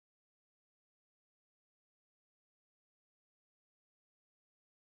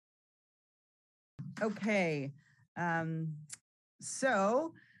Okay,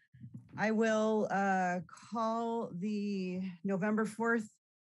 so I will call the November 4th,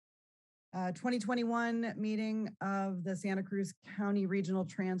 2021 meeting of the Santa Cruz County Regional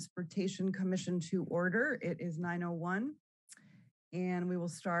Transportation Commission to order. It is 9:01, and we will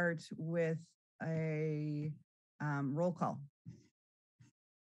start with a roll call.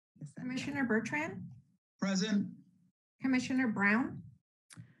 Commissioner Bertrand? Present. Commissioner Brown?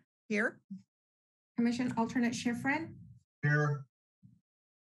 Here. Commission Alternate Schifrin? Here.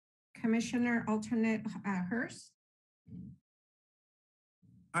 Commissioner Alternate Hurst?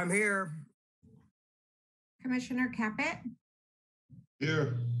 I'm here. Commissioner Caput?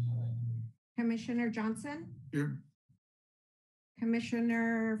 Here. Commissioner Johnson? Here.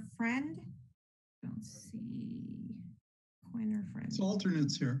 Commissioner Friend? Don't see Quinn or Friend. It's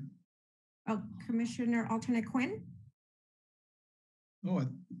alternates here. Oh, Commissioner Alternate Quinn? Oh,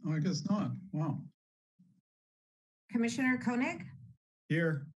 I guess not. Wow. Commissioner Koenig?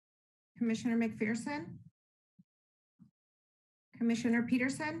 Here. Commissioner McPherson? Commissioner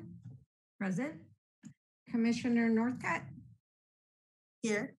Peterson? Present. Commissioner Northcutt?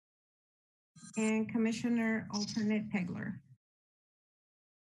 Here. And Commissioner Alternate Pegler?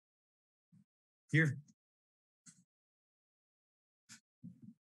 Here.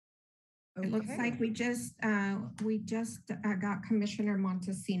 Okay. It looks like we just got Commissioner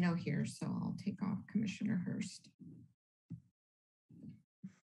Montesino here, so I'll take off Commissioner Hurst.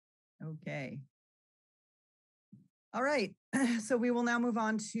 Okay. All right, so we will now move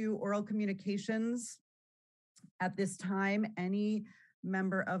on to oral communications. At this time, any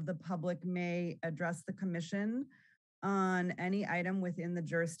member of the public may address the commission on any item within the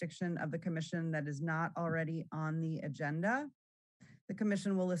jurisdiction of the commission that is not already on the agenda. The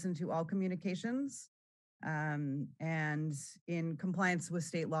commission will listen to all communications, and in compliance with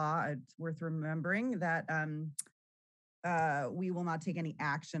state law, it's worth remembering that we will not take any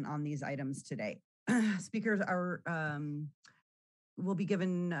action on these items today. Speakers will be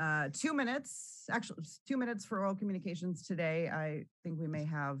given 2 minutes, actually 2 minutes for oral communications today. I think we may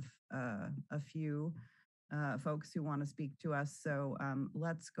have a few folks who want to speak to us. So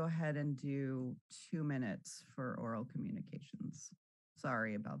let's go ahead and do 2 minutes for oral communications.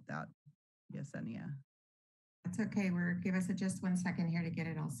 Sorry about that, Yesenia. That's okay. Give us just 1 second here to get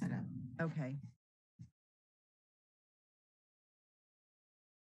it all set up. Okay.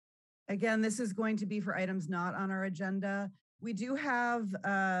 Again, this is going to be for items not on our agenda. We do have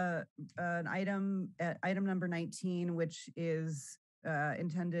an item number 19, which is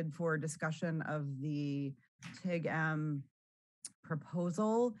intended for discussion of the TIG-M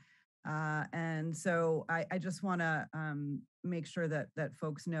proposal. And so I just want to make sure that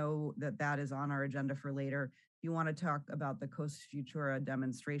folks know that that is on our agenda for later. If you want to talk about the Coast Futura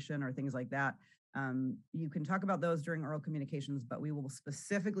demonstration or things like that, you can talk about those during oral communications, but we will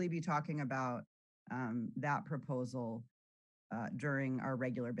specifically be talking about that proposal during our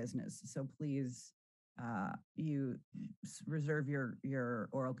regular business. So please, you reserve your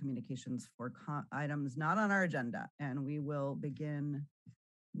oral communications for items not on our agenda. And we will begin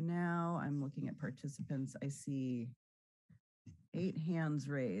now. I'm looking at participants. I see 8 hands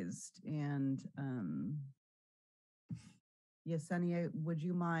raised. And Yesenia, would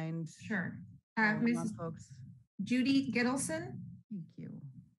you mind? Sure. Mrs. Folks? Judy Gittleson. Thank you.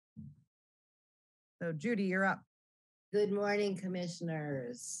 So Judy, you're up. Good morning,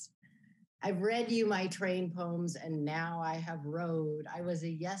 commissioners. I've read you my train poems and now I have rode. I was a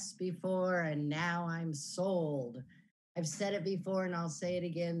yes before and now I'm sold. I've said it before and I'll say it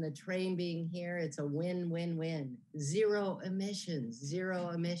again. The train being here, it's a win-win-win. Zero emissions, zero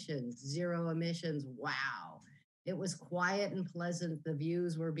emissions, zero emissions. Wow. It was quiet and pleasant. The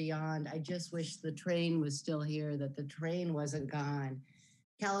views were beyond. I just wish the train was still here, that the train wasn't gone.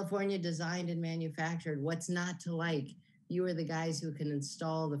 California designed and manufactured. What's not to like? You are the guys who can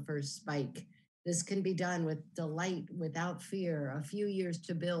install the first spike. This can be done with delight, without fear. A few years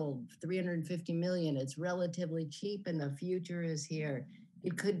to build, 350 million. It's relatively cheap and the future is here.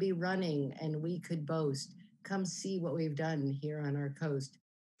 It could be running and we could boast. Come see what we've done here on our coast.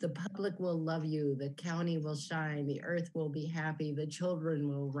 The public will love you. The county will shine. The earth will be happy. The children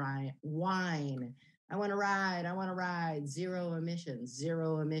will whine. I want to ride. I want to ride. Zero emissions,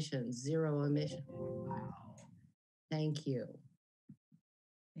 zero emissions, zero emissions. Wow. Thank you.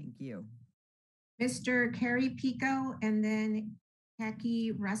 Thank you. Mr. Kerry Pico and then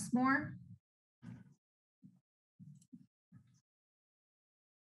Jackie Russmore.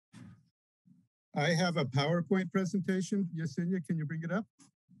 I have a PowerPoint presentation. Yesenia, can you bring it up?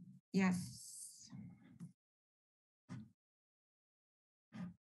 Yes.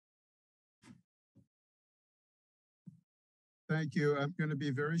 Thank you. I'm going to be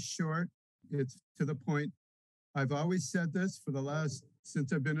very short. It's to the point. I've always said this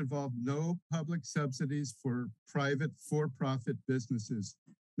since I've been involved, no public subsidies for private for-profit businesses.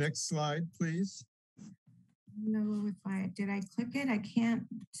 Next slide, please. No, did I click it? I can't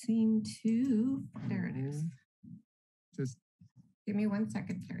seem to, there it is. Just, Give me 1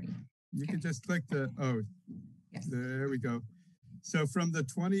 second, Terry. you Okay. can just click Yes. there we go. So from the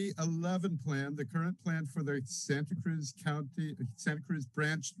 2011 plan, the current plan for the Santa Cruz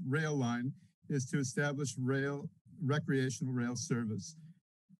branch rail line is to establish recreational rail service.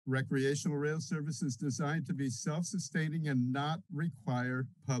 Recreational rail service is designed to be self-sustaining and not require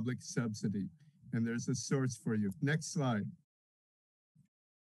public subsidy. And there's a source for you. Next slide.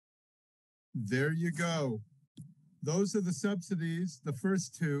 There you go. Those are the subsidies, the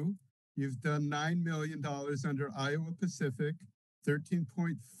first two. You've done $9 million under Iowa Pacific,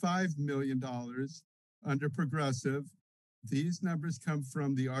 $13.5 million under Progressive. These numbers come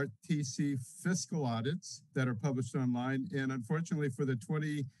from the RTC fiscal audits that are published online. And unfortunately for the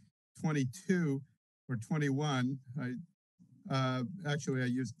 2022 or 21, actually I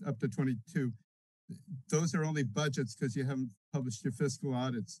used up to 22. Those are only budgets because you haven't published your fiscal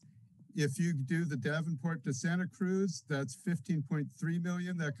audits. If you do the Davenport to Santa Cruz, that's 15.3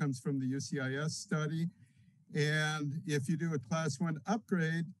 million. That comes from the UCIS study. And if you do a class 1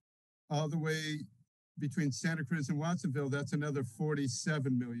 upgrade all the way between Santa Cruz and Watsonville, that's another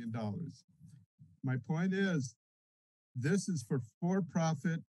 $47 million. My point is, this is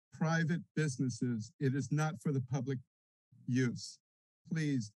for-profit private businesses. It is not for the public use.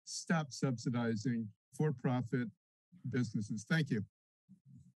 Please stop subsidizing for-profit businesses. Thank you.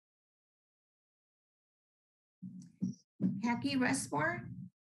 Jackie Westmore?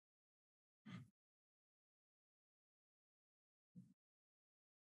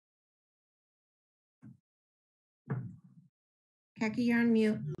 Jackie, you're on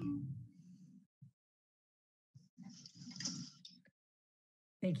mute.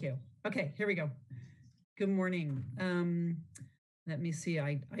 Thank you. Okay, here we go. Good morning. Let me see.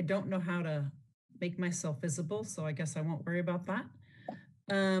 I don't know how to make myself visible, so I guess I won't worry about that.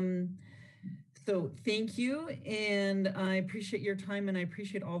 So thank you, and I appreciate your time, and I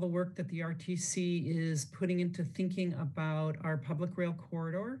appreciate all the work that the RTC is putting into thinking about our public rail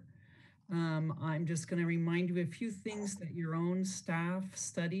corridor. I'm just going to remind you a few things that your own staff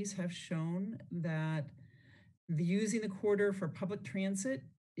studies have shown, that using the corridor for public transit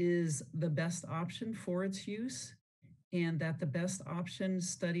is the best option for its use, and that the best option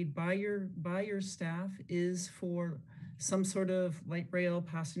studied by your staff is for some sort of light rail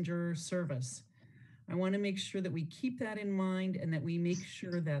passenger service. I want to make sure that we keep that in mind and that we make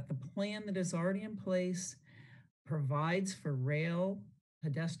sure that the plan that is already in place provides for rail,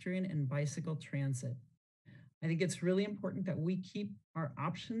 pedestrian, and bicycle transit. I think it's really important that we keep our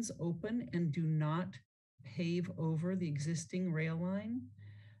options open and do not pave over the existing rail line.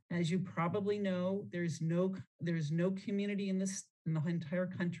 As you probably know, there's no community in the entire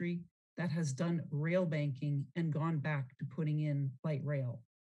country that has done rail banking and gone back to putting in light rail.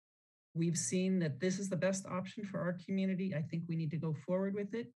 We've seen that this is the best option for our community. I think we need to go forward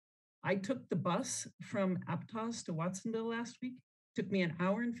with it. I took the bus from Aptos to Watsonville last week. It took me an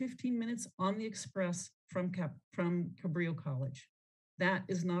hour and 15 minutes on the express from Cabrillo College. That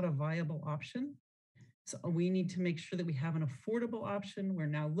is not a viable option. So we need to make sure that we have an affordable option. We're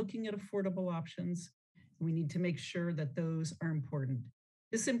now looking at affordable options. We need to make sure that those are important.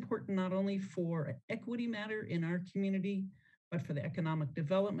 This is important not only for an equity matter in our community, but for the economic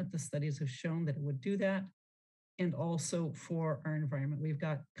development. The studies have shown that it would do that, and also for our environment. We've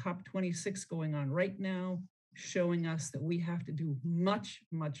got COP26 going on right now, showing us that we have to do much,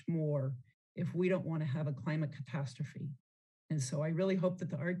 much more if we don't want to have a climate catastrophe. And so I really hope that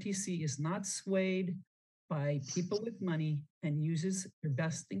the RTC is not swayed by people with money and uses your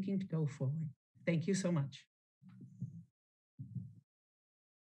best thinking to go forward. Thank you so much.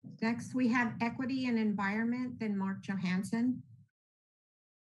 Next, we have Equity and Environment, then Mark Johansson.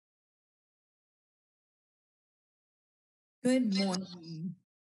 Good morning.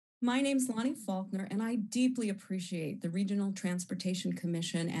 My name's Lonnie Faulkner, and I deeply appreciate the Regional Transportation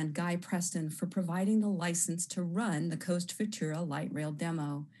Commission and Guy Preston for providing the license to run the Coast Futura light rail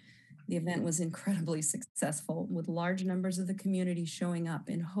demo. The event was incredibly successful, with large numbers of the community showing up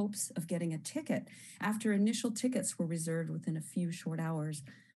in hopes of getting a ticket after initial tickets were reserved within a few short hours.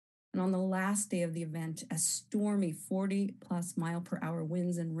 And on the last day of the event, as stormy 40+ mile per hour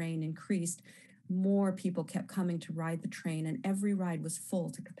winds and rain increased, more people kept coming to ride the train, and every ride was full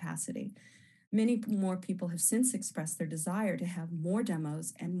to capacity. Many more people have since expressed their desire to have more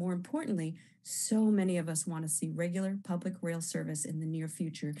demos, and more importantly, so many of us want to see regular public rail service in the near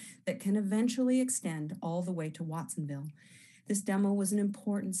future that can eventually extend all the way to Watsonville. This demo was an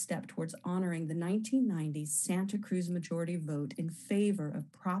important step towards honoring the 1990 Santa Cruz majority vote in favor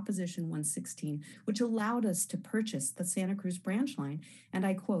of Proposition 116, which allowed us to purchase the Santa Cruz branch line, and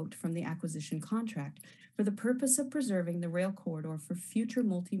I quote from the acquisition contract, for the purpose of preserving the rail corridor for future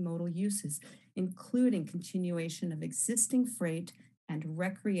multimodal uses, including continuation of existing freight and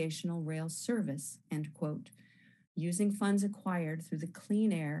recreational rail service, end quote. Using funds acquired through the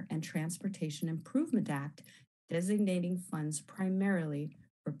Clean Air and Transportation Improvement Act, designating funds primarily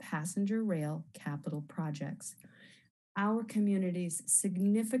for passenger rail capital projects. Our community's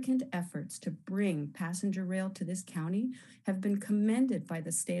significant efforts to bring passenger rail to this county have been commended by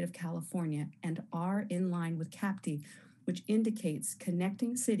the state of California and are in line with CAPTI, which indicates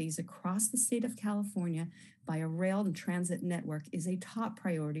connecting cities across the state of California by a rail and transit network is a top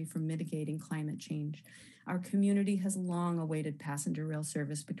priority for mitigating climate change. Our community has long awaited passenger rail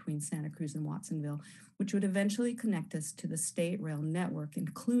service between Santa Cruz and Watsonville, which would eventually connect us to the state rail network,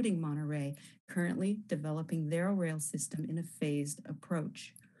 including Monterey, currently developing their rail system in a phased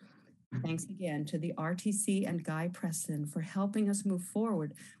approach. Thanks again to the RTC and Guy Preston for helping us move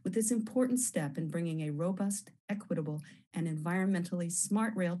forward with this important step in bringing a robust, equitable, and environmentally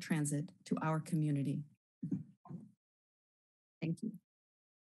smart rail transit to our community. Thank you.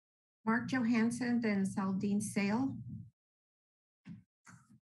 Mark Johansson, then Saldine Sale.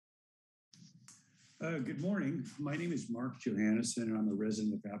 Good morning. My name is Mark Johannesson, and I'm a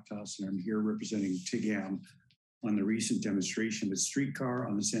resident of Aptos, and I'm here representing TIGAM on the recent demonstration of a streetcar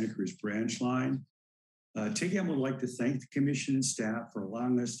on the Santa Cruz branch line. TIGAM would like to thank the commission and staff for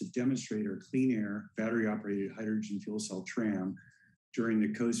allowing us to demonstrate our clean air, battery-operated hydrogen fuel cell tram during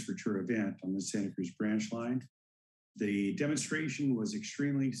the Coast for Tour event on the Santa Cruz branch line. The demonstration was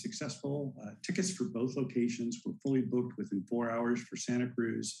extremely successful. Tickets for both locations were fully booked within 4 hours for Santa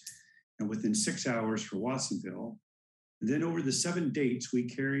Cruz and within 6 hours for Watsonville. And then over the 7 dates, we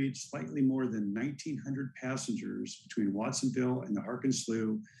carried slightly more than 1,900 passengers between Watsonville and the Harkin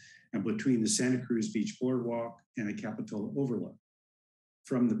Slough and between the Santa Cruz Beach Boardwalk and a Capitola Overlook.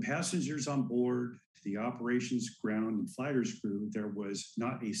 From the passengers on board to the operations, ground, and flighters crew, there was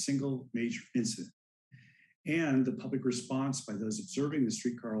not a single major incident. And the public response by those observing the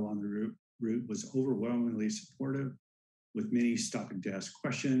streetcar along the route was overwhelmingly supportive, with many stopping to ask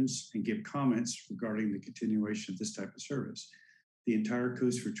questions and give comments regarding the continuation of this type of service. The entire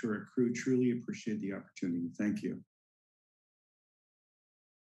Coast for Tour crew truly appreciate the opportunity. Thank you.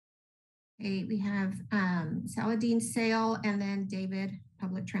 Okay, we have Saladin Sale and then David,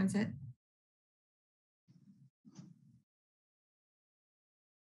 Public Transit.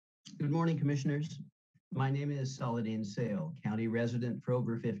 Good morning, commissioners. My name is Saladin Sale, county resident for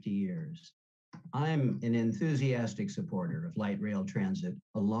over 50 years. I'm an enthusiastic supporter of light rail transit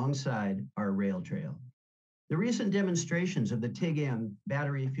alongside our rail trail. The recent demonstrations of the TIGAM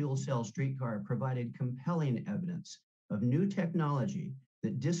battery fuel cell streetcar provided compelling evidence of new technology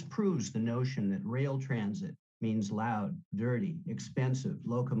that disproves the notion that rail transit means loud, dirty, expensive,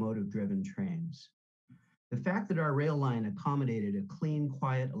 locomotive-driven trains. The fact that our rail line accommodated a clean,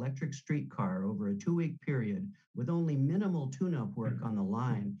 quiet electric streetcar over a 2-week period with only minimal tune-up work on the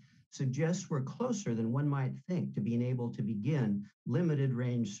line suggests we're closer than one might think to being able to begin limited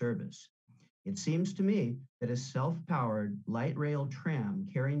range service. It seems to me that a self-powered light rail tram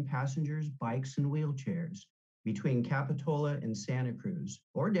carrying passengers, bikes, and wheelchairs between Capitola and Santa Cruz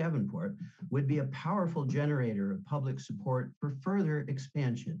or Davenport would be a powerful generator of public support for further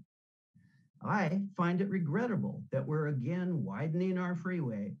expansion. I find it regrettable that we're again widening our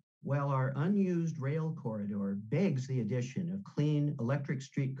freeway while our unused rail corridor begs the addition of clean electric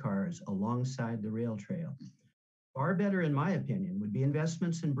streetcars alongside the rail trail. Far better, in my opinion, would be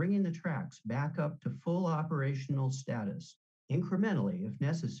investments in bringing the tracks back up to full operational status, incrementally if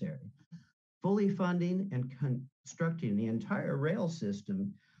necessary. Fully funding and constructing the entire rail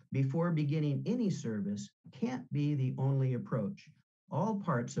system before beginning any service can't be the only approach. All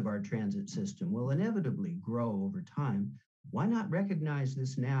parts of our transit system will inevitably grow over time. Why not recognize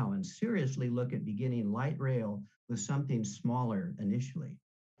this now and seriously look at beginning light rail with something smaller initially?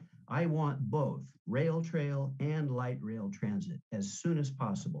 I want both rail trail and light rail transit as soon as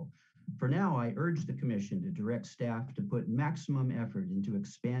possible. For now, I urge the commission to direct staff to put maximum effort into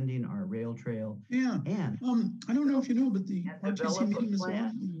expanding our rail trail. Yeah. And I don't know if you know, but the develop RTC a meeting is plan.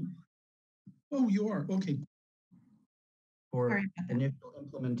 on. Oh, you are, okay. For initial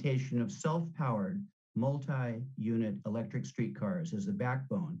implementation of self-powered multi-unit electric streetcars as the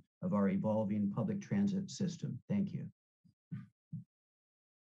backbone of our evolving public transit system. Thank you.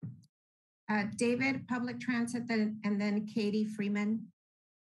 David, public transit, and then Katie Freeman.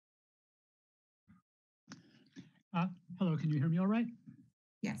 Hello, can you hear me all right?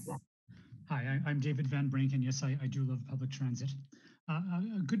 Yes. Hi, I'm David Van Brink, and yes, I do love public transit.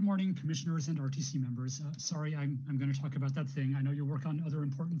 Good morning, commissioners and RTC members. Sorry, I'm going to talk about that thing. I know you work on other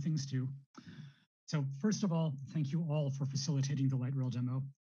important things too. So first of all, thank you all for facilitating the light rail demo.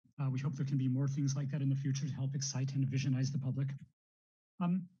 We hope there can be more things like that in the future to help excite and visionize the public.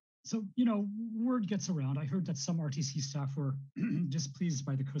 So, you know, word gets around. I heard that some RTC staff were displeased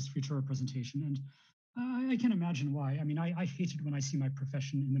by the Coast Futura presentation, and I can imagine why. I mean, I hate it when I see my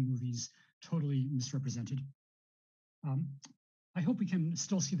profession in the movies totally misrepresented. I hope we can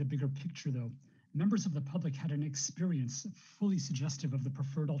still see the bigger picture, though. Members of the public had an experience fully suggestive of the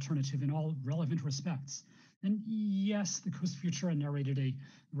preferred alternative in all relevant respects. And yes, the Coast Futura narrated a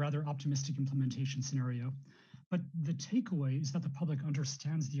rather optimistic implementation scenario. But the takeaway is that the public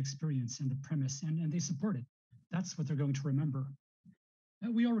understands the experience and the premise, and they support it. That's what they're going to remember.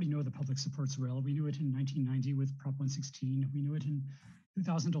 We already know the public supports rail. We knew it in 1990 with Prop 116. We knew it in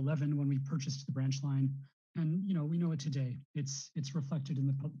 2011 when we purchased the branch line. And, you know, we know it today. It's reflected in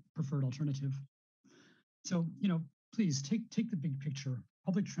the preferred alternative. So, you know, please take the big picture.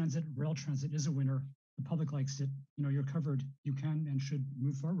 Public transit, rail transit is a winner. The public likes it. You know, you're covered. You can and should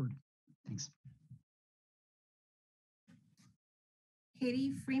move forward. Thanks.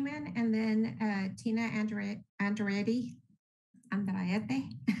 Katie Freeman, and then Tina Andretti.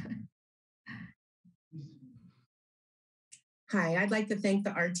 Hi, I'd like to thank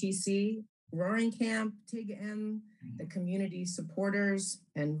the RTC, Roaring Camp, TIG-M, the community supporters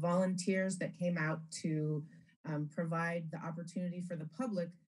and volunteers that came out to provide the opportunity for the public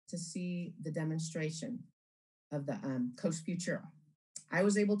to see the demonstration of the Coast Futura. I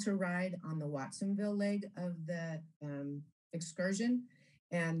was able to ride on the Watsonville leg of the excursion,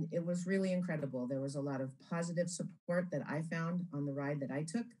 and it was really incredible. There was a lot of positive support that I found on the ride that I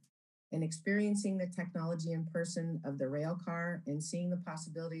took, and experiencing the technology in person of the rail car and seeing the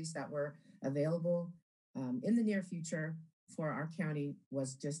possibilities that were available in the near future for our county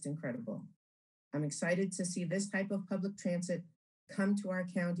was just incredible. I'm excited to see this type of public transit come to our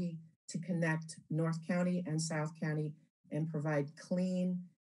county to connect North County and South County and provide clean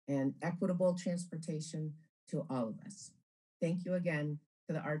and equitable transportation to all of us. Thank you again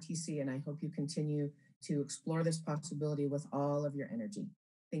to the RTC, and I hope you continue to explore this possibility with all of your energy.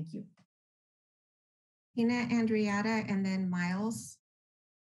 Thank you. Tina Andriata, and then Miles.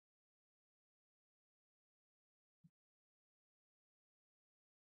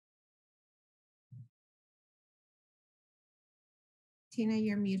 Tina,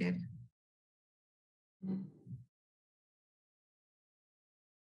 you're muted.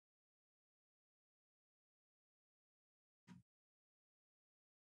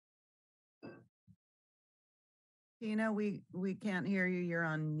 Tina, we can't hear you. You're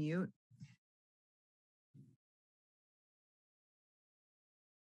on mute.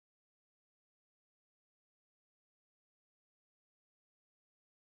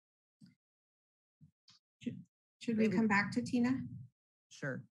 Should we come back to Tina?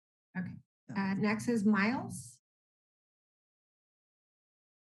 Sure. Okay. Next is Miles.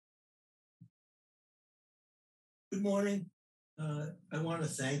 Good morning. I want to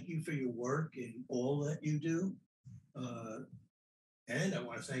thank you for your work and all that you do. And I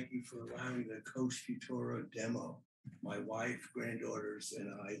want to thank you for allowing the Coast Futura demo. My wife, granddaughters, and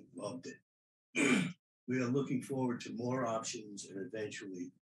I loved it. We are looking forward to more options and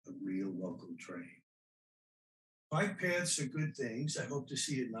eventually a real local train. Bike paths are good things. I hope to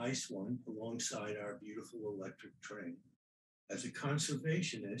see a nice one alongside our beautiful electric train. As a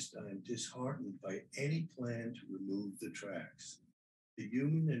conservationist, I am disheartened by any plan to remove the tracks. The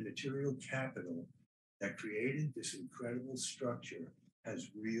human and material capital that created this incredible structure has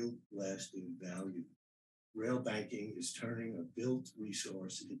real lasting value. Rail banking is turning a built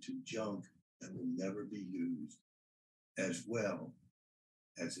resource into junk that will never be used as well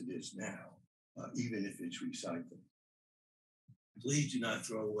as it is now, even if it's recycled. Please do not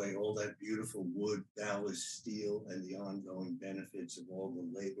throw away all that beautiful wood, ballast, steel, and the ongoing benefits of all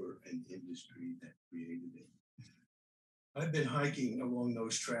the labor and industry that created it. I've been hiking along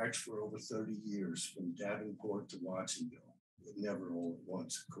those tracks for over 30 years, from Davenport to Watsonville, but never all at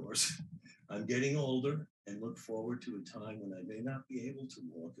once, of course. I'm getting older and look forward to a time when I may not be able to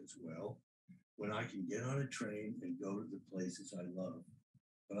walk as well, when I can get on a train and go to the places I love.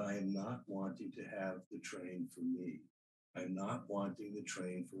 But I am not wanting to have the train for me. I'm not wanting the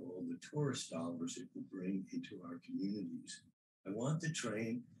train for all the tourist dollars it will bring into our communities. I want the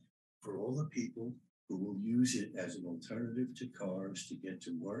train for all the people who will use it as an alternative to cars to get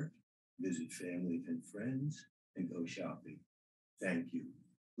to work, visit family and friends, and go shopping. Thank you.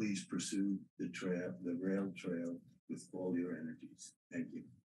 Please pursue the rail trail with all your energies. Thank you.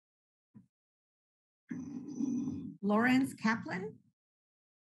 Lawrence Kaplan.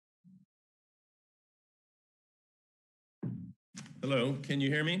 Hello, can you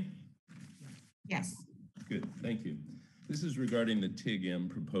hear me? Yes. Good, thank you. This is regarding the TIG-M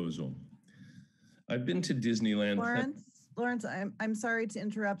proposal. I've been to Disneyland. Lawrence, I'm sorry to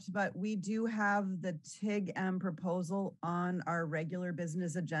interrupt, but we do have the TIG-M proposal on our regular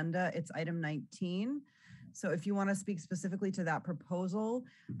business agenda. It's item 19. So if you want to speak specifically to that proposal,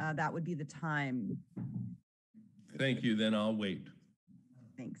 that would be the time. Thank you, then I'll wait.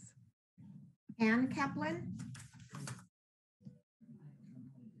 Thanks. Ann Kaplan.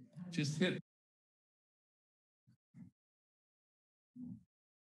 Just hit.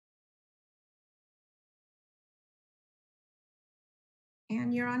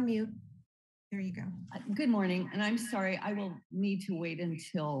 And you're on mute. There you go. Good morning, and I'm sorry, I will need to wait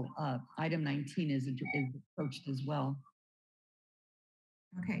until item 19 is approached as well.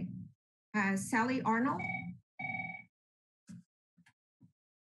 Okay. Sally Arnold.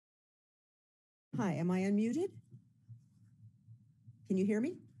 Hi, am I unmuted? Can you hear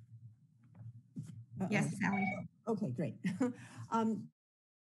me? Yes, Sally. Okay, great.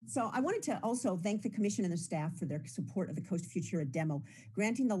 So I wanted to also thank the commission and the staff for their support of the Coast Futura demo.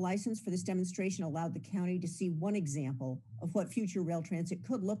 Granting the license for this demonstration allowed the county to see one example of what future rail transit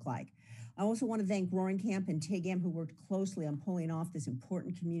could look like. I also want to thank Roaring Camp and TIG-M who worked closely on pulling off this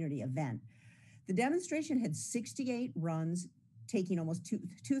important community event. The demonstration had 68 runs, taking almost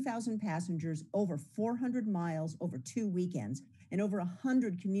 2,000 passengers, over 400 miles over 2 weekends, and over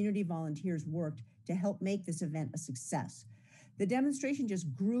 100 community volunteers worked to help make this event a success. The demonstration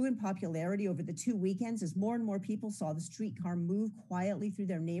just grew in popularity over the 2 weekends as more and more people saw the streetcar move quietly through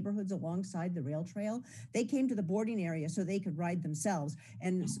their neighborhoods alongside the rail trail. They came to the boarding area so they could ride themselves.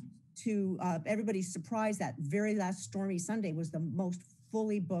 And to everybody's surprise, that very last stormy Sunday was the most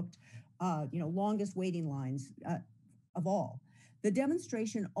fully booked, longest waiting lines of all. The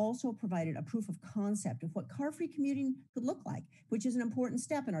demonstration also provided a proof of concept of what car-free commuting could look like, which is an important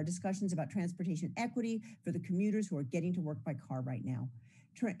step in our discussions about transportation equity for the commuters who are getting to work by car right now.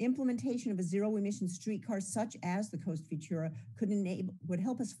 Implementation of a zero-emission streetcar such as the Coast Futura would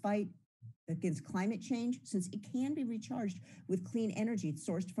help us fight against climate change, since it can be recharged with clean energy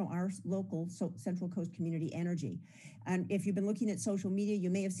sourced from our local Central Coast Community Energy. And if you've been looking at social media, you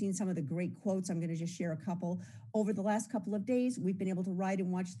may have seen some of the great quotes. I'm going to just share a couple. Over the last couple of days, we've been able to ride and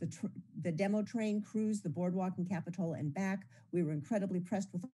watch the demo train cruise the boardwalk in Capitola and back. We were incredibly impressed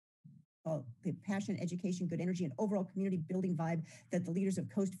with the passion, education, good energy, and overall community building vibe that the leaders of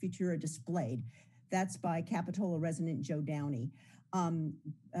Coast Futura displayed. That's by Capitola resident Joe Downey.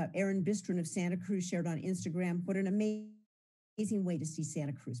 Aaron Bistron of Santa Cruz shared on Instagram, what an amazing way to see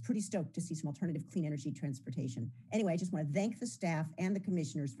Santa Cruz. Pretty stoked to see some alternative clean energy transportation. Anyway, I just want to thank the staff and the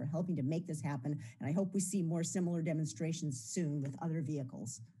commissioners for helping to make this happen. And I hope we see more similar demonstrations soon with other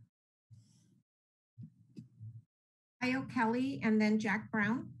vehicles. Io Kelly and then Jack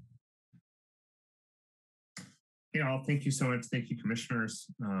Brown. Hey all, thank you so much. Thank you, commissioners.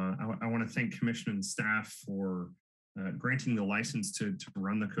 I want to thank commission and staff for granting the license to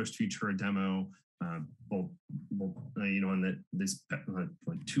run the Coast Futura demo, on this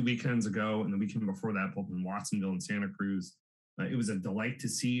 2 weekends ago and the weekend before that, both in Watsonville and Santa Cruz. It was a delight to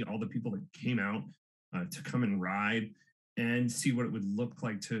see all the people that came out to come and ride and see what it would look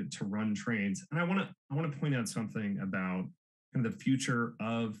like to run trains. And I want to point out something about kind of the future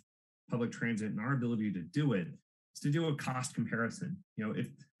of public transit and our ability to do it is to do a cost comparison. If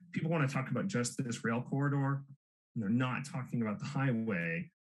people want to talk about just this rail corridor, and they're not talking about the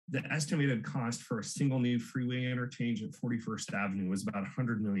highway, the estimated cost for a single new freeway interchange at 41st Avenue was about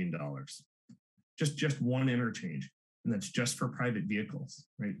 $100 million. Just one interchange, and that's just for private vehicles,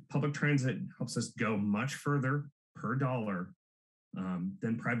 right? Public transit helps us go much further per dollar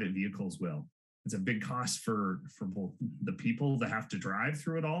than private vehicles will. It's a big cost for both the people that have to drive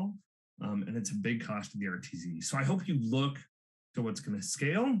through it all, and it's a big cost to the RTC. So I hope you look to what's going to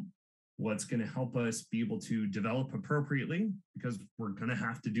scale, what's going to help us be able to develop appropriately, because we're going to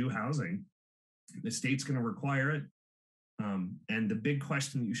have to do housing. The state's going to require it. And the big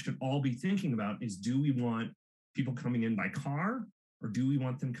question that you should all be thinking about is, do we want people coming in by car or do we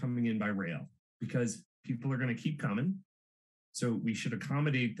want them coming in by rail? Because people are going to keep coming. So we should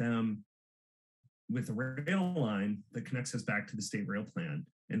accommodate them with a rail line that connects us back to the state rail plan.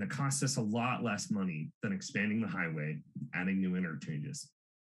 And that costs us a lot less money than expanding the highway, adding new interchanges.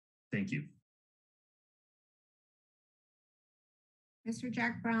 Thank you. Mr.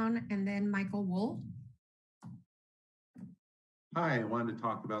 Jack Brown and then Michael Wool. Hi, I wanted to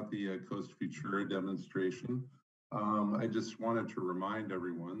talk about the Coast Futura demonstration. I just wanted to remind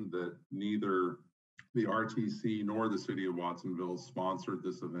everyone that neither the RTC nor the city of Watsonville sponsored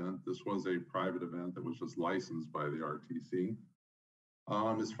this event. This was a private event that was just licensed by the RTC.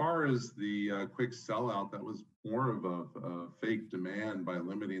 As far as the quick sellout, that was more of a fake demand by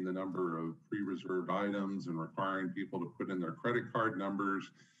limiting the number of pre-reserved items and requiring people to put in their credit card numbers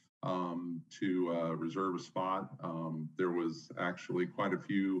to reserve a spot. There was actually quite a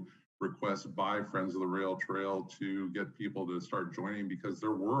few requests by Friends of the Rail Trail to get people to start joining because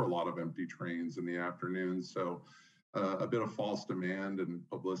there were a lot of empty trains in the afternoon. So a bit of false demand and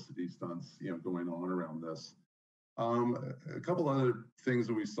publicity stunts, going on around this. A couple other things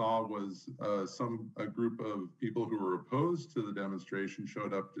that we saw was a group of people who were opposed to the demonstration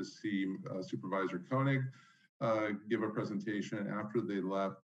showed up to see Supervisor Koenig give a presentation. After they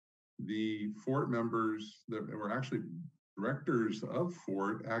left, the Fort members that were actually directors of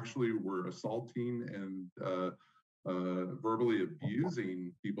Fort actually were assaulting and verbally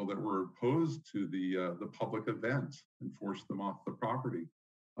abusing people that were opposed to the public event and forced them off the property.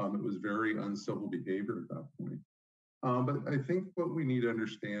 It was very uncivil behavior at that point. But I think what we need to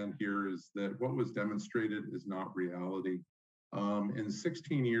understand here is that what was demonstrated is not reality. In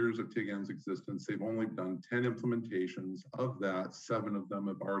 16 years of TIGM's existence, they've only done 10 implementations. Of that, 7 of them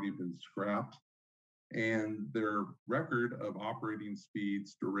have already been scrapped. And their record of operating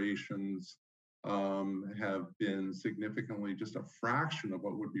speeds, durations, have been significantly just a fraction of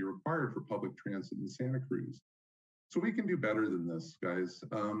what would be required for public transit in Santa Cruz. So we can do better than this, guys.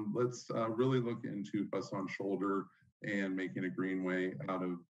 Let's really look into bus on shoulder and making a greenway out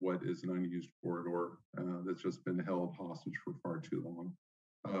of what is an unused corridor that's just been held hostage for far too long.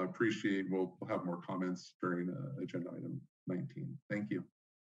 We'll have more comments during agenda item 19. Thank you.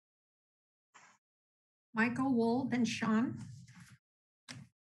 Michael Wool, then Sean.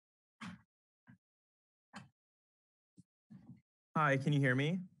 Hi, can you hear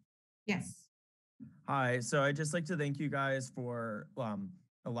me? Yes. Hi, so I'd just like to thank you guys for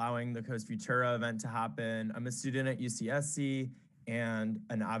allowing the Coast Futura event to happen. I'm a student at UCSC and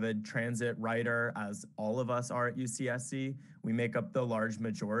an avid transit rider, as all of us are at UCSC. We make up the large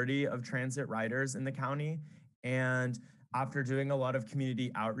majority of transit riders in the county. And after doing a lot of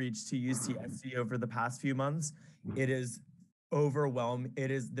community outreach to UCSC over the past few months, there's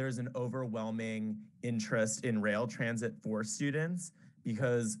an overwhelming interest in rail transit for students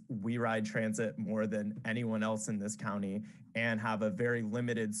because we ride transit more than anyone else in this county and have a very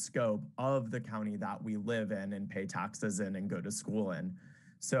limited scope of the county that we live in and pay taxes in and go to school in.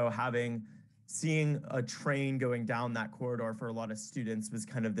 So seeing a train going down that corridor for a lot of students was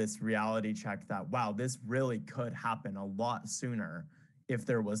kind of this reality check that, wow, this really could happen a lot sooner if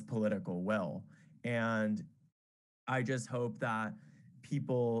there was political will. And I just hope that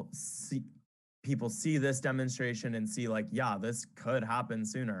people see this demonstration and see like, yeah, this could happen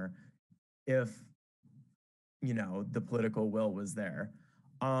sooner if, the political will was there.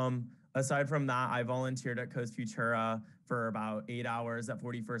 Aside from that, I volunteered at Coast Futura for about 8 hours at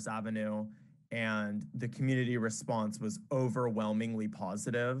 41st Avenue, and the community response was overwhelmingly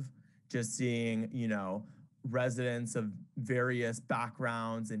positive. Just seeing, residents of various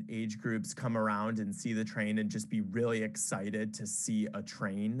backgrounds and age groups come around and see the train and just be really excited to see a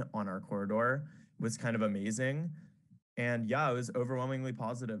train on our corridor was kind of amazing. And yeah, it was overwhelmingly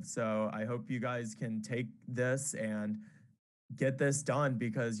positive. So I hope you guys can take this and get this done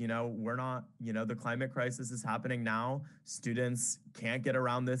because, we're not, the climate crisis is happening now. Students can't get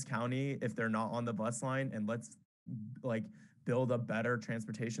around this county if they're not on the bus line, and let's build a better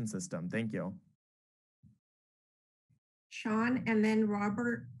transportation system. Thank you. Sean, and then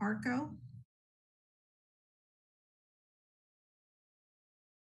Robert Arco.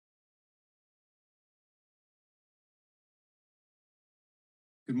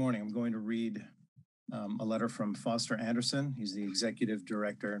 Good morning. I'm going to read a letter from Foster Anderson. He's the executive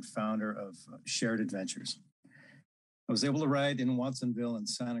director and founder of Shared Adventures. I was able to ride in Watsonville and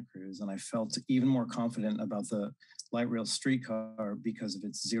Santa Cruz, and I felt even more confident about the light rail streetcar because of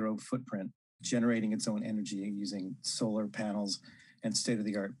its zero footprint, generating its own energy using solar panels and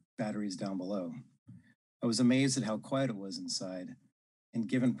state-of-the-art batteries down below. I was amazed at how quiet it was inside. And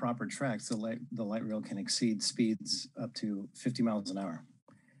given proper tracks, the light rail can exceed speeds up to 50 miles an hour.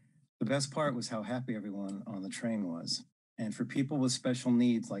 The best part was how happy everyone on the train was. And for people with special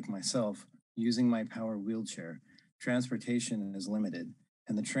needs like myself, using my power wheelchair, transportation is limited,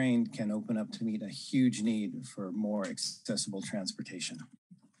 and the train can open up to meet a huge need for more accessible transportation.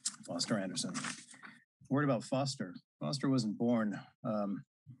 Foster Anderson. Word about Foster. Foster wasn't born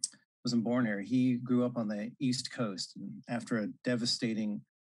here. He grew up on the East Coast. And after a devastating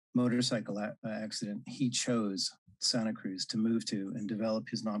motorcycle accident, he chose Santa Cruz to move to and develop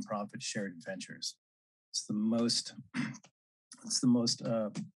his nonprofit Shared Adventures. It's the most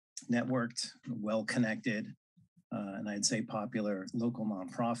networked, well-connected, and I'd say popular local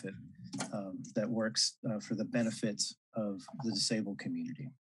nonprofit that works for the benefits of the disabled community.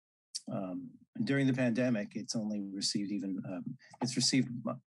 During the pandemic, it's only received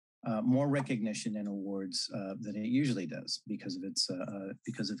more recognition and awards than it usually does because of its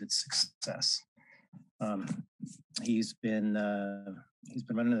success. He's been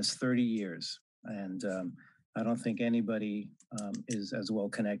running this 30 years, and I don't think anybody is as well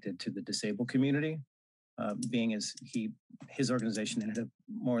connected to the disabled community, being as his organization ended up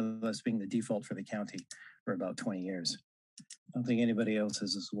more or less being the default for the county for about 20 years. I don't think anybody else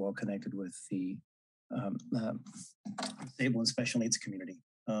is as well connected with the disabled and special needs community.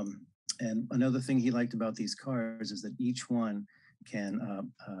 And another thing he liked about these cars is that each one can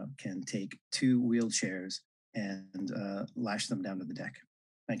take 2 wheelchairs and lash them down to the deck.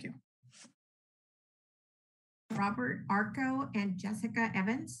 Thank you. Robert Arco and Jessica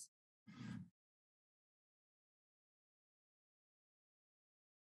Evans.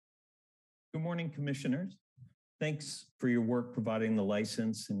 Good morning, commissioners. Thanks for your work providing the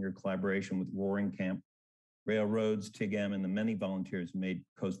license and your collaboration with Roaring Camp, Railroads, TIGM, and the many volunteers who made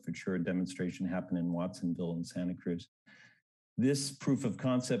Coast Futura demonstration happen in Watsonville and Santa Cruz. This proof of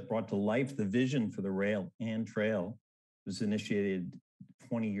concept brought to life the vision for the rail and trail was initiated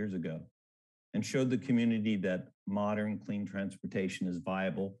 20 years ago and showed the community that modern clean transportation is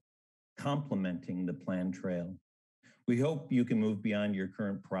viable, complementing the planned trail. We hope you can move beyond your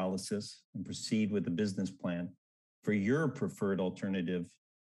current paralysis and proceed with a business plan for your preferred alternative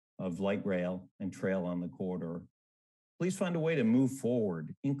of light rail and trail on the corridor. Please find a way to move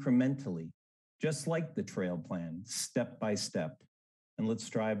forward incrementally, just like the trail plan, step by step. And let's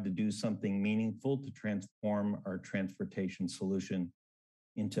strive to do something meaningful to transform our transportation solution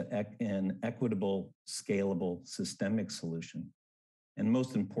into an equitable, scalable, systemic solution. And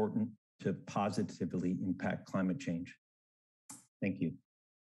most important, to positively impact climate change. Thank you.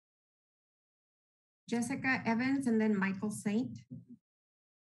 Jessica Evans and then Michael Saint.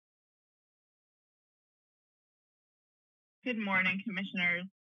 Good morning, commissioners.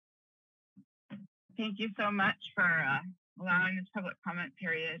 Thank you so much for allowing this public comment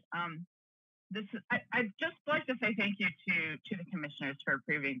period. I'd just like to say thank you to the commissioners for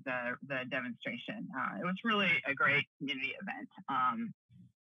approving the demonstration. It was really a great community event.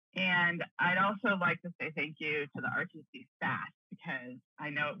 And I'd also like to say thank you to the RTC staff because I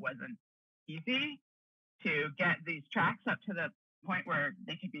know it wasn't easy to get these tracks up to the point where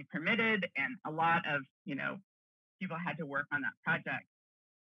they could be permitted, and a lot of people had to work on that project.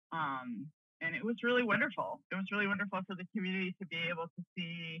 And it was really wonderful. It was really wonderful for the community to be able to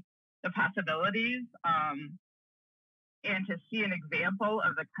see the possibilities and to see an example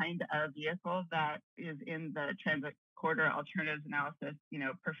of the kind of vehicle that is in the transit corridor alternatives analysis,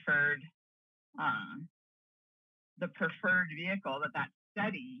 the preferred vehicle that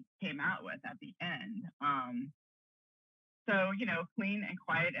study came out with at the end. So, clean and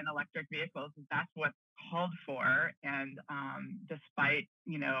quiet and electric vehicles, that's what's called for. And despite,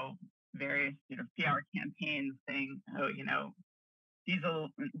 various, PR campaigns saying, diesel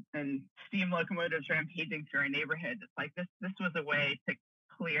and steam locomotives rampaging through our neighborhood, it's like this was a way to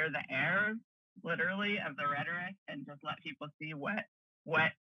clear the air, literally, of the rhetoric and just let people see what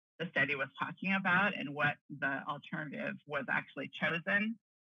the study was talking about and what the alternative was actually chosen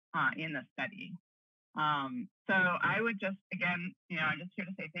in the study. So I would just, again, I'm just here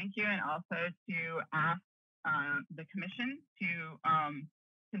to say thank you, and also to ask the commission to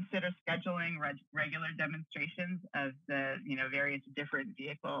consider scheduling regular demonstrations of the, various different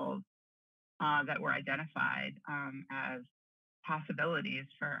vehicles that were identified as possibilities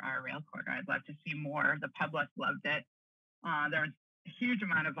for our rail corridor. I'd love to see more. The public loved it. There was a huge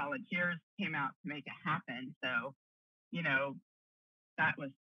amount of volunteers came out to make it happen. So, that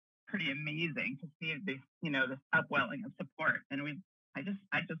was pretty amazing to see this, this upwelling of support. And I just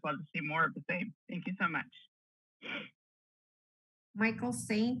love to see more of the same. Thank you so much. Michael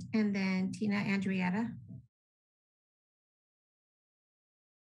Saint and then Tina Andrietta.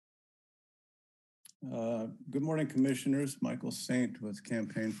 Good morning, commissioners. Michael Saint with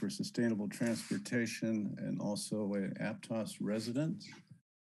Campaign for Sustainable Transportation and also an Aptos resident.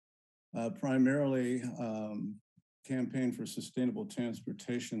 Primarily, Campaign for Sustainable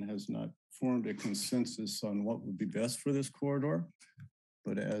Transportation has not formed a consensus on what would be best for this corridor.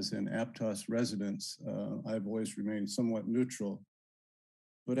 but as an Aptos resident, I've always remained somewhat neutral.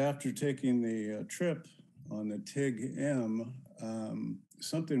 But after taking the trip on the TIG-M,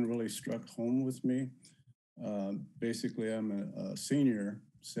 something really struck home with me. Basically, I'm a senior,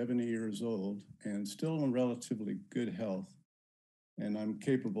 70 years old, and still in relatively good health. And I'm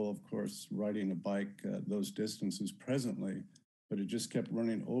capable, of course, riding a bike those distances presently, but it just kept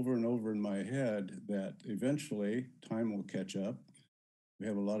running over and over in my head that eventually time will catch up. We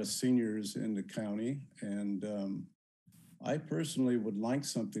have a lot of seniors in the county, and I personally would like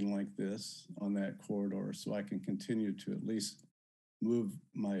something like this on that corridor so I can continue to at least move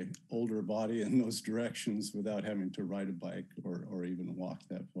my older body in those directions without having to ride a bike or even walk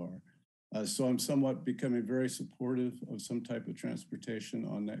that far. So I'm somewhat becoming very supportive of some type of transportation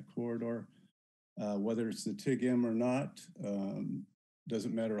on that corridor. Whether it's the TIG-M or not,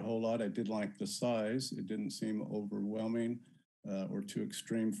 doesn't matter a whole lot. I did like the size. It didn't seem overwhelming or too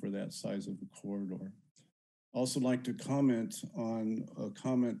extreme for that size of the corridor. Also like to comment on a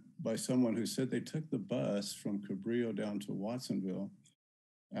comment by someone who said they took the bus from Cabrillo down to Watsonville,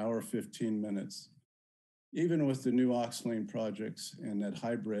 hour 15 minutes. Even with the new Ox Lane projects and that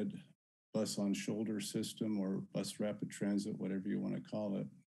hybrid bus on shoulder system or bus rapid transit, whatever you want to call it,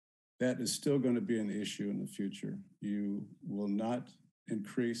 that is still going to be an issue in the future. You will not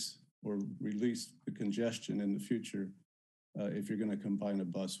increase or release the congestion in the future if you're going to combine a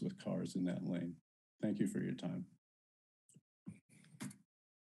bus with cars in that lane. Thank you for your time.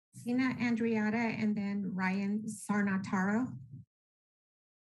 Sina Andriata and then Ryan Sarnataro.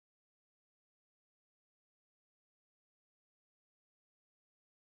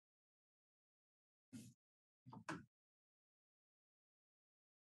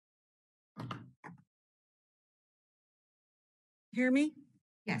 Hear me?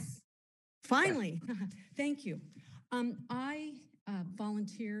 Yes. Finally, thank you. I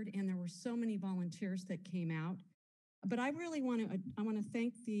volunteered, and there were so many volunteers that came out. But I really want to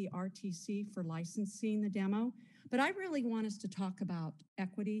thank the RTC for licensing the demo. But I really want us to talk about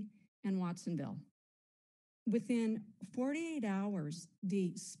equity in Watsonville. Within 48 hours,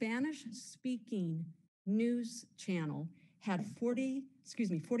 the Spanish-speaking news channel had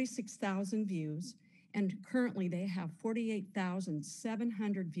 46,000 views. And currently they have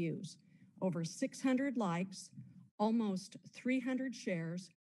 48,700 views, over 600 likes, almost 300 shares.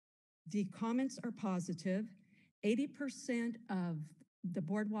 The comments are positive. 80% of the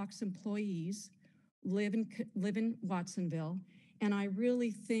Boardwalk's employees live in Watsonville. And I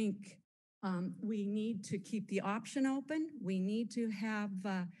really think we need to keep the option open. We need to have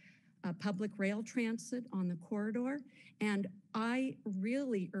a public rail transit on the corridor. And I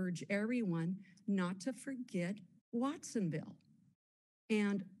really urge everyone not to forget Watsonville.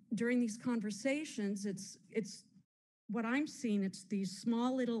 And during these conversations, it's what I'm seeing, it's these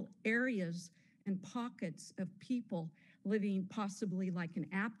small little areas and pockets of people living possibly like in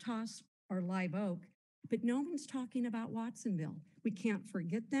Aptos or Live Oak, but no one's talking about Watsonville. We can't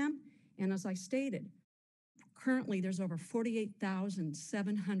forget them. And as I stated, currently there's over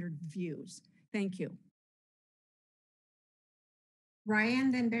 48,700 views. Thank you.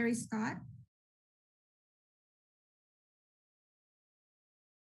 Ryan, then Barry Scott.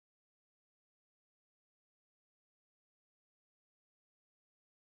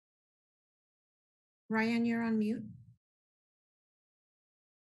 Ryan, you're on mute.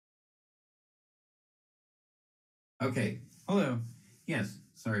 Okay, hello. Yes,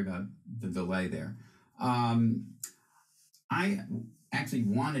 sorry about the delay there. I actually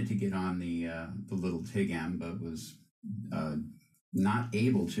wanted to get on the little TIG-M, but was not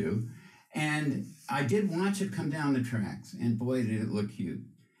able to. And I did watch it come down the tracks, and boy, did it look cute.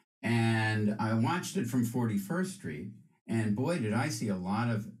 And I watched it from 41st Street, and boy, did I see a lot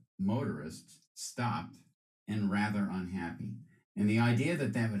of motorists stopped and rather unhappy. And the idea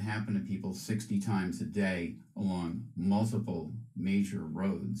that that would happen to people 60 times a day along multiple major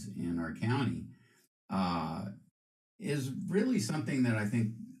roads in our county is really something that I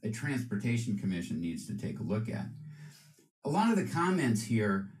think a transportation commission needs to take a look at. A lot of the comments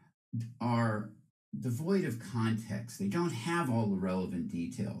here are devoid of context. They don't have all the relevant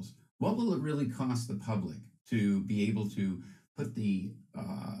details. What will it really cost the public to be able to put the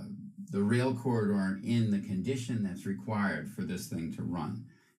rail corridor in the condition that's required for this thing to run?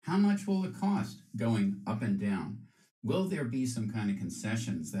 How much will it cost going up and down? Will there be some kind of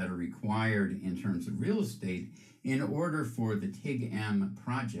concessions that are required in terms of real estate in order for the TIG-M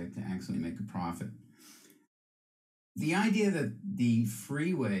project to actually make a profit? The idea that the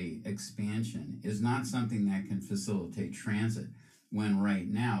freeway expansion is not something that can facilitate transit, when right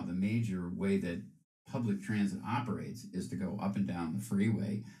now the major way that public transit operates is to go up and down the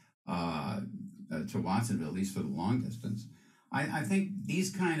freeway to Watsonville, at least for the long distance. I think these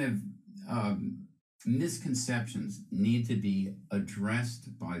kind of misconceptions need to be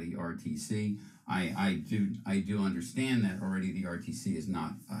addressed by the RTC. I do understand that already the RTC is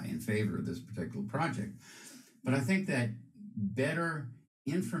not in favor of this particular project, but I think that better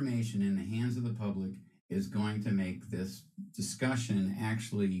information in the hands of the public is going to make this discussion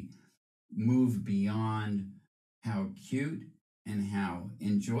actually move beyond how cute and how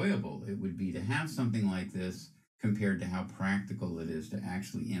enjoyable it would be to have something like this compared to how practical it is to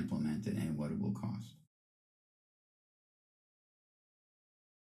actually implement it and what it will cost.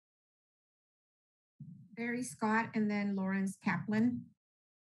 Barry Scott and then Lawrence Kaplan.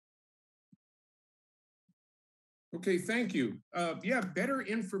 Okay, thank you. Yeah, better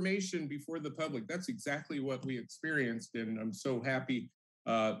information before the public. That's exactly what we experienced, and I'm so happy.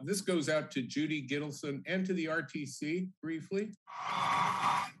 This goes out to Judy Gittleson and to the RTC briefly.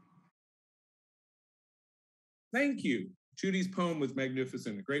 Thank you. Judy's poem was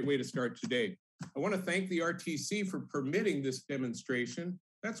magnificent, a great way to start today. I want to thank the RTC for permitting this demonstration.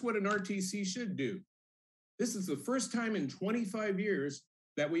 That's what an RTC should do. This is the first time in 25 years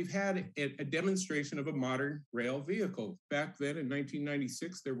that we've had a demonstration of a modern rail vehicle. Back then in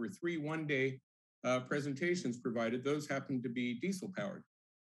 1996, there were 3 one-day presentations provided. Those happened to be diesel powered.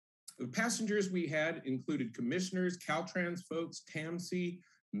 The passengers we had included commissioners, Caltrans folks, TAMC,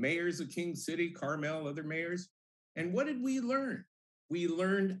 mayors of King City, Carmel, other mayors. And what did we learn? We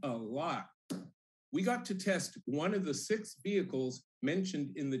learned a lot. We got to test one of the 6 vehicles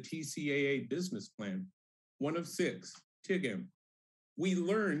mentioned in the TCAA business plan, one of 6, TIGM. We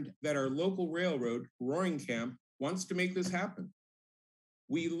learned that our local railroad, Roaring Camp, wants to make this happen.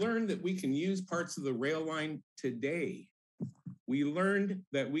 We learned that we can use parts of the rail line today. We learned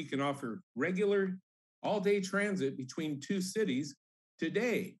that we can offer regular all-day transit between 2 cities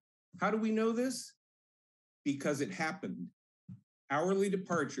today. How do we know this? Because it happened. Hourly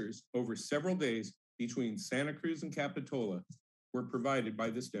departures over several days between Santa Cruz and Capitola were provided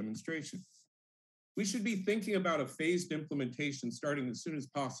by this demonstration. We should be thinking about a phased implementation starting as soon as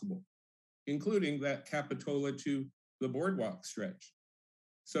possible, including that Capitola to the boardwalk stretch.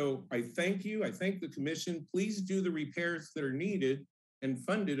 So I thank you, I thank the commission. Please do the repairs that are needed and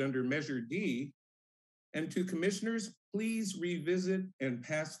funded under Measure D. And to commissioners, please revisit and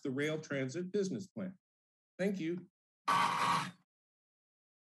pass the rail transit business plan. Thank you.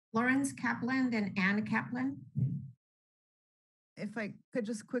 Lawrence Kaplan, then Ann Kaplan. If I could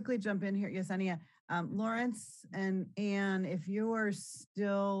just quickly jump in here, Yesenia. Lawrence and Anne, if you are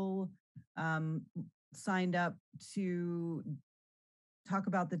still signed up to talk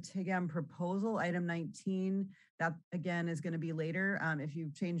about the TIGM proposal, item 19, that again is going to be later. If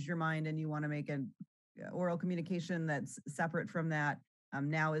you've changed your mind and you want to make an oral communication that's separate from that,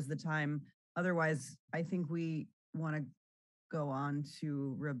 now is the time. Otherwise, I think we want to go on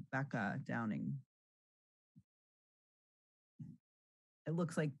to Rebecca Downing. It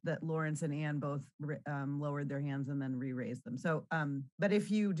looks like that Lawrence and Ann both lowered their hands and then re-raised them. So, but if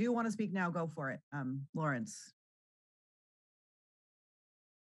you do want to speak now, go for it. Lawrence.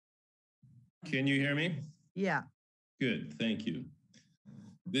 Can you hear me? Yeah. Good, thank you.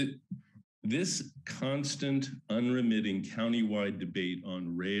 This constant, unremitting countywide debate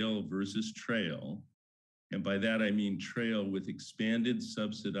on rail versus trail, and by that I mean trail with expanded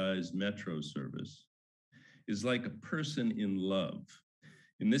subsidized metro service, is like a person in love.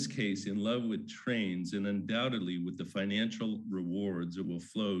 In this case, in love with trains and undoubtedly with the financial rewards that will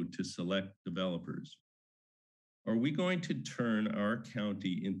flow to select developers. Are we going to turn our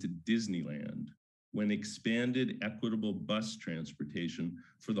county into Disneyland when expanded equitable bus transportation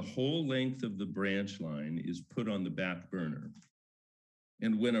for the whole length of the branch line is put on the back burner?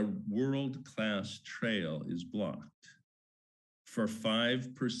 And when a world-class trail is blocked for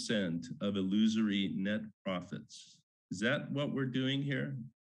 5% of illusory net profits? Is that what we're doing here?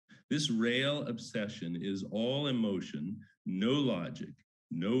 This rail obsession is all emotion, no logic,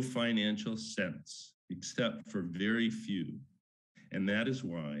 no financial sense, except for very few. And that is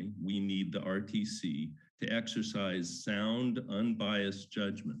why we need the RTC to exercise sound, unbiased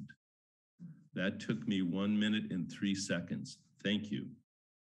judgment. That took me 1 minute and 3 seconds. Thank you.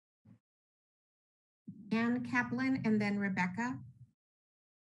 Ann Kaplan and then Rebecca.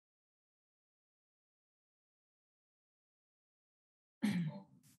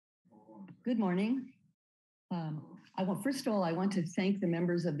 Good morning. First of all, I want to thank the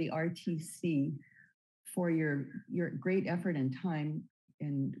members of the RTC for your great effort and time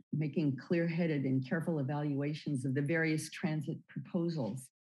in making clear-headed and careful evaluations of the various transit proposals.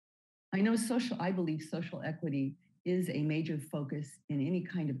 I believe social equity is a major focus in any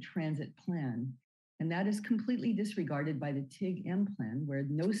kind of transit plan, and that is completely disregarded by the TIG-M plan, where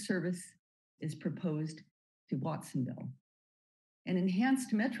no service is proposed to Watsonville. An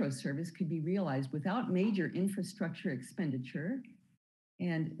enhanced metro service could be realized without major infrastructure expenditure,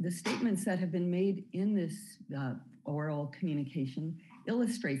 and the statements that have been made in this oral communication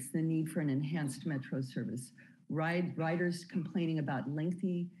illustrates the need for an enhanced metro service. Riders complaining about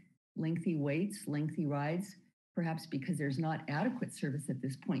lengthy waits, lengthy rides, perhaps because there's not adequate service at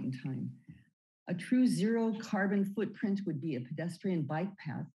this point in time. A true zero carbon footprint would be a pedestrian bike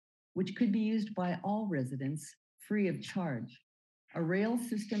path, which could be used by all residents free of charge. A rail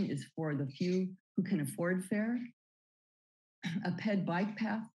system is for the few who can afford fare. A ped bike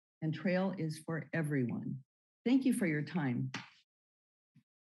path and trail is for everyone. Thank you for your time.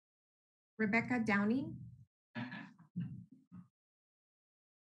 Rebecca Downey.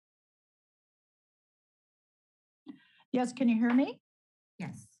 Yes, can you hear me?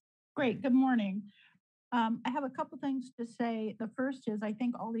 Yes. Great, good morning. I have a couple things to say. The first is I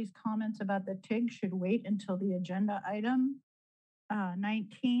think all these comments about the TIG should wait until the agenda item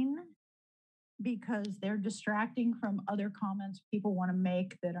 19 because they're distracting from other comments people want to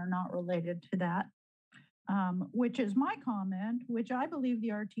make that are not related to that, which is my comment, which I believe the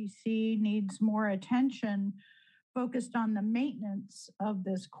RTC needs more attention focused on the maintenance of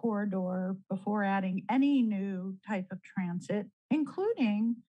this corridor before adding any new type of transit,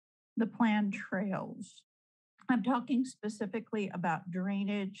 including the planned trails. I'm talking specifically about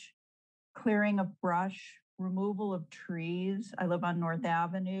drainage, clearing of brush, removal of trees. I live on North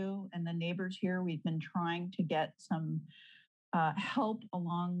Avenue, and the neighbors here, we've been trying to get some help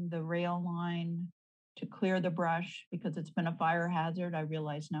along the rail line to clear the brush because it's been a fire hazard. I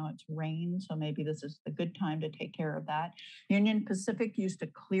realize now it's rain, so maybe this is the good time to take care of that. Union Pacific used to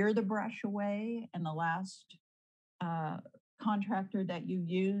clear the brush away, and the last contractor that you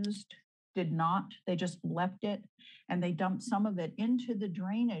used did not. They just left it, and they dumped some of it into the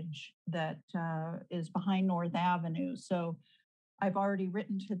drainage that is behind North Avenue. So I've already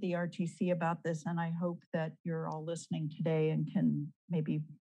written to the RTC about this, and I hope that you're all listening today and can maybe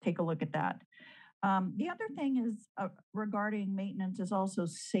take a look at that. The other thing is regarding maintenance is also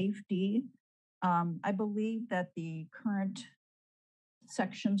safety. I believe that the current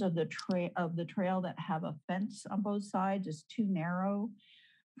sections of the trail that have a fence on both sides is too narrow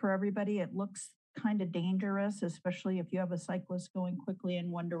for everybody. It looks kind of dangerous, especially if you have a cyclist going quickly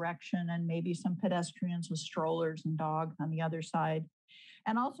in one direction and maybe some pedestrians with strollers and dogs on the other side.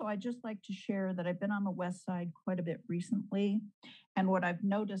 And also, I'd just like to share that I've been on the west side quite a bit recently. And what I've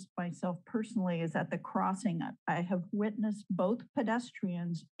noticed myself personally is at the crossing, I have witnessed both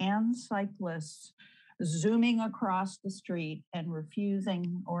pedestrians and cyclists zooming across the street and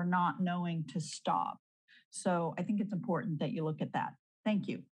refusing or not knowing to stop. So I think it's important that you look at that. Thank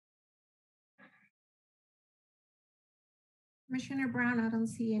you. Commissioner Brown, I don't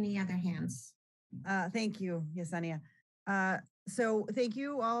see any other hands. Thank you, Yesenia. So thank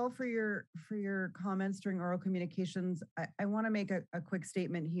you all for your comments during oral communications. I want to make a quick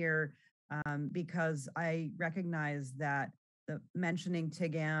statement here because I recognize that the mentioning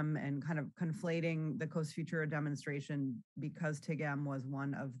TIG-M and kind of conflating the Coast Futura demonstration because TIG-M was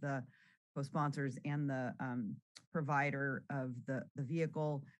one of the co-sponsors and the provider of the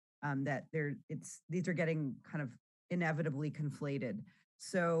vehicle, that these are getting kind of inevitably conflated.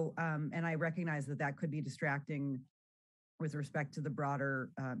 So, and I recognize that that could be distracting with respect to the broader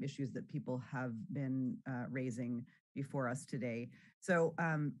issues that people have been raising before us today. So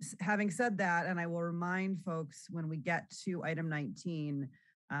having said that, and I will remind folks when we get to item 19,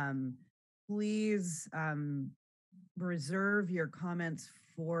 please reserve your comments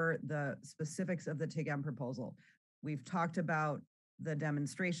for the specifics of the TIG-M proposal. We've talked about the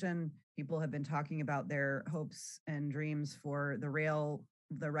demonstration. People have been talking about their hopes and dreams for the rail,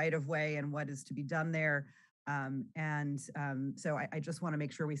 the right of way, and what is to be done there. So I just want to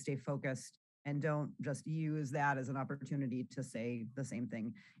make sure we stay focused and don't just use that as an opportunity to say the same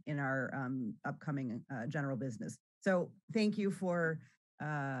thing in our upcoming general business. So thank you for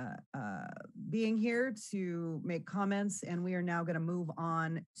being here to make comments, and we are now going to move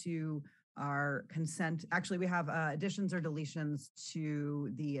on to our consent. Actually, we have additions or deletions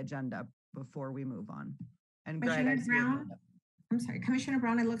to the agenda before we move on. And Greg, Commissioner Brown, I'm sorry, Commissioner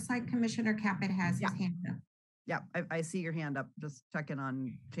Brown, it looks like Commissioner Caput has his hand up. Yeah, I see your hand up. Just checking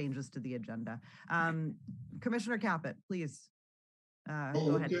on changes to the agenda. Commissioner Caput, please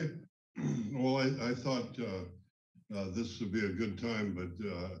go ahead. Okay. Well, I thought this would be a good time,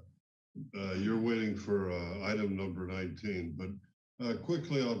 but you're waiting for item number 19. But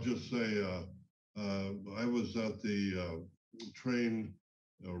Quickly, I'll just say I was at the train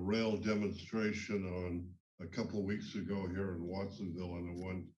rail demonstration on a couple of weeks ago here in Watsonville,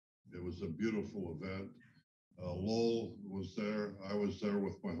 and it was a beautiful event. Lowell was there. I was there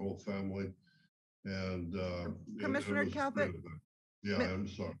with my whole family, and Commissioner Calvert. Yeah, I'm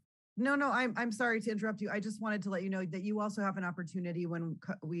sorry. No, I'm sorry to interrupt you. I just wanted to let you know that you also have an opportunity when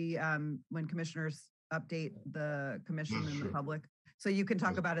when commissioners update the commission and the public, so you can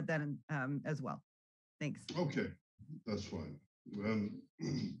talk about it then as well. Thanks. Okay, that's fine. Well,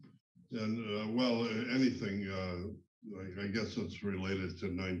 anything. I guess it's related to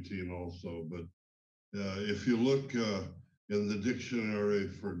 19 also, but if you look in the dictionary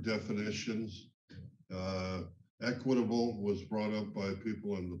for definitions, equitable was brought up by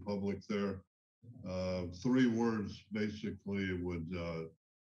people in the public there. 3 words basically would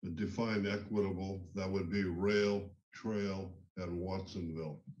define equitable. That would be rail, trail, and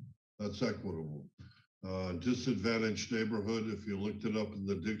Watsonville. That's equitable. Disadvantaged neighborhood, if you looked it up in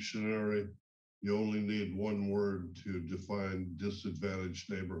the dictionary, you only need 1 word to define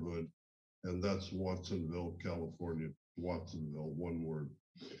disadvantaged neighborhood, and that's Watsonville, California. Watsonville, 1 word.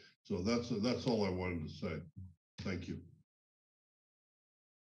 So that's all I wanted to say. Thank you.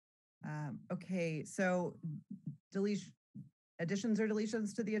 Okay, so additions or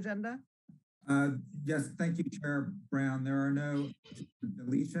deletions to the agenda? Yes, thank you, Chair Brown. There are no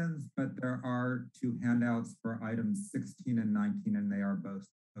deletions, but there are 2 handouts for items 16 and 19, and they are both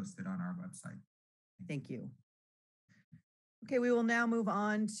posted on our website. Thank you. Okay, we will now move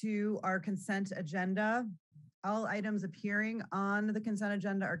on to our consent agenda. All items appearing on the consent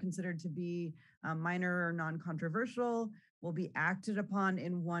agenda are considered to be minor or non-controversial, will be acted upon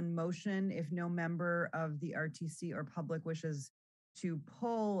in 1 motion if no member of the RTC or public wishes to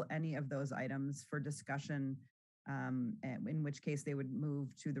pull any of those items for discussion, in which case they would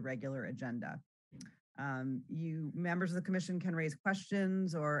move to the regular agenda. You members of the commission can raise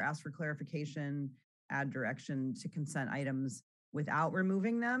questions or ask for clarification, add direction to consent items without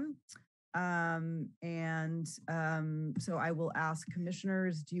removing them. So I will ask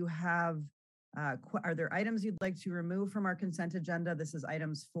commissioners, do you have, are there items you'd like to remove from our consent agenda? This is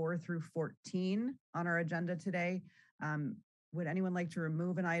items 4 through 14 on our agenda today. Would anyone like to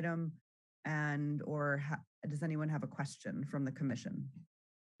remove an item, or does anyone have a question from the commission?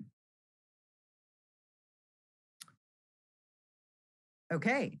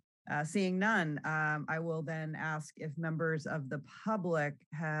 Okay, seeing none, I will then ask if members of the public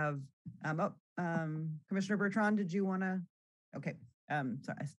have, Commissioner Bertrand, did you want to? Okay,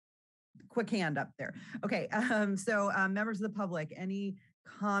 sorry, quick hand up there. Okay, members of the public, any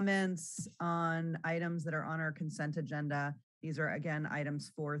comments on items that are on our consent agenda? These are, again,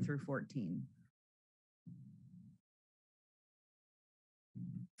 items 4 through 14.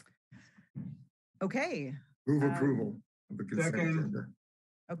 Okay. Move approval of the consent agenda.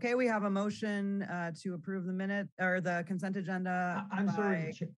 Okay, we have a motion to approve the minute or the consent agenda. I'm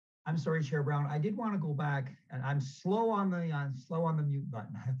sorry, Chair Brown. I did want to go back, and I'm slow on the mute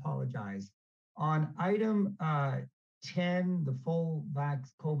button. I apologize. On item 10, the full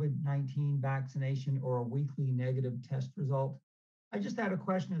COVID-19 vaccination or a weekly negative test result. I just had a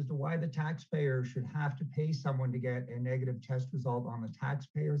question as to why the taxpayer should have to pay someone to get a negative test result on the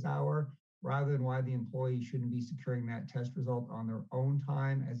taxpayer's hour, rather than why the employee shouldn't be securing that test result on their own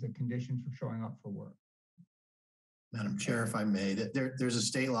time as a condition for showing up for work. Madam Chair, if I may, there's a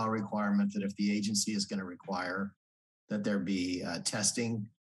state law requirement that if the agency is going to require that there be testing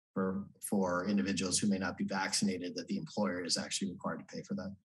for individuals who may not be vaccinated, that the employer is actually required to pay for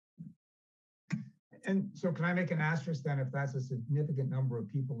that. And so can I make an asterisk then, if that's a significant number of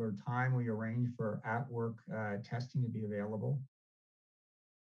people or time we arrange for at-work testing to be available?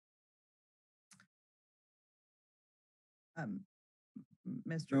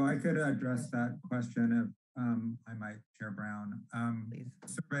 Mr. So I could address that question if I might, Chair Brown.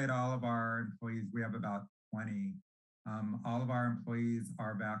 Surveyed all of our employees. We have about 20. All of our employees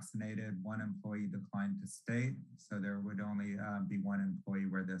are vaccinated. 1 employee declined to state, so there would only be 1 employee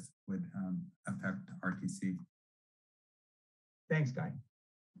where this would affect RTC. Thanks, Guy.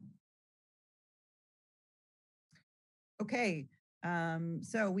 Okay,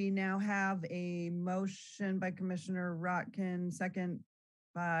 so we now have a motion by Commissioner Rotkin, second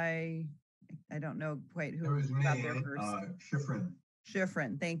by, I don't know quite who got there first. Schifrin.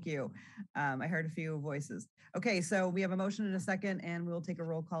 Schifrin, thank you. I heard a few voices. Okay, so we have a motion and a second, and we'll take a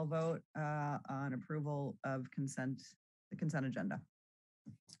roll call vote on approval of the consent agenda.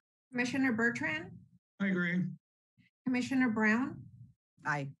 Commissioner Bertrand? I agree. Commissioner Brown?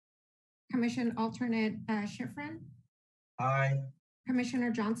 Aye. Commission alternate Schifrin? Aye.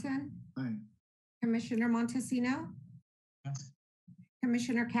 Commissioner Johnson, Aye. Commissioner Montesino, Yes.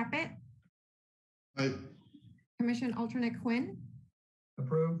 Commissioner Caput, Aye. Commission Alternate Quinn,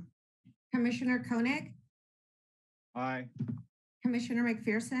 Approve. Commissioner Koenig, Aye. Commissioner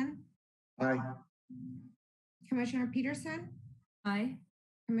McPherson, Aye. Commissioner Peterson, Aye.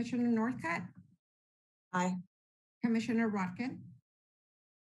 Commissioner Northcutt, Aye. Commissioner Rotkin,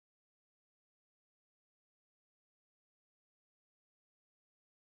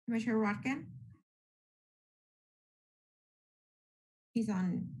 Commissioner Rotkin. He's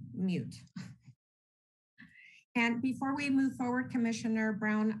on mute. And before we move forward, Commissioner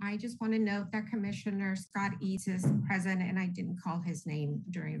Brown, I just want to note that Commissioner Scott Eads is present and I didn't call his name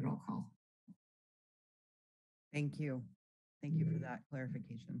during roll call. Thank you. Thank you for that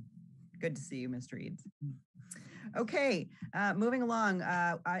clarification. Good to see you, Mr. Eads. Okay, moving along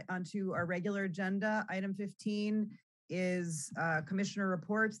onto our regular agenda. Item 15 is commissioner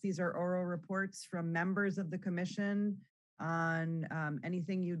reports. These are oral reports from members of the commission on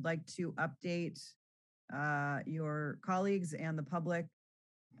anything you'd like to update your colleagues and the public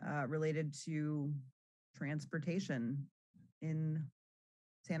related to transportation in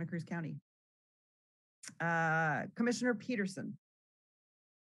Santa Cruz County. Commissioner Peterson.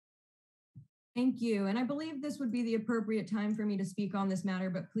 Thank you. And I believe this would be the appropriate time for me to speak on this matter,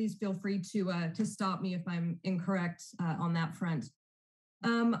 but please feel free to stop me if I'm incorrect on that front.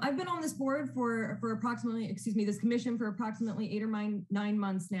 I've been on this board for approximately, this commission for approximately 8 or 9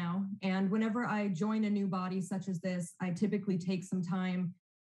 months now. And whenever I join a new body such as this, I typically take some time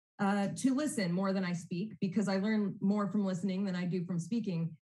to listen more than I speak, because I learn more from listening than I do from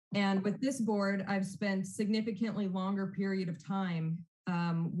speaking. And with this board, I've spent significantly longer period of time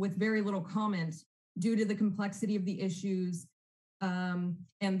with very little comment due to the complexity of the issues and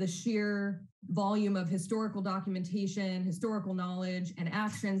the sheer volume of historical documentation, historical knowledge, and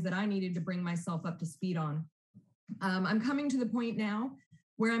actions that I needed to bring myself up to speed on. I'm coming to the point now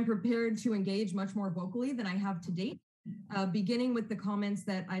where I'm prepared to engage much more vocally than I have to date, beginning with the comments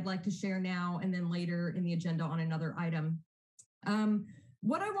that I'd like to share now and then later in the agenda on another item.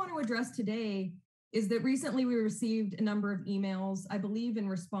 What I want to address today is that recently we received a number of emails, I believe in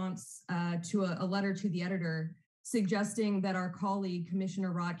response to a letter to the editor, suggesting that our colleague,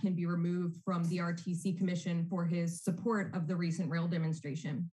 Commissioner Rotkin, be removed from the RTC Commission for his support of the recent rail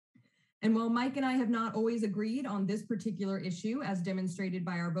demonstration. And while Mike and I have not always agreed on this particular issue, as demonstrated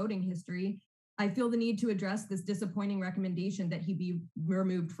by our voting history, I feel the need to address this disappointing recommendation that he be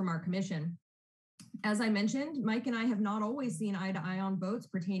removed from our commission. As I mentioned, Mike and I have not always seen eye to eye on votes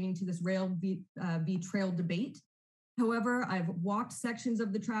pertaining to this rail v trail debate. However, I've walked sections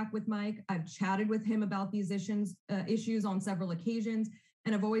of the track with Mike. I've chatted with him about these issues on several occasions,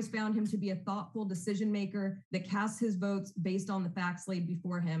 and I've always found him to be a thoughtful decision maker that casts his votes based on the facts laid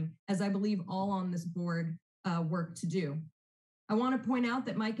before him, as I believe all on this board work to do. I want to point out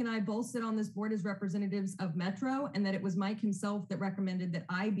that Mike and I both sit on this board as representatives of Metro, and that it was Mike himself that recommended that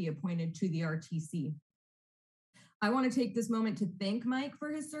I be appointed to the RTC. I want to take this moment to thank Mike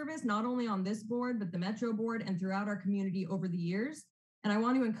for his service, not only on this board, but the Metro board and throughout our community over the years. And I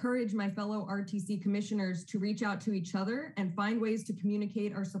want to encourage my fellow RTC commissioners to reach out to each other and find ways to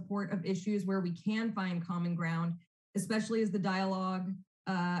communicate our support of issues where we can find common ground, especially as the dialogue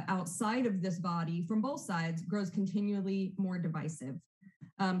outside of this body from both sides grows continually more divisive.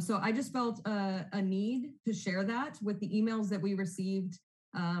 So I just felt a need to share that with the emails that we received.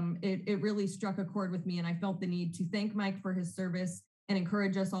 It really struck a chord with me, and I felt the need to thank Mike for his service and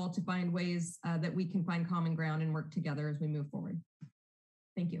encourage us all to find ways that we can find common ground and work together as we move forward.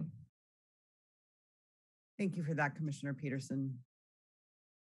 Thank you. Thank you for that, Commissioner Peterson.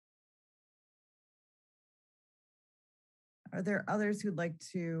 Are there others who'd like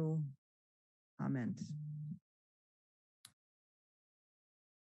to comment?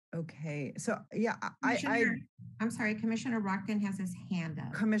 Okay, so yeah, I'm sorry, Commissioner Rotkin has his hand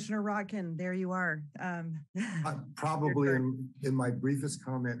up. Commissioner Rotkin, there you are. Probably in my briefest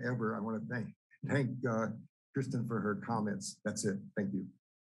comment ever, I want to thank Kristen for her comments. That's it. Thank you.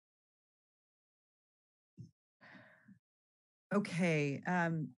 Okay.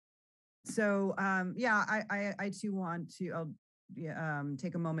 Yeah, I too want to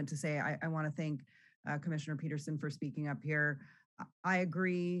take a moment to say I want to thank Commissioner Peterson for speaking up here. I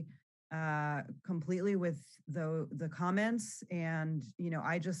agree completely with the comments, and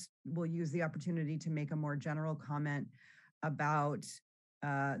I just will use the opportunity to make a more general comment about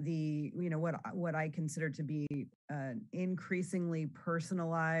what I consider to be increasingly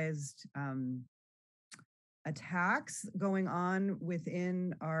personalized attacks going on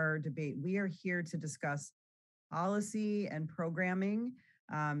within our debate. We are here to discuss policy and programming.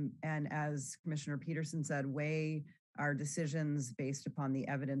 And as Commissioner Peterson said, weigh our decisions based upon the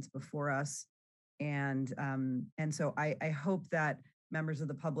evidence before us. And so I hope that members of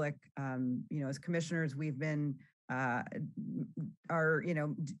the public, as commissioners, we've been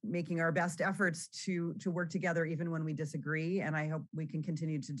making our best efforts to work together even when we disagree. And I hope we can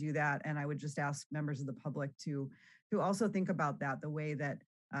continue to do that. And I would just ask members of the public to also think about that, the way that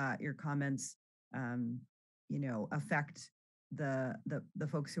your comments, affect the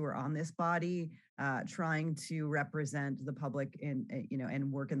folks who are on this body, trying to represent the public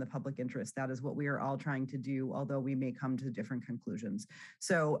and work in the public interest. That is what we are all trying to do, although we may come to different conclusions.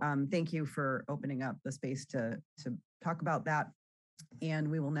 So thank you for opening up the space to talk about that. And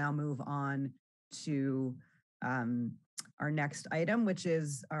we will now move on to our next item, which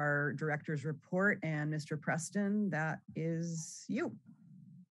is our director's report. And Mr. Preston, that is you.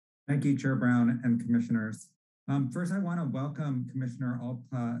 Thank you, Chair Brown and commissioners. First, I want to welcome Commissioner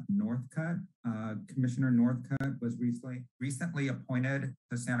Alpa Northcutt. Commissioner Northcutt was recently appointed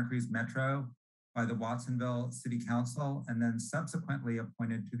to Santa Cruz Metro by the Watsonville City Council and then subsequently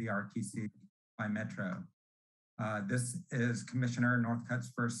appointed to the RTC by Metro. This is Commissioner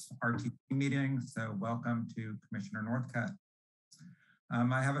Northcutt's first RTC meeting, so welcome to Commissioner Northcutt.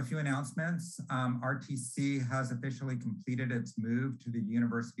 I have a few announcements. RTC has officially completed its move to the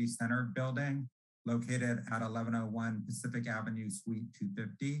University Center building located at 1101 Pacific Avenue, Suite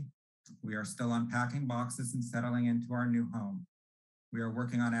 250. We are still unpacking boxes and settling into our new home. We are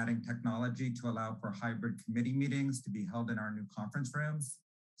working on adding technology to allow for hybrid committee meetings to be held in our new conference rooms.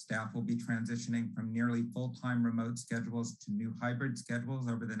 Staff will be transitioning from nearly full-time remote schedules to new hybrid schedules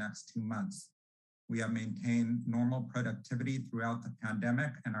over the next 2 months. We have maintained normal productivity throughout the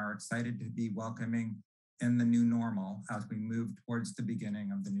pandemic and are excited to be welcoming in the new normal as we move towards the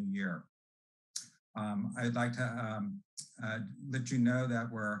beginning of the new year. I'd like to let you know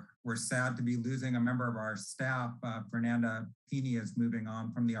that we're sad to be losing a member of our staff. Fernanda Pini is moving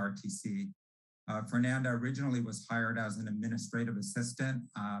on from the RTC. Fernanda originally was hired as an administrative assistant.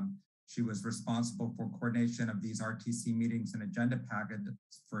 She was responsible for coordination of these RTC meetings and agenda packets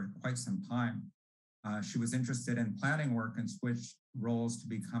for quite some time. She was interested in planning work and switched roles to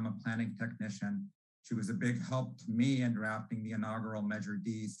become a planning technician. She was a big help to me in drafting the inaugural Measure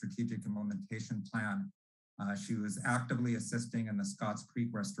D strategic implementation plan. She was actively assisting in the Scotts Creek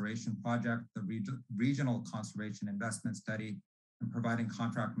Restoration Project, the Regional Conservation Investment Study, and providing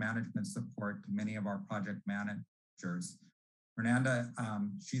contract management support to many of our project managers. Fernanda,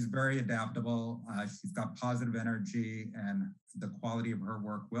 she's very adaptable. She's got positive energy and the quality of her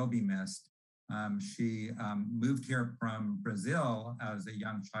work will be missed. She moved here from Brazil as a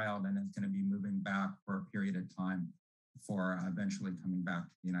young child and is going to be moving back for a period of time before eventually coming back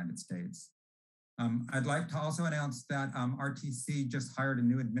to the United States. I'd like to also announce that RTC just hired a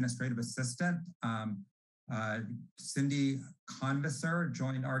new administrative assistant. Cindy Convisor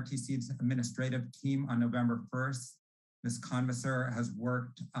joined RTC's administrative team on November 1st. Ms. Convisor has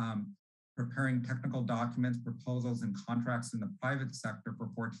worked preparing technical documents, proposals, and contracts in the private sector for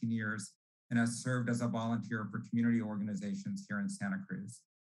 14 years and has served as a volunteer for community organizations here in Santa Cruz.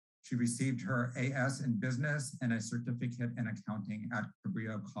 She received her AS in business and a certificate in accounting at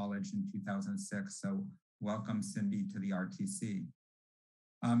Cabrillo College in 2006. So welcome, Cindy, to the RTC.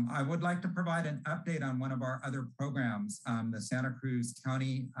 I would like to provide an update on one of our other programs, the Santa Cruz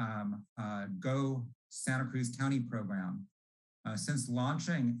County Go Santa Cruz County program. Since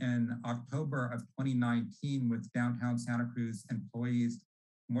launching in October of 2019 with downtown Santa Cruz employees,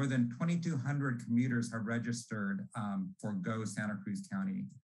 more than 2,200 commuters have registered for Go Santa Cruz County.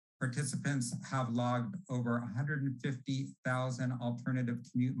 Participants have logged over 150,000 alternative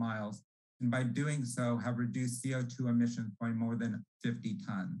commute miles, and by doing so have reduced CO2 emissions by more than 50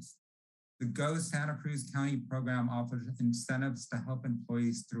 tons. The Go Santa Cruz County program offers incentives to help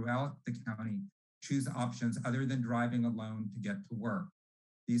employees throughout the county choose options other than driving alone to get to work.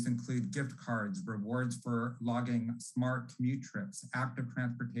 These include gift cards, rewards for logging smart commute trips, active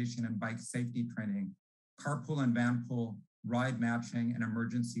transportation and bike safety training, carpool and vanpool ride matching, and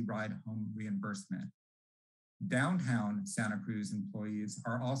emergency ride home reimbursement. Downtown Santa Cruz employees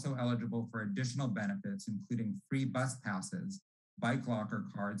are also eligible for additional benefits, including free bus passes, bike locker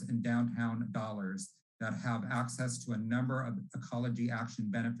cards, and downtown dollars that have access to a number of ecology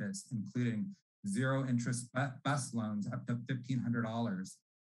action benefits, including zero interest bus loans up to $1,500,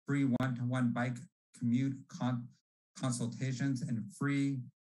 free one-to-one bike commute consultations, and free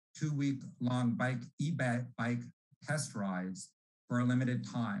 2-week-long e-bike test rides for a limited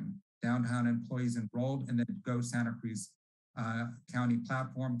time. Downtown employees enrolled in the Go Santa Cruz County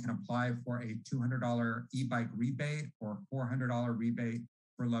platform can apply for a $200 e-bike rebate or $400 rebate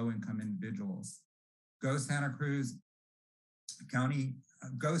for low-income individuals. Go Santa Cruz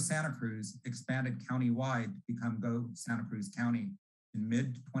expanded countywide to become Go Santa Cruz County in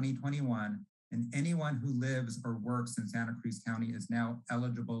mid-2021, and anyone who lives or works in Santa Cruz County is now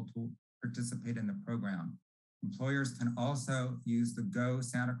eligible to participate in the program. Employers can also use the Go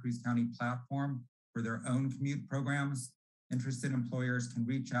Santa Cruz County platform for their own commute programs. Interested employers can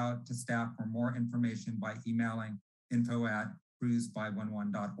reach out to staff for more information by emailing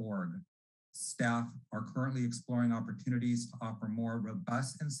info@cruz511.org. Staff are currently exploring opportunities to offer more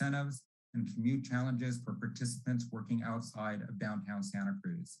robust incentives and commute challenges for participants working outside of downtown Santa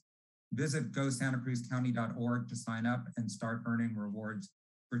Cruz. Visit gosantacruzcounty.org to sign up and start earning rewards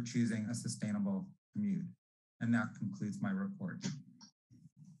for choosing a sustainable commute. And that concludes my report.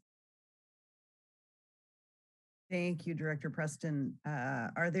 Thank you, Director Preston.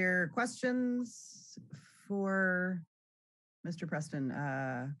 Are there questions for Mr. Preston?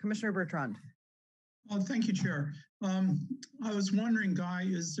 Commissioner Bertrand. Thank you, Chair. I was wondering, Guy,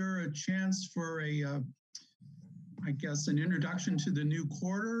 is there a chance for I guess, an introduction to the new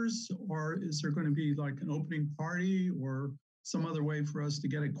quarters, or is there going to be like an opening party or some other way for us to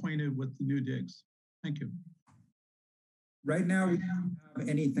get acquainted with the new digs? Thank you. Right now, we don't have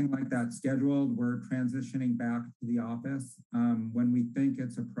anything like that scheduled. We're transitioning back to the office. When we think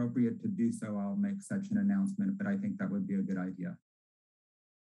it's appropriate to do so, I'll make such an announcement, but I think that would be a good idea.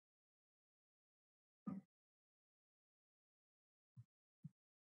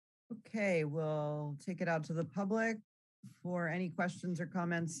 Okay, we'll take it out to the public for any questions or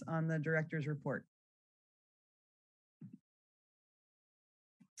comments on the director's report.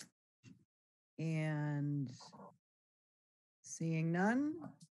 And seeing none,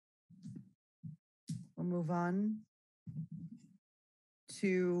 we'll move on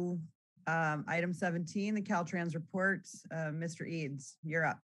to item 17, the Caltrans report. Mr. Eads, you're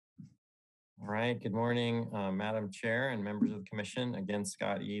up. All right, good morning, Madam Chair and members of the Commission. Again,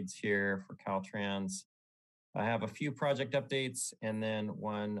 Scott Eads here for Caltrans. I have a few project updates and then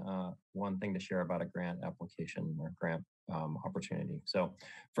one thing to share about a grant application or grant opportunity. So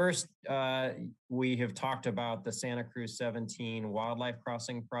first, we have talked about the Santa Cruz 17 Wildlife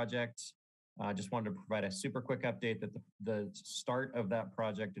Crossing project. I just wanted to provide a super quick update that the start of that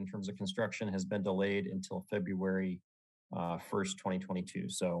project in terms of construction has been delayed until February 1st, 2022.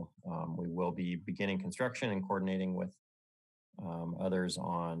 So we will be beginning construction and coordinating with others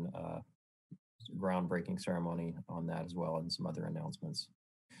on groundbreaking ceremony on that as well, and some other announcements.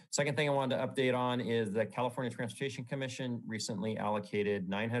 Second thing I wanted to update on is the California Transportation Commission recently allocated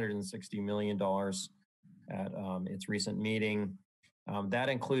 $960 million at its recent meeting. That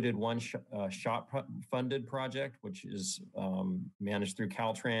included one SHOP funded project, which is managed through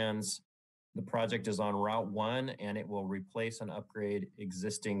Caltrans. The project is on Route 1 and it will replace and upgrade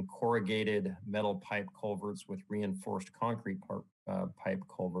existing corrugated metal pipe culverts with reinforced concrete pipe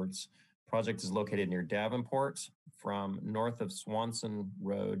culverts. Project is located near Davenport from north of Swanson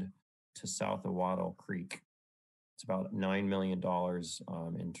Road to south of Waddle Creek. It's about $9 million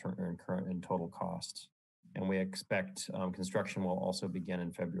in total cost. And we expect construction will also begin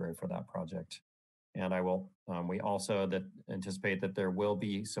in February for that project. And we also anticipate that there will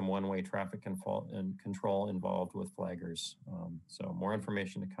be some one-way traffic control involved with flaggers. So more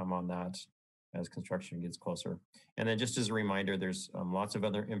information to come on that as construction gets closer. And then just as a reminder, there's lots of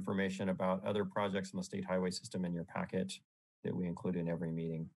other information about other projects in the state highway system in your packet that we include in every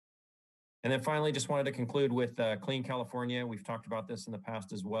meeting. And then finally, just wanted to conclude with Clean California. We've talked about this in the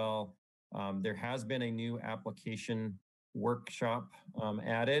past as well. There has been a new application workshop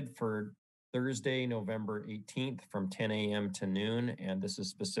added for Thursday, November 18th from 10 a.m. to noon. And this is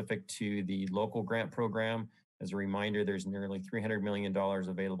specific to the local grant program. As a reminder, there's nearly $300 million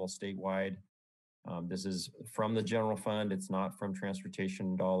available statewide. This is from the general fund. It's not from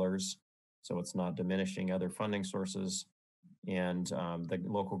transportation dollars. So it's not diminishing other funding sources. And the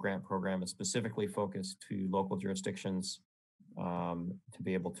local grant program is specifically focused to local jurisdictions to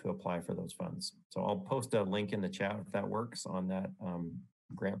be able to apply for those funds. So I'll post a link in the chat if that works on that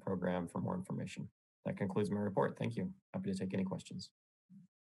grant program for more information. That concludes my report. Thank you. Happy to take any questions.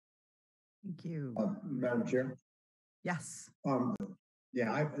 Thank you. Madam Chair? Yes.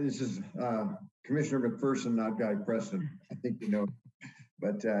 This is Commissioner McPherson, not Guy Preston. I think you know.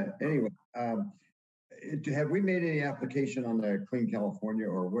 But anyway, have we made any application on the Clean California,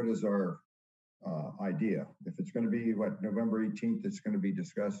 or what is our idea? If it's going to be, November 18th, it's going to be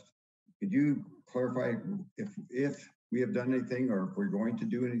discussed. Could you clarify if we have done anything or if we're going to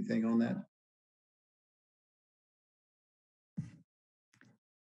do anything on that?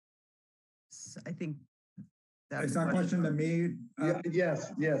 I think that's It's not a question to me.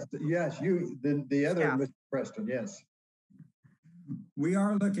 Yes. You, the other Yeah. Mr. Preston, yes. We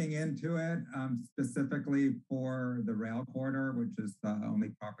are looking into it specifically for the rail corridor, which is the only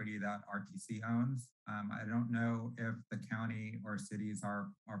property that RTC owns. I don't know if the county or cities are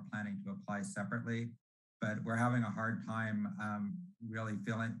planning to apply separately, but we're having a hard time really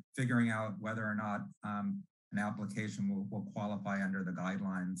figuring out whether or not an application will qualify under the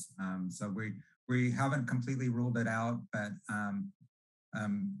guidelines. So we haven't completely ruled it out, but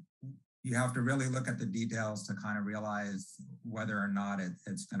you have to really look at the details to kind of realize whether or not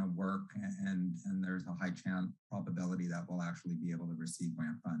it's going to work, and there's a high chance probability that we'll actually be able to receive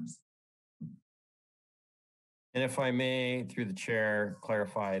grant funds. And if I may, through the chair,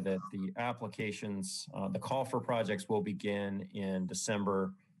 clarify that the applications, the call for projects will begin in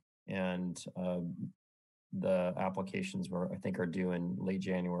December, and the applications I think are due in late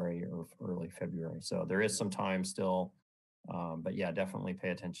January or early February. So there is some time still. But yeah, definitely pay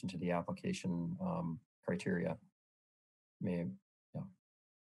attention to the application criteria. Yeah.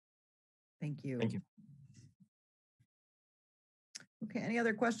 Thank you. Thank you. Okay, any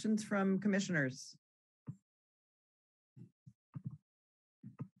other questions from commissioners?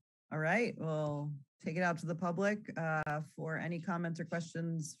 All right, we'll take it out to the public for any comments or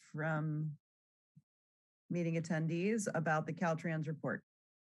questions from meeting attendees about the Caltrans report.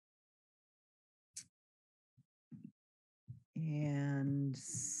 And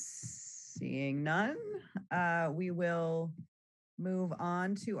seeing none, we will move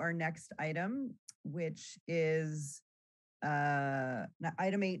on to our next item, which is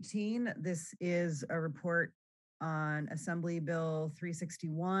item 18. This is a report on Assembly Bill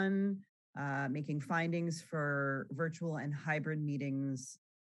 361, making findings for virtual and hybrid meetings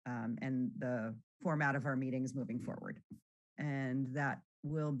and the format of our meetings moving forward. And that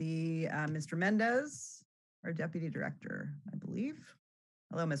will be Mr. Mendez, our Deputy Director, I believe.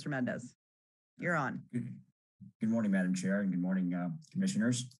 Hello, Mr. Mendez. You're on. Good morning, Madam Chair, and good morning,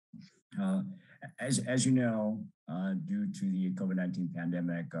 Commissioners. As you know, due to the COVID-19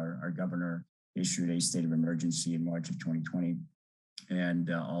 pandemic, our governor issued a state of emergency in March of 2020,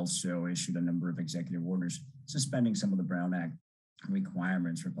 and also issued a number of executive orders suspending some of the Brown Act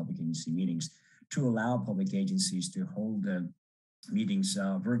requirements for public agency meetings to allow public agencies to hold meetings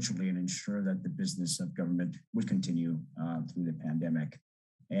virtually and ensure that the business of government would continue through the pandemic.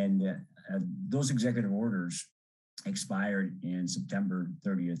 And those executive orders expired in September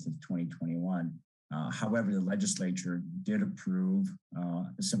 30th of 2021. However, the legislature did approve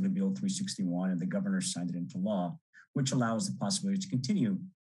Assembly Bill 361, and the governor signed it into law, which allows the possibility to continue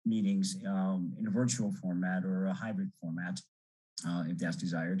meetings in a virtual format or a hybrid format, if that's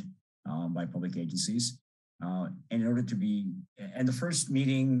desired by public agencies. And in order to be, and the first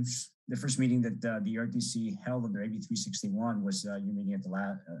meeting that the RTC held under AB 361 was your meeting at the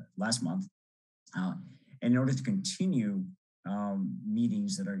last month. And in order to continue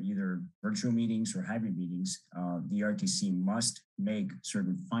meetings that are either virtual meetings or hybrid meetings, the RTC must make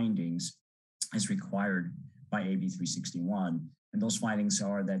certain findings as required by AB 361. And those findings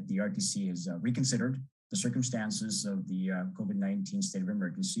are that the RTC has reconsidered the circumstances of the COVID-19 state of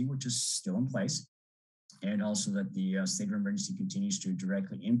emergency, which is still in place, and also that the state of emergency continues to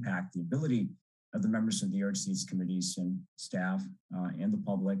directly impact the ability of the members of the RTC's committees and staff and the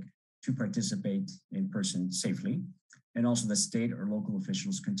public to participate in person safely, and also that state or local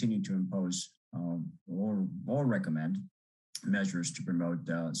officials continue to impose or recommend measures to promote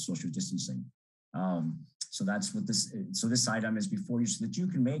social distancing. So that's what this item is before you, so that you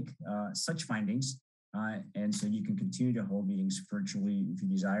can make such findings, and so you can continue to hold meetings virtually if you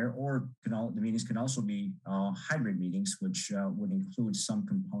desire, or the meetings can also be hybrid meetings, which would include some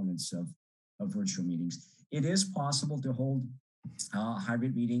components of virtual meetings. It is possible to hold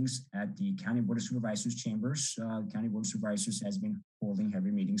hybrid meetings at the County Board of Supervisors chambers. County Board of Supervisors has been holding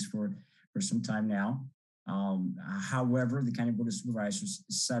hybrid meetings for some time now. However, the County Board of Supervisors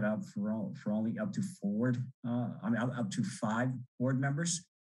is set up for only up to up to 5 board members,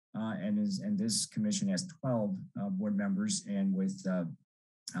 and this commission has 12 board members, and with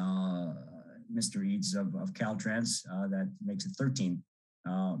Mr. Eads of Caltrans, that makes it 13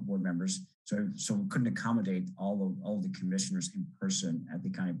 board members. So we couldn't accommodate all the commissioners in person at the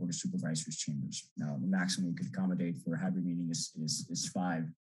County Board of Supervisors chambers. Now, the maximum we could accommodate for a hybrid meeting is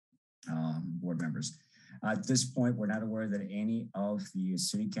 5 board members. At this point, we're not aware that any of the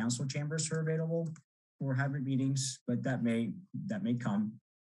city council chambers are available for hybrid meetings, but that may come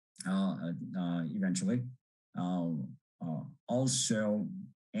eventually. Also,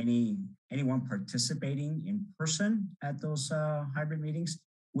 anyone participating in person at those hybrid meetings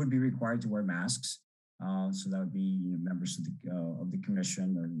would be required to wear masks. So that would be members of the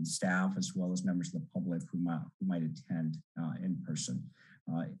commission and staff, as well as members of the public who might attend in person.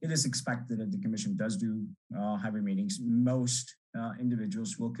 It is expected that the commission does do hybrid meetings. Most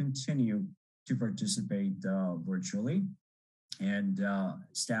individuals will continue to participate virtually, and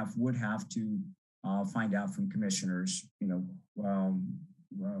staff would have to find out from commissioners,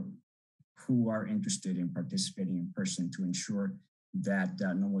 who are interested in participating in person to ensure that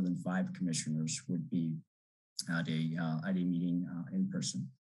no more than 5 commissioners would be at a meeting in person.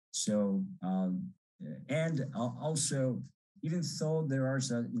 So, and also, even though there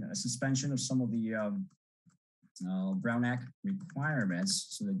is a suspension of some of the Brown Act requirements,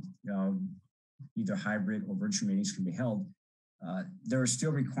 so that either hybrid or virtual meetings can be held, there are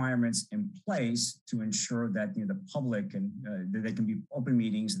still requirements in place to ensure that the public and that they can be open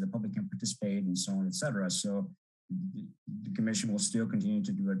meetings, and the public can participate, and so on, et cetera. So the commission will still continue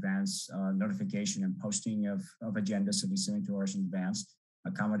to do advance notification and posting of agendas at least 72 hours in advance.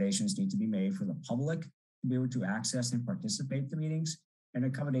 Accommodations need to be made for the public to be able to access and participate in the meetings, and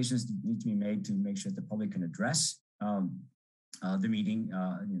accommodations need to be made to make sure that the public can address the meeting,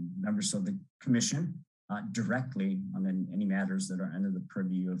 members of the commission directly on any matters that are under the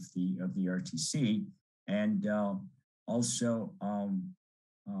purview of the RTC, and also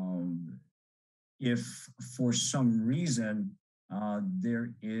if for some reason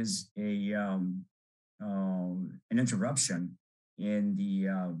there is an interruption in the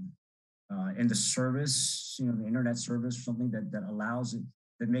service, the internet service, or something that allows it,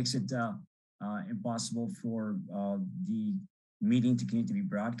 that makes it impossible for the meeting to continue to be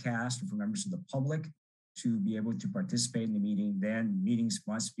broadcast, or for members of the public to be able to participate in the meeting, then meetings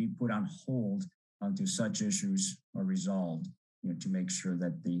must be put on hold until such issues are resolved, to make sure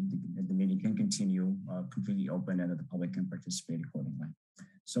that the meeting can continue completely open and that the public can participate accordingly.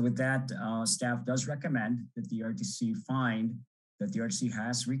 So with that, staff does recommend that the RTC find that the RTC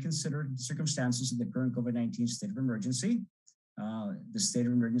has reconsidered the circumstances of the current COVID-19 state of emergency. The state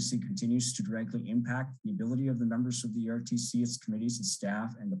of emergency continues to directly impact the ability of the members of the RTC, its committees, its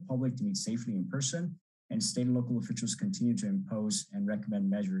staff, and the public to meet safely in person, and state and local officials continue to impose and recommend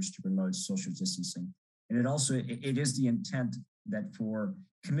measures to promote social distancing. And it is the intent that for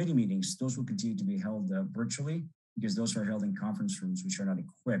committee meetings, those will continue to be held virtually, because those are held in conference rooms, which are not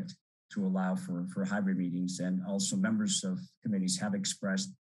equipped to allow for hybrid meetings. And also members of committees have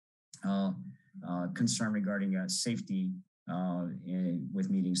expressed concern regarding safety with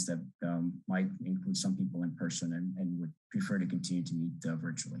meetings that might include some people in person, and would prefer to continue to meet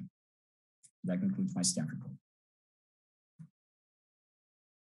virtually. That concludes my staff report.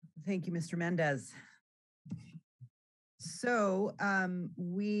 Thank you, Mr. Mendez. So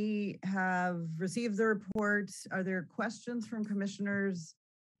we have received the report. Are there questions from commissioners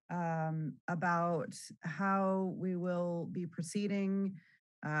about how we will be proceeding?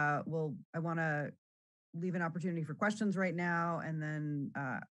 I want to leave an opportunity for questions right now, and then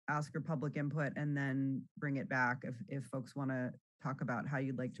ask your public input, and then bring it back if folks want to talk about how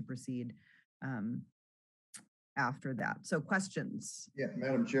you'd like to proceed after that. So questions. Yeah,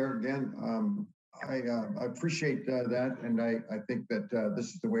 Madam Chair, again, I appreciate that, and I think that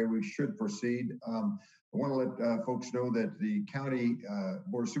this is the way we should proceed. I want to let folks know that the County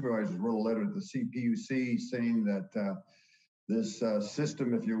Board of Supervisors wrote a letter to the CPUC saying that this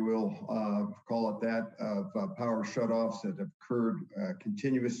system, if you will, call it that, of power shutoffs that have occurred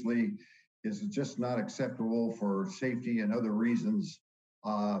continuously is just not acceptable for safety and other reasons.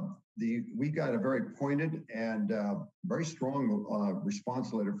 We got a very pointed and very strong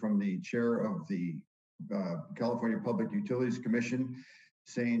response letter from the chair of the California Public Utilities Commission,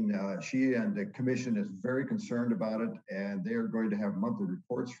 saying she and the commission is very concerned about it, and they are going to have monthly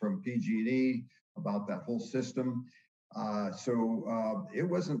reports from PG&E about that whole system. So it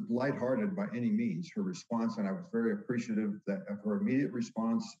wasn't lighthearted by any means, her response, and I was very appreciative of her immediate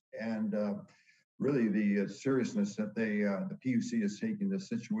response, and really the seriousness that the PUC is taking the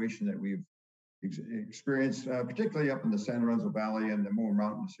situation that we've experienced, particularly up in the San Lorenzo Valley and the more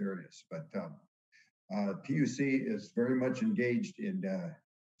mountainous areas. But PUC is very much engaged in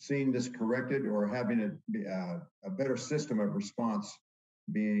seeing this corrected, or having a better system of response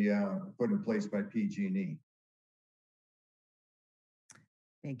be put in place by PG&E.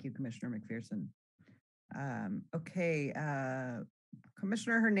 Thank you, Commissioner McPherson. Okay,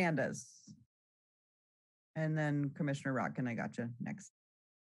 Commissioner Hernandez. And then Commissioner Rotkin, I got you next.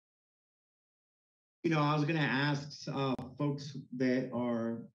 I was going to ask folks that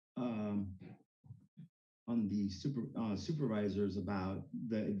are on the supervisors about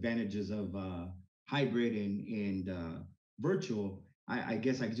the advantages of hybrid and virtual. I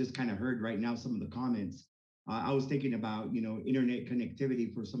guess I just kind of heard right now some of the comments. I was thinking about, internet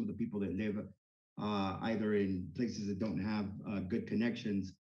connectivity for some of the people that live either in places that don't have good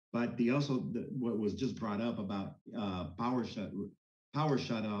connections. But what was just brought up about power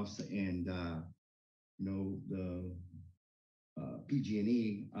shutoffs and the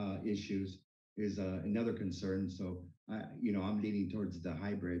PG&E issues is another concern. So I'm leaning towards the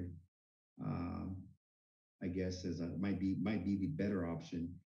hybrid. I guess might be the better option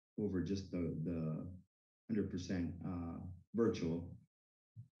over just the 100% virtual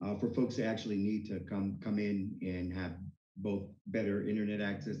for folks that actually need to come in and have both better internet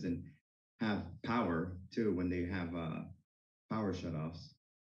access and have power too when they have power shutoffs.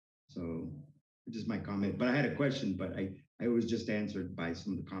 So just my comment, but I had a question, but I was just answered by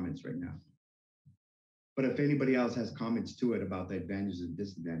some of the comments right now. But if anybody else has comments to it about the advantages and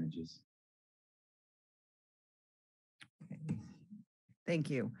disadvantages. Thank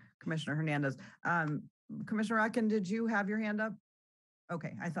you, Commissioner Hernandez. Commissioner Rotkin, did you have your hand up?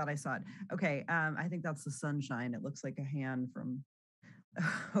 Okay, I thought I saw it. Okay, I think that's the sunshine. It looks like a hand from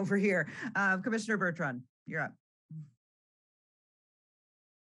over here. Commissioner Bertrand, you're up.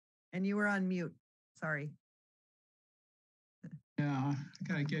 And you were on mute, sorry. Yeah, I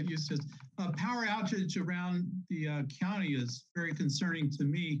gotta get used to it. Power outage around the county is very concerning to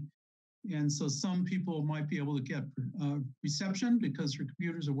me. And so some people might be able to get reception because their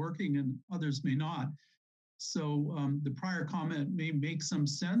computers are working and others may not. So the prior comment may make some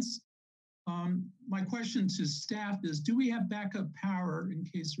sense. My question to staff is, do we have backup power in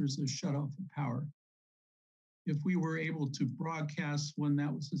case there's a shut off of power? If we were able to broadcast when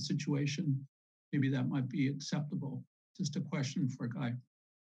that was the situation, maybe that might be acceptable. Just a question for Guy.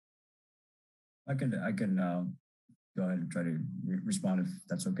 I can go ahead and try to respond if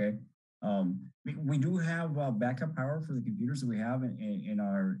that's okay. We do have backup power for the computers that we have in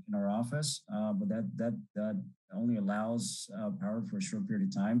our office, but that only allows power for a short period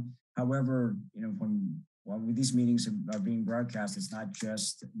of time. However, when these meetings are being broadcast, it's not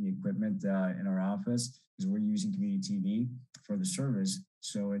just the equipment in our office, because we're using community TV for the service.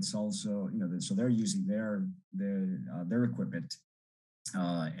 So it's also, so they're using their equipment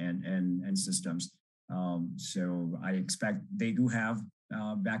and systems. So I expect they do have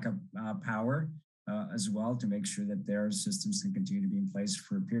backup power as well to make sure that their systems can continue to be in place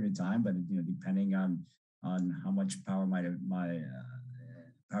for a period of time. But depending on how much power might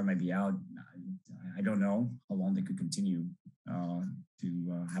be out, I don't know how long they could continue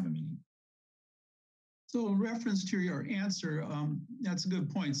to have a meeting. So in reference to your answer, that's a good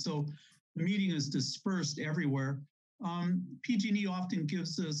point. So the meeting is dispersed everywhere. PG&E often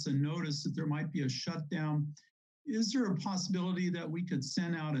gives us a notice that there might be a shutdown. Is there a possibility that we could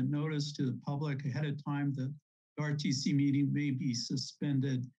send out a notice to the public ahead of time that the RTC meeting may be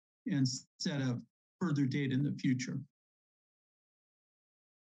suspended and set a further date in the future?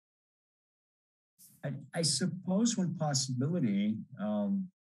 I suppose one possibility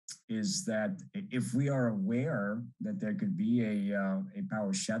is that if we are aware that there could be a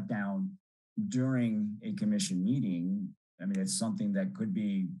power shutdown during a commission meeting, I mean, it's something that could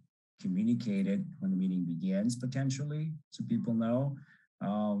be communicated when the meeting begins potentially, so people know.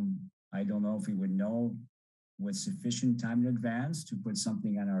 I don't know if we would know with sufficient time in advance to put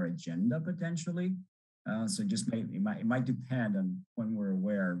something on our agenda potentially. So it might depend on when we're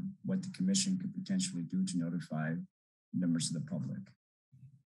aware what the commission could potentially do to notify members of the public.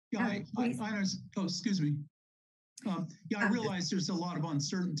 Yeah, excuse me. I realize there's a lot of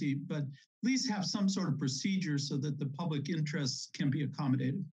uncertainty, but at least have some sort of procedure so that the public interests can be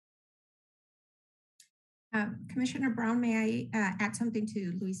accommodated. Commissioner Brown, may I add something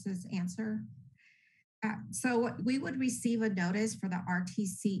to Luisa's answer? So we would receive a notice for the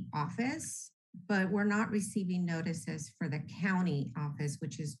RTC office, but we're not receiving notices for the county office,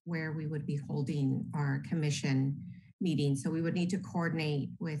 which is where we would be holding our commission meeting. So we would need to coordinate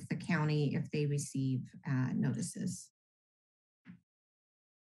with the county if they receive notices.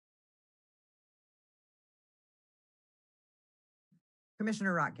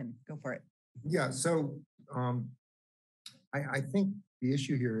 Commissioner Rotkin, go for it. Yeah, so I think the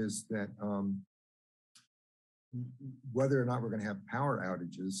issue here is that whether or not we're going to have power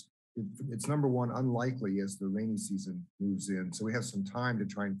outages, it's number one, unlikely as the rainy season moves in. So we have some time to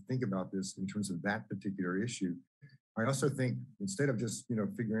try and think about this in terms of that particular issue. I also think instead of just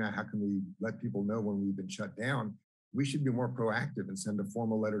figuring out how can we let people know when we've been shut down, we should be more proactive and send a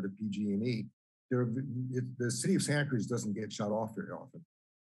formal letter to PG&E. The city of Santa Cruz doesn't get shut off very often.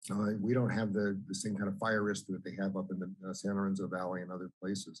 We don't have the same kind of fire risk that they have up in the San Lorenzo Valley and other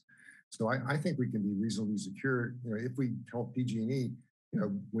places. So I think we can be reasonably secure. If we tell PG&E,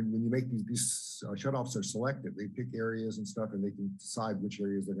 when you make these shutoffs are selective, they pick areas and stuff, and they can decide which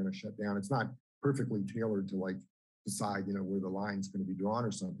areas they're going to shut down. It's not perfectly tailored to decide, where the line's going to be drawn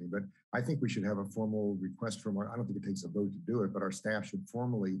or something. But I think we should have a formal request from I don't think it takes a vote to do it, but our staff should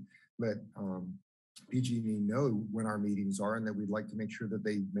formally let PG&E know when our meetings are, and that we'd like to make sure that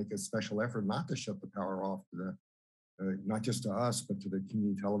they make a special effort not to shut the power off to the not just to us, but to the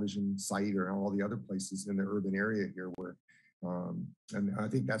community television site or all the other places in the urban area here where, and I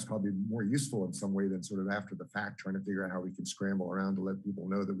think that's probably more useful in some way than sort of after the fact, trying to figure out how we can scramble around to let people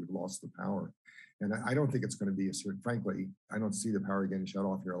know that we've lost the power. And I don't think it's going to be frankly, I don't see the power getting shut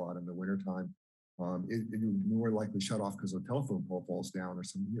off here a lot in the wintertime. You're more likely shut off because a telephone pole falls down or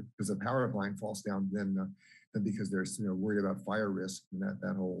something, because a power line falls down than because there's worried about fire risk and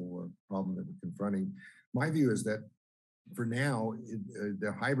that whole problem that we're confronting. My view is that for now,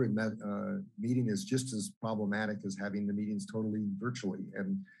 the hybrid meeting is just as problematic as having the meetings totally virtually.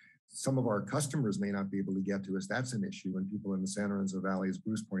 And some of our customers may not be able to get to us. That's an issue when people in the San Lorenzo Valley, as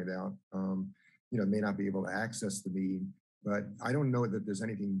Bruce pointed out, may not be able to access the meeting. But I don't know that there's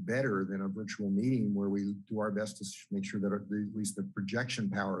anything better than a virtual meeting where we do our best to make sure that at least the projection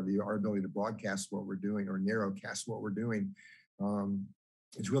power, our ability to broadcast what we're doing or narrowcast what we're doing,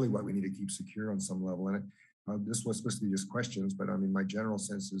 is really what we need to keep secure on some level. And this was supposed to be just questions, but I mean, my general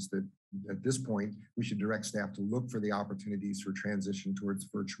sense is that at this point, we should direct staff to look for the opportunities for transition towards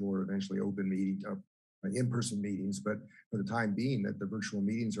virtual or eventually open meeting, in-person meetings. But for the time being, that the virtual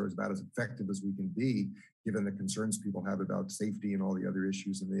meetings are about as effective as we can be, given the concerns people have about safety and all the other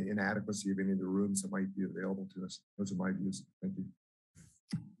issues and the inadequacy of any of the rooms that might be available to us. Those are my views. Thank you.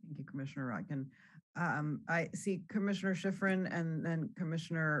 Thank you, Commissioner Rotkin. I see Commissioner Schifrin and then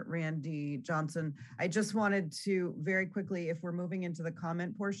Commissioner Randy Johnson. I just wanted to very quickly, if we're moving into the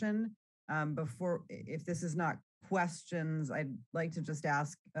comment portion, if this is not questions, I'd like to just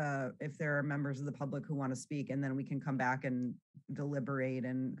ask if there are members of the public who want to speak, and then we can come back and deliberate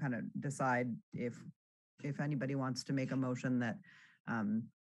and kind of decide if anybody wants to make a motion that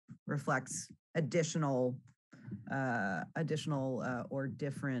reflects additional or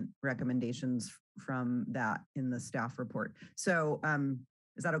different recommendations from that in the staff report. So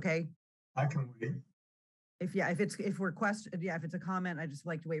is that okay? I can wait. If it's a comment, I just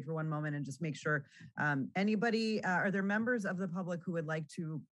like to wait for one moment and just make sure. Anybody, are there members of the public who would like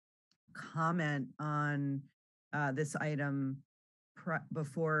to comment on this item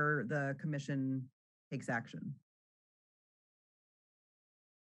before the commission takes action?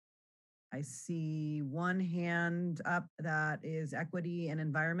 I see one hand up that is equity and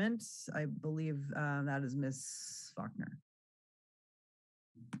environment. I believe that is Ms. Faulkner.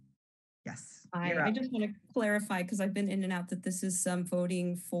 Yes. I just want to clarify, because I've been in and out, that this is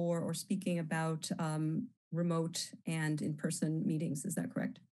voting for or speaking about remote and in-person meetings. Is that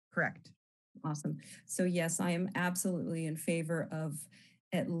correct? Correct. Awesome. So yes, I am absolutely in favor of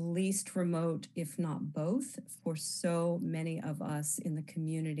at least remote, if not both, for so many of us in the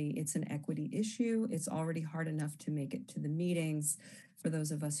community. It's an equity issue. It's already hard enough to make it to the meetings for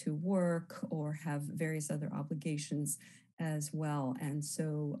those of us who work or have various other obligations as well. And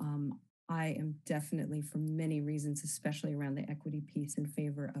so I am definitely, for many reasons, especially around the equity piece, in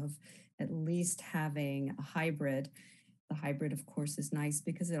favor of at least having a hybrid. The hybrid, of course, is nice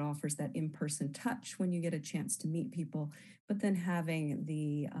because it offers that in-person touch when you get a chance to meet people, but then having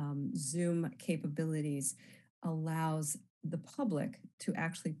the Zoom capabilities allows the public to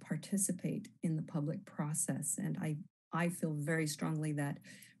actually participate in the public process. And I feel very strongly that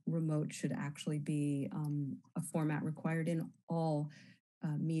remote should actually be a format required in all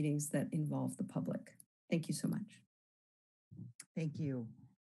meetings that involve the public. Thank you so much. Thank you.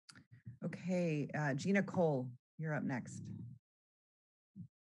 Okay, Gina Cole. You're up next.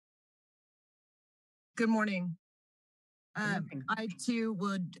 Good morning. I too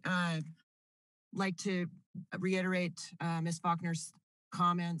would like to reiterate Ms. Faulkner's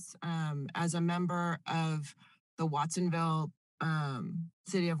comments. As a member of the Watsonville,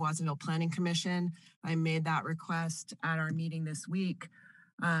 City of Watsonville Planning Commission, I made that request at our meeting this week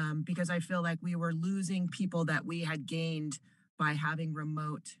because I feel like we were losing people that we had gained by having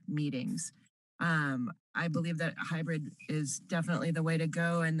remote meetings. I believe that hybrid is definitely the way to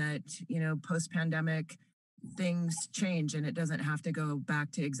go, and that, post-pandemic things change and it doesn't have to go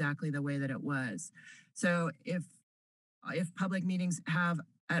back to exactly the way that it was. So if public meetings have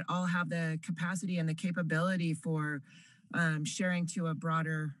the capacity and the capability for sharing to a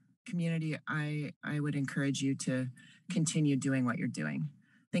broader community, I would encourage you to continue doing what you're doing.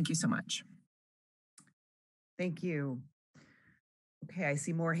 Thank you so much. Thank you. Okay, I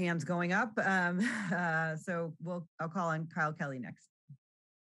see more hands going up. So I'll call on Kyle Kelly next.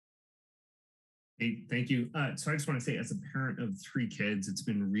 Hey, thank you. So I just want to say, as a parent of 3 kids, it's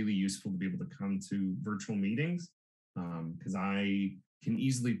been really useful to be able to come to virtual meetings because I can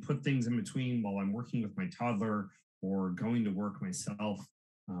easily put things in between while I'm working with my toddler or going to work myself.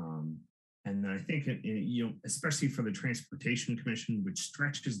 And I think, especially for the Transportation Commission, which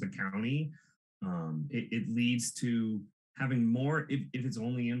stretches the county, it leads to having more, if it's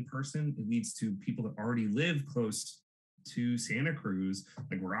only in person, it leads to people that already live close to Santa Cruz,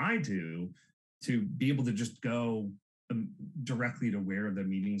 like where I do, to be able to just go directly to where the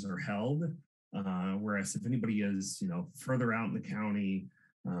meetings are held. Whereas if anybody is, further out in the county,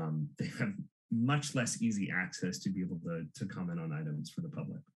 they have much less easy access to be able to comment on items for the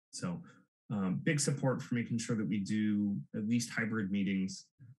public. So big support for making sure that we do at least hybrid meetings,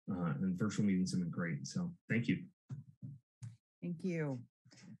 and virtual meetings have been great. So thank you. Thank you.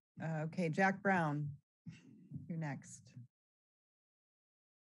 Okay, Jack Brown, you're next.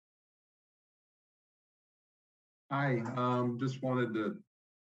 Hi, just wanted to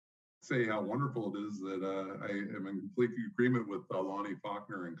say how wonderful it is that I am in complete agreement with Lonnie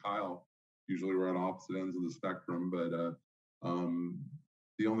Faulkner and Kyle. Usually we're on opposite ends of the spectrum, but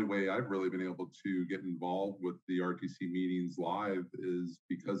the only way I've really been able to get involved with the RTC meetings live is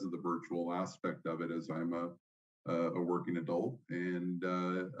because of the virtual aspect of it, as I'm a working adult and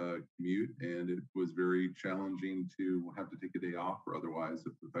commute, and it was very challenging to have to take a day off or otherwise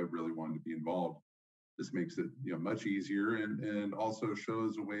if I really wanted to be involved. This makes it much easier and also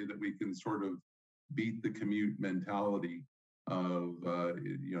shows a way that we can sort of beat the commute mentality of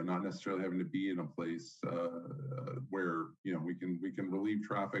not necessarily having to be in a place where we can relieve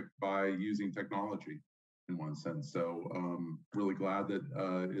traffic by using technology in one sense. So really glad that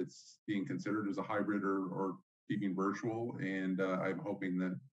it's being considered as a hybrid or keeping virtual, and I'm hoping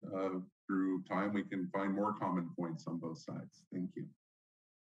that through time we can find more common points on both sides. Thank you.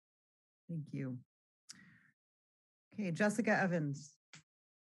 Thank you. Okay, Jessica Evans.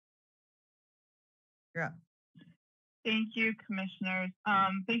 You're up. Thank you, commissioners.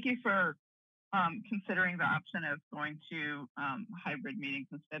 Thank you for considering the option of going to hybrid meetings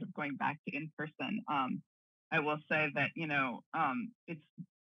instead of going back to in-person. I will say that, it's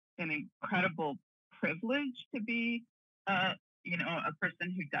an incredible privilege to be, a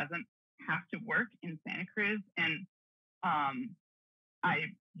person who doesn't have to work in Santa Cruz. And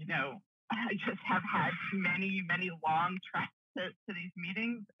I just have had many, many long treks to these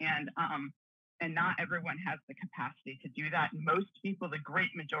meetings, and not everyone has the capacity to do that. Most people, the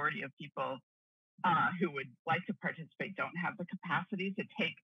great majority of people who would like to participate, don't have the capacity to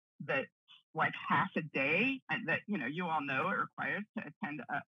take the half a day that you all know it requires to attend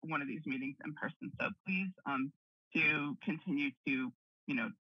one of these meetings in person. So please do continue to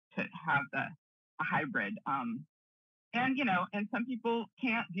to have a hybrid. And some people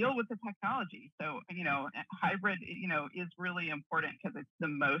can't deal with the technology. So, hybrid, is really important because it's the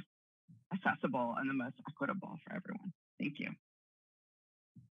most accessible and the most equitable for everyone. Thank you.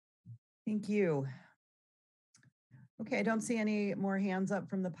 Thank you. Okay, I don't see any more hands up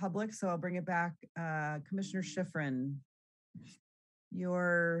from the public, so I'll bring it back. Commissioner Schifrin,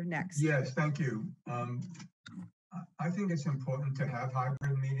 you're next. Yes, thank you. I think it's important to have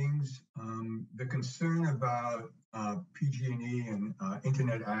hybrid meetings. The concern about PG&E and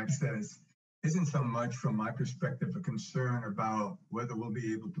internet access isn't so much, from my perspective, a concern about whether we'll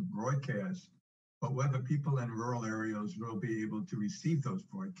be able to broadcast, but whether people in rural areas will be able to receive those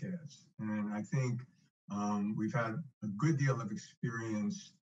broadcasts. And I think we've had a good deal of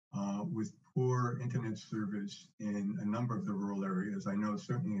experience with poor internet service in a number of the rural areas. I know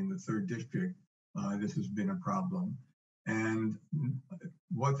certainly in the 3rd District, this has been a problem. And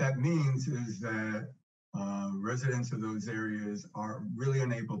what that means is that residents of those areas are really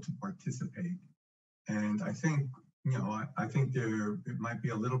unable to participate. And I think, I think it might be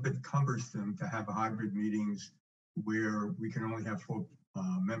a little bit cumbersome to have hybrid meetings where we can only have 4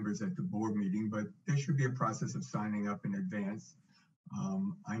 members at the board meeting, but there should be a process of signing up in advance.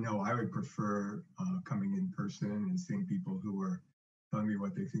 I know I would prefer coming in person and seeing people who are telling me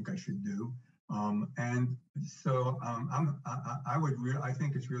what they think I should do. And so I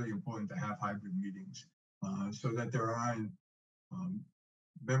think it's really important to have hybrid meetings so that there aren't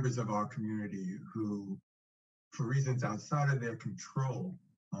members of our community who, for reasons outside of their control,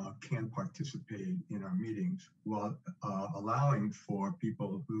 can participate in our meetings, while allowing for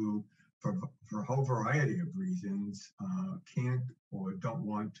people who, for a whole variety of reasons, can't or don't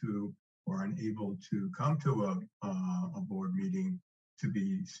want to or unable to come to a board meeting to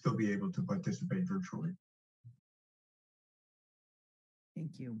still be able to participate virtually.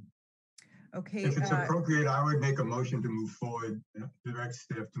 Thank you. Okay. If it's appropriate, I would make a motion to move forward, direct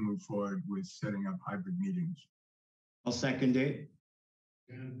staff to move forward with setting up hybrid meetings. I'll second it.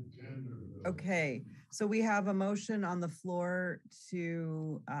 Okay, so we have a motion on the floor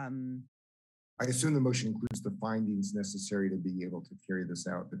to, I assume the motion includes the findings necessary to be able to carry this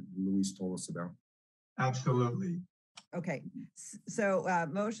out that Luis told us about. Absolutely. okay, so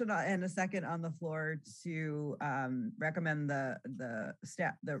motion and a second on the floor to recommend the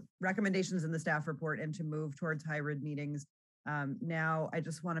recommendations in the staff report and to move towards hybrid meetings. Now, I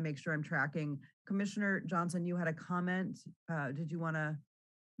just want to make sure I'm tracking. Commissioner Johnson, you had a comment. Did you want to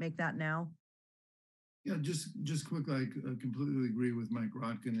make that now? Yeah, just quickly, I completely agree with Mike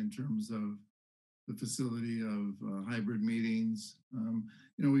Rotkin in terms of the facility of hybrid meetings. You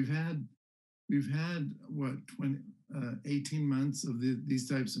know, we've had what 18 months of these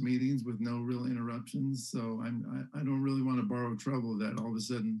types of meetings with no real interruptions. So I don't really want to borrow trouble that all of a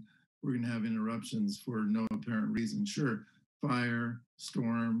sudden we're going to have interruptions for no apparent reason. Sure, fire,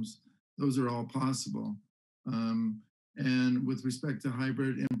 storms, those are all possible. And with respect to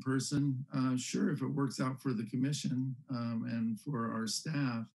hybrid in person, sure, if it works out for the commission and for our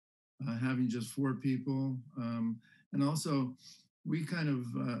staff, having just 4 people. And also, we kind of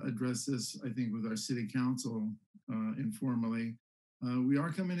address this, I think, with our city council informally. We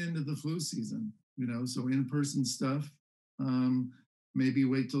are coming into the flu season, you know, so in-person stuff, maybe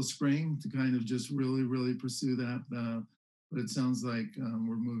wait till spring to kind of just really pursue that. But it sounds like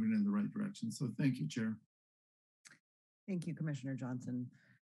we're moving in the right direction. So thank you, Chair. Thank you, Commissioner Johnson.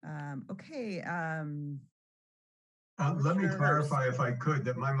 Okay. Let me clarify, if I could,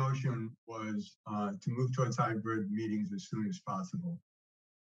 that my motion was to move towards hybrid meetings as soon as possible.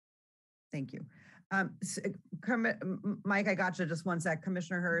 Thank you. Mike, I got you. Just one sec.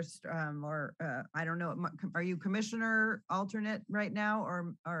 Commissioner Hurst, or I don't know. Are you Commissioner alternate right now,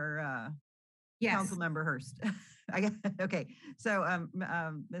 or yes. Council Member Hurst? Okay. So,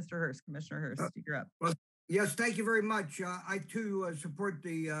 Mr. Hurst, Commissioner Hurst, you're up. Well, yes, thank you very much. I too support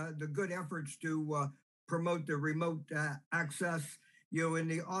the good efforts to promote the remote access. You know, in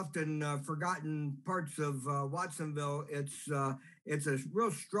the often forgotten parts of Watsonville, it's a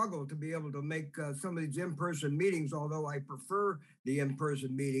real struggle to be able to make some of these in-person meetings, although I prefer the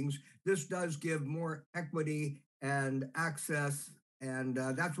in-person meetings. This does give more equity and access, and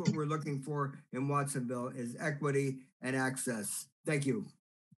that's what we're looking for in Watsonville is equity and access. Thank you.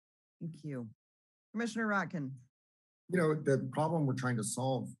 Thank you. Commissioner Rotkin. You know, the problem we're trying to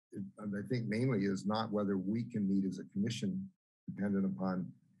solve, I think mainly is not whether we can meet as a commission dependent upon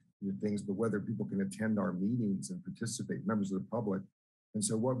the things, but whether people can attend our meetings and participate, members of the public. And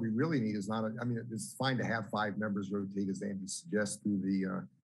so what we really need is not, I mean, it's fine to have 5 members rotate, as Andy suggests, through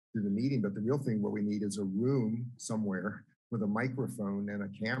the meeting, but the real thing, what we need is a room somewhere with a microphone and a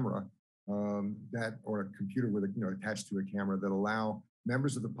camera or a computer with a, attached to a camera that allow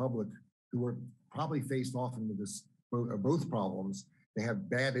members of the public who are probably faced often with this both problems. They have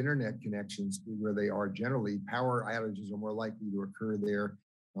bad internet connections where they are. Generally, power outages are more likely to occur there.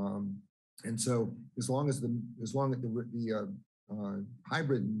 And so as long as the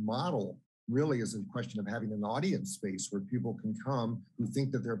hybrid model really is a question of having an audience space where people can come who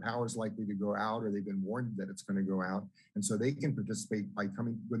think that their power is likely to go out or they've been warned that it's going to go out. And so they can participate by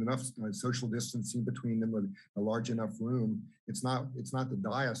coming with enough social distancing between them with a large enough room. It's not the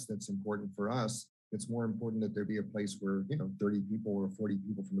dais that's important for us. It's more important that there be a place where, 30 people or 40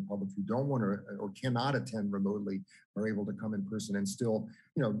 people from the public who don't want to or cannot attend remotely are able to come in person and still,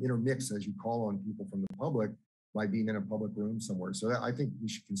 intermix as you call on people from the public by being in a public room somewhere. So I think we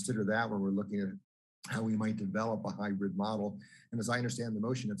should consider that when we're looking at how we might develop a hybrid model. And as I understand the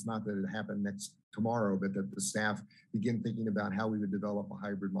motion, it's not that it happened tomorrow, but that the staff begin thinking about how we would develop a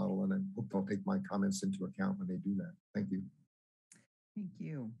hybrid model. And I hope they'll take my comments into account when they do that. Thank you. Thank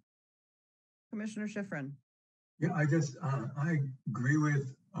you. Commissioner Schifrin. Yeah, I agree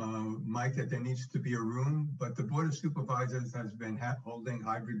with Mike that there needs to be a room, but the Board of Supervisors has been holding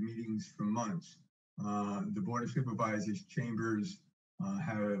hybrid meetings for months. The Board of Supervisors chambers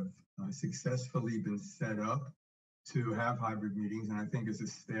have successfully been set up to have hybrid meetings. And I think as the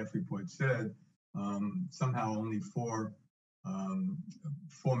staff report said, somehow only four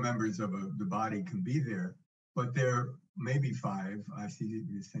members of the body can be there, but there may be 5. I see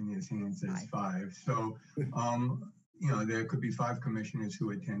you're saying his hand says 5. So, there could be 5 commissioners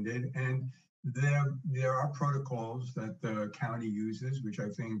who attended, and there are protocols that the county uses, which I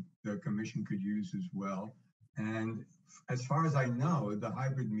think the commission could use as well. And as far as I know, the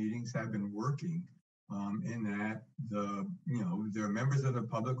hybrid meetings have been working. in that there are members of the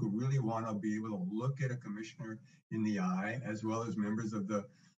public who really want to be able to look at a commissioner in the eye, as well as members of the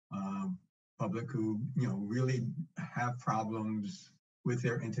public who really have problems with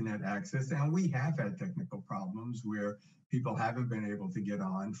their internet access. And we have had technical problems where people haven't been able to get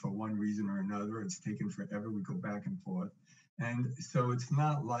on for one reason or another. It's taken forever. We go back and forth. And so it's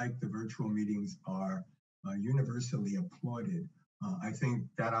not like the virtual meetings are universally applauded. I think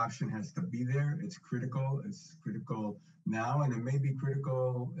that option has to be there. It's critical. It's critical now, and it may be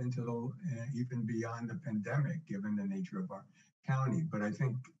critical until even beyond the pandemic, given the nature of our county. But I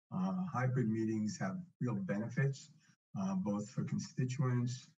think hybrid meetings have real benefits, both for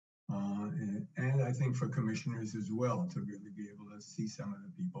constituents and I think for commissioners as well, to really be able to see some of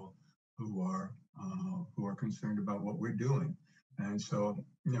the people who are concerned about what we're doing. And so,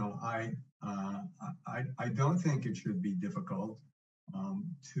 I don't think it should be difficult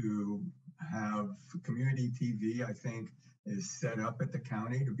to have community TV. I think is set up at the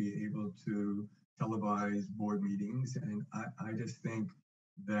county to be able to televise board meetings, and I just think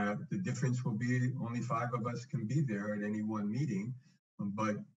that the difference will be only 5 of us can be there at any one meeting,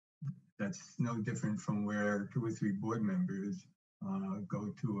 but that's no different from where 2 or 3 board members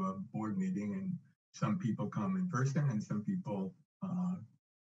go to a board meeting, and some people come in person and some people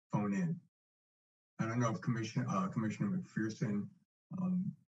phone in. I don't know if Commissioner McPherson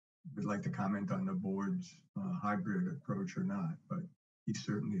would like to comment on the board's hybrid approach or not, but he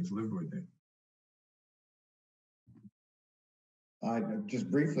certainly has lived with it. Just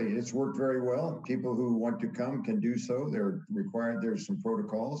briefly, it's worked very well. People who want to come can do so. They're required. There's some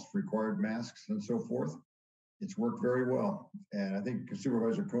protocols, required masks and so forth. It's worked very well. And I think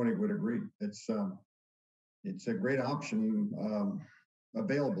Supervisor Koenig would agree. It's a great option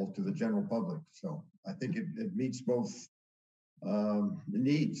available to the general public. So I think it meets both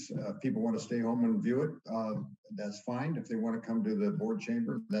needs. If people want to stay home and view it, that's fine. If they want to come to the board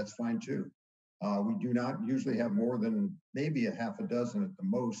chamber, that's fine too. We do not usually have more than maybe a half a dozen at the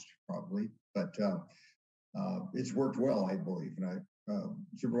most, probably, but it's worked well, I believe. And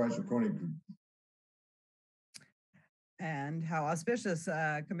Supervisor Koenig. And how auspicious,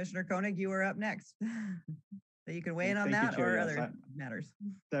 Commissioner Koenig, you are up next. So you can weigh in on Thank that you, Chair. or Yes, other matters.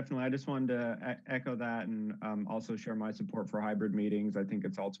 Definitely. I just wanted to echo that and also share my support for hybrid meetings. I think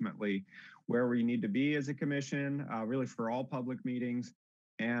it's ultimately where we need to be as a commission, really for all public meetings.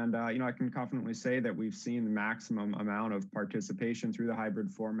 And, I can confidently say that we've seen the maximum amount of participation through the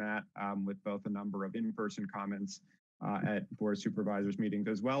hybrid format with both a number of in-person comments at Board of Supervisors meetings,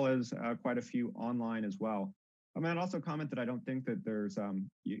 as well as quite a few online as well. I'd also comment that I don't think that there's,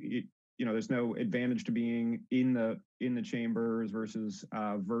 there's no advantage to being in the chambers versus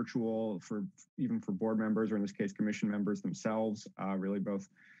virtual even for board members, or in this case, commission members themselves. Really both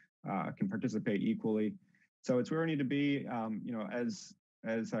can participate equally. So it's where we need to be.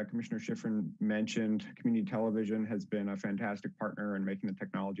 As Commissioner Schifrin mentioned, community television has been a fantastic partner in making the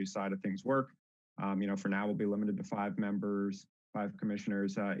technology side of things work. For now, we'll be limited to 5 members, 5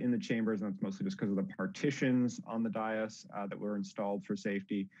 commissioners in the chambers, and that's mostly just because of the partitions on the dais that were installed for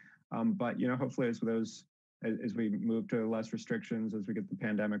safety. But hopefully as we move to less restrictions, as we get the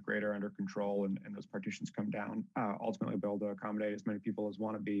pandemic greater under control and those partitions come down, ultimately be able to accommodate as many people as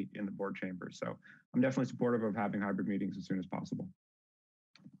want to be in the board chambers. So I'm definitely supportive of having hybrid meetings as soon as possible.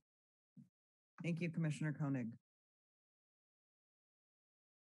 Thank you, Commissioner Koenig.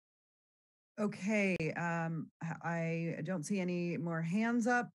 Okay, I don't see any more hands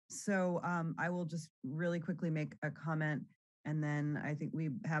up, so I will just really quickly make a comment, and then I think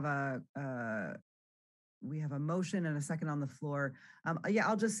we have a motion and a second on the floor. Yeah,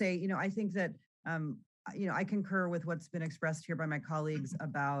 I'll just say, I think that I concur with what's been expressed here by my colleagues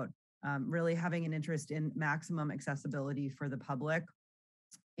about really having an interest in maximum accessibility for the public,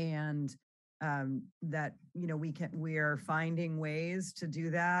 and that we are finding ways to do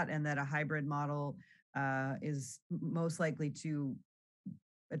that, and that a hybrid model is most likely to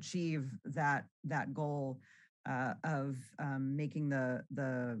achieve that goal of making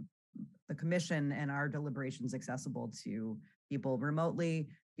the commission and our deliberations accessible to people remotely,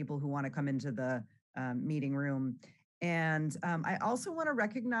 people who want to come into the meeting room. And I also want to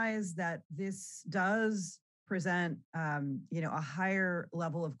recognize that this does present a higher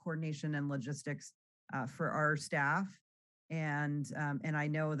level of coordination and logistics for our staff, and I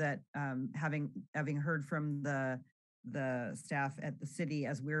know that having heard from the staff at the city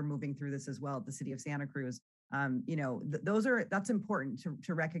as we're moving through this as well at the city of Santa Cruz, that's important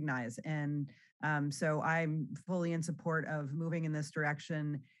to recognize, and so I'm fully in support of moving in this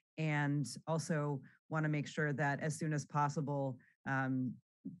direction, and also want to make sure that as soon as possible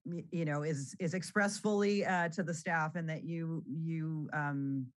you know, is expressed fully to the staff, and that you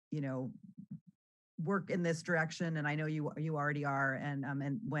know, work in this direction. And I know you already are.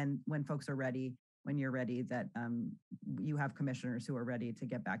 And when folks are ready, when you're ready, that you have commissioners who are ready to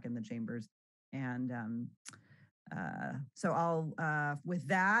get back in the chambers. And so I'll, with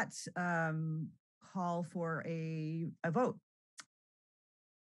that, call for a vote.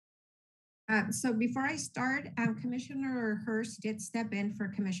 So before I start, Commissioner Hurst did step in for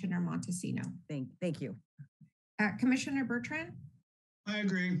Commissioner Montesino. Thank you. Commissioner Bertrand? I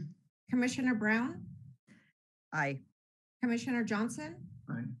agree. Commissioner Brown? Aye. Commissioner Johnson?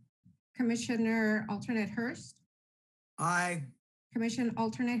 Aye. Commissioner Alternate Hurst? Aye. Commission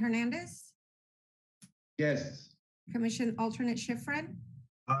Alternate Hernandez? Yes. Commission Alternate Schifrin?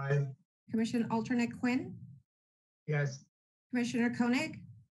 Aye. Commission Alternate Quinn? Yes. Commissioner Koenig?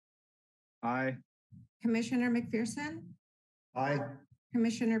 Aye. Commissioner McPherson? Aye.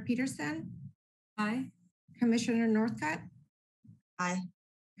 Commissioner Peterson? Aye. Commissioner Northcutt? Aye.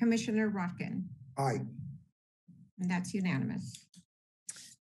 Commissioner Rotkin? Aye. And that's unanimous.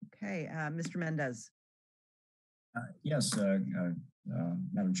 Okay, Mr. Mendez. Yes,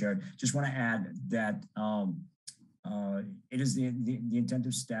 Madam Chair, just want to add that it is the intent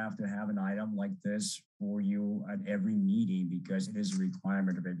of staff to have an item like this for you at every meeting, because it is a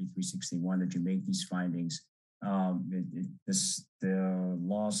requirement of AB 361 that you make these findings. The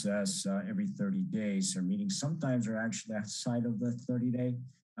law says every 30 days, or meetings sometimes are actually outside of the 30-day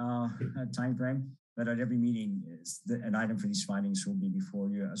time frame. But at every meeting, an item for these findings will be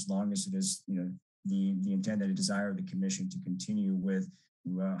before you, as long as it is, you know, the intent and the desire of the commission to continue with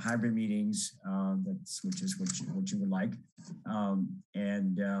hybrid meetings. Which is what you would like,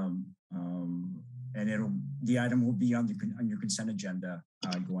 and the item will be on your consent agenda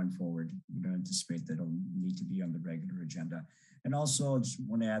going forward. We don't anticipate that it'll need to be on the regular agenda. And also, I just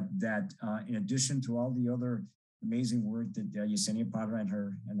want to add that in addition to all the other amazing work that Yesenia Potter and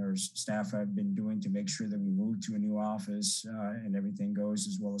her staff have been doing to make sure that we move to a new office and everything goes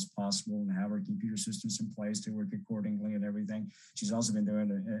as well as possible, and have our computer systems in place to work accordingly and everything. She's also been doing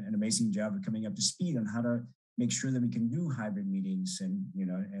an amazing job of coming up to speed on how to make sure that we can do hybrid meetings, and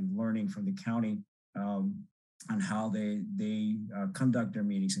and learning from the county on how they conduct their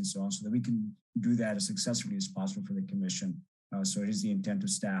meetings and so on, so that we can do that as successfully as possible for the commission. So it is the intent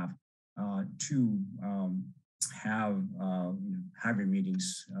of staff to have hybrid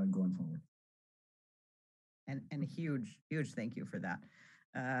meetings going forward. And huge thank you for that.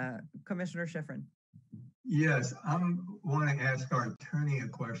 Commissioner Schifrin. Yes, I want to ask our attorney a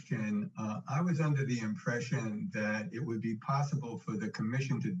question. I was under the impression that it would be possible for the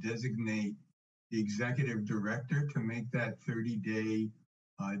commission to designate the executive director to make that 30-day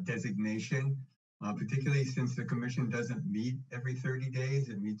designation, particularly since the commission doesn't meet every 30 days,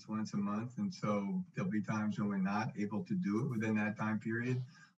 it meets once a month. And so there'll be times when we're not able to do it within that time period.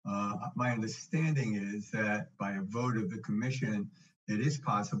 My understanding is that by a vote of the commission, it is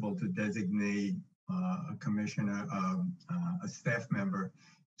possible to designate a commissioner, a staff member,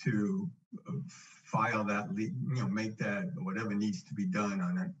 to file that, make that whatever needs to be done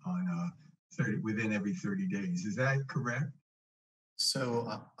within every 30 days. Is that correct?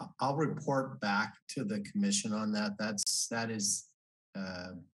 So I'll report back to the commission on that. That is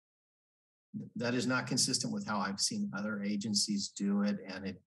not consistent with how I've seen other agencies do it,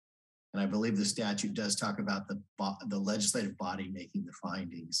 and I believe the statute does talk about the legislative body making the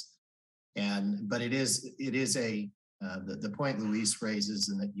findings. But it is the point Luis raises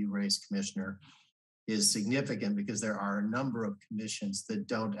and that you raised, Commissioner, is significant, because there are a number of commissions that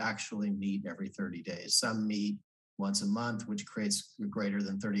don't actually meet every 30 days. Some meet once a month, which creates a greater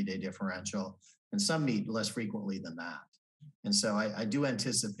than 30-day differential, and some meet less frequently than that. And so I do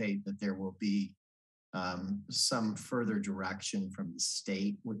anticipate that there will be some further direction from the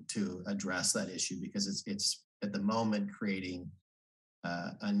state to address that issue, because it's at the moment creating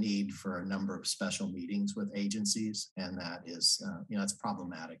a need for a number of special meetings with agencies, and that is, it's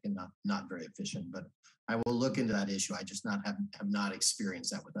problematic and not very efficient. But I will look into that issue. I just have not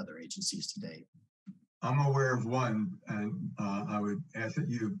experienced that with other agencies to date. I'm aware of one, and I would ask that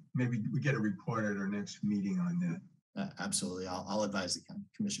maybe we get a report at our next meeting on that. Absolutely. I'll advise the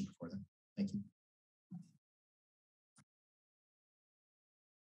commission before then. Thank you.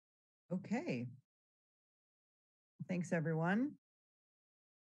 Okay. Thanks, everyone.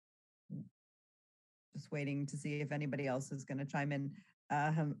 Just waiting to see if anybody else is going to chime in.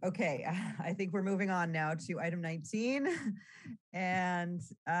 Okay, I think we're moving on now to item 19. And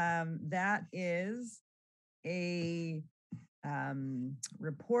that is a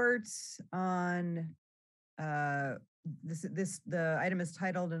report on the item is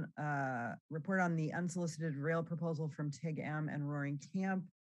titled Report on the Unsolicited Rail Proposal from TIG-M and Roaring Camp.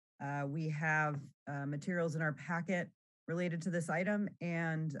 We have materials in our packet related to this item,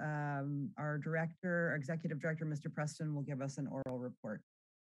 and our executive director, Mr. Preston, will give us an oral report.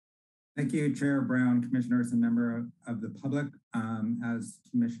 Thank you, Chair Brown, commissioners, and member of the public. As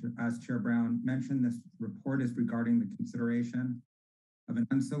Chair Brown mentioned, this report is regarding the consideration of an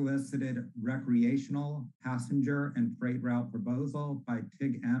unsolicited recreational passenger and freight route proposal by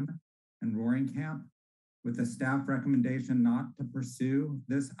TIG-M and Roaring Camp, with a staff recommendation not to pursue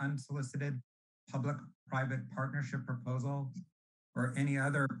this unsolicited public-private partnership proposal or any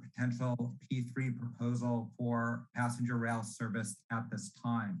other potential P3 proposal for passenger rail service at this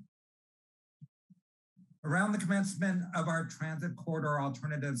time. Around the commencement of our Transit Corridor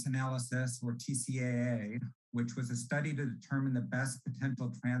Alternatives Analysis, or TCAA, which was a study to determine the best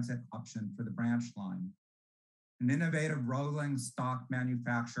potential transit option for the branch line, an innovative rolling stock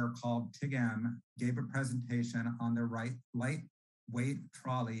manufacturer called TIG-M gave a presentation on their lightweight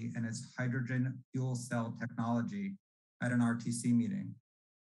trolley and its hydrogen fuel cell technology at an RTC meeting.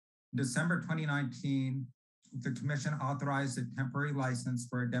 In December 2019, the Commission authorized a temporary license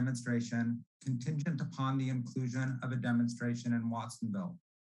for a demonstration contingent upon the inclusion of a demonstration in Watsonville.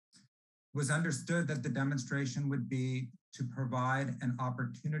 It was understood that the demonstration would be to provide an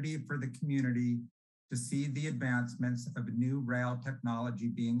opportunity for the community to see the advancements of new rail technology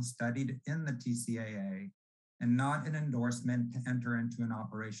being studied in the TCAA and not an endorsement to enter into an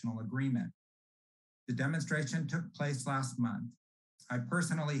operational agreement. The demonstration took place last month. I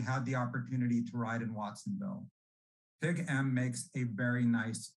personally had the opportunity to ride in Watsonville. TIG-M makes a very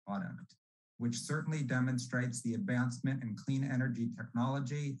nice product, which certainly demonstrates the advancement in clean energy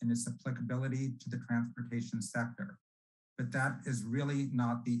technology and its applicability to the transportation sector. But that is really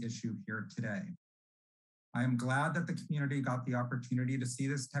not the issue here today. I am glad that the community got the opportunity to see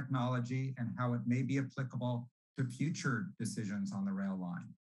this technology and how it may be applicable to future decisions on the rail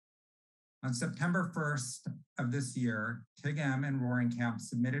line. On September 1st of this year, TIG-M and Roaring Camp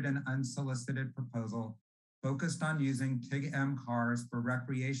submitted an unsolicited proposal focused on using TIG-M cars for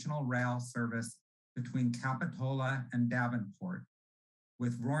recreational rail service between Capitola and Davenport,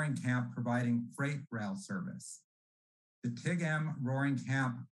 with Roaring Camp providing freight rail service. The TIG-M Roaring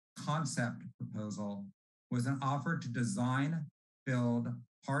Camp concept proposal was an offer to design, build,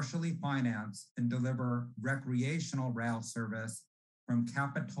 partially finance, and deliver recreational rail service from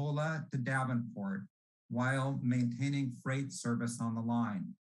Capitola to Davenport while maintaining freight service on the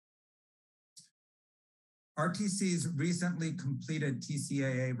line. RTC's recently completed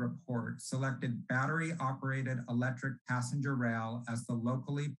TCAA report selected battery-operated electric passenger rail as the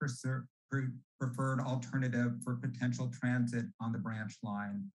locally preferred alternative for potential transit on the branch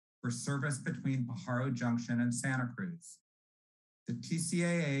line for service between Pajaro Junction and Santa Cruz. The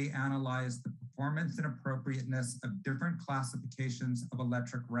TCAA analyzed the performance and appropriateness of different classifications of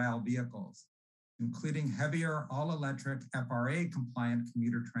electric rail vehicles, including heavier all-electric FRA-compliant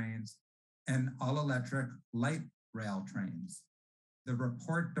commuter trains and all-electric light rail trains. The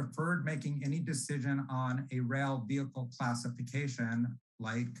report deferred making any decision on a rail vehicle classification,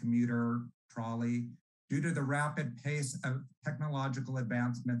 light, commuter, trolley, due to the rapid pace of technological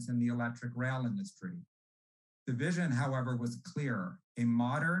advancements in the electric rail industry. The vision, however, was clear: a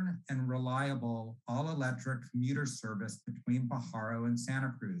modern and reliable all-electric commuter service between Pajaro and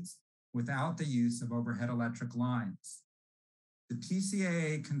Santa Cruz without the use of overhead electric lines. The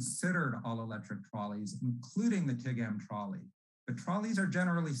TCAA considered all-electric trolleys, including the TIG-M trolley, but trolleys are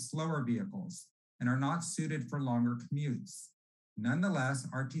generally slower vehicles and are not suited for longer commutes. Nonetheless,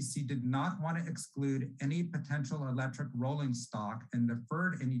 RTC did not want to exclude any potential electric rolling stock and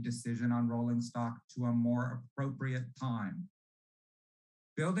deferred any decision on rolling stock to a more appropriate time.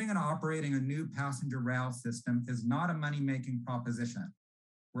 Building and operating a new passenger rail system is not a money-making proposition.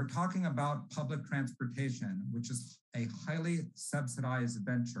 We're talking about public transportation, which is a highly subsidized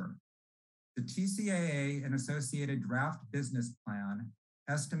venture. The TCAA and associated draft business plan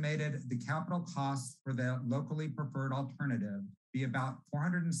estimated the capital costs for the locally preferred alternative be about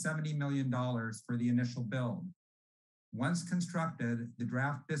 $470 million for the initial build. Once constructed, the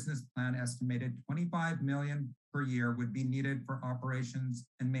draft business plan estimated $25 million per year would be needed for operations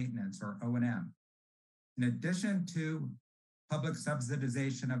and maintenance, or O&M. In addition to public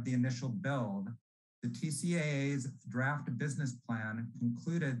subsidization of the initial build, the TCAA's draft business plan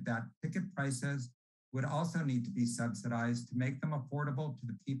concluded that ticket prices would also need to be subsidized to make them affordable to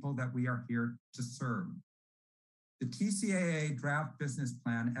the people that we are here to serve. The TCAA draft business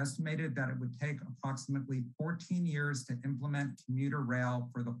plan estimated that it would take approximately 14 years to implement commuter rail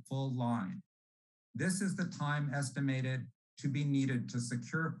for the full line. This is the time estimated to be needed to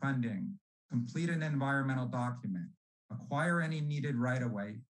secure funding, complete an environmental document, acquire any needed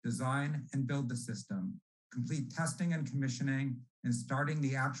right-of-way, design and build the system, complete testing and commissioning, and starting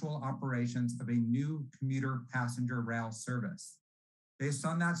the actual operations of a new commuter passenger rail service. Based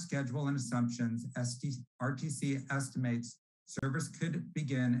on that schedule and assumptions, RTC estimates service could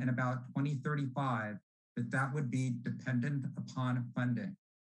begin in about 2035, but that would be dependent upon funding.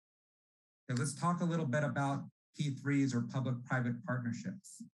 Okay, let's talk a little bit about P3s or public-private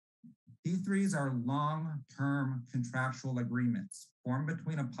partnerships. P3s are long-term contractual agreements formed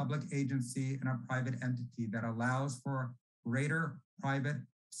between a public agency and a private entity that allows for greater private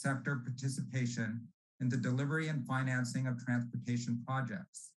sector participation in the delivery and financing of transportation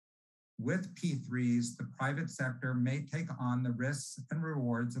projects. With P3s, the private sector may take on the risks and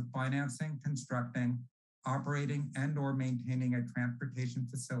rewards of financing, constructing, operating, and/or maintaining a transportation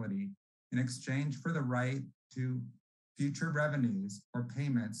facility in exchange for the right to future revenues or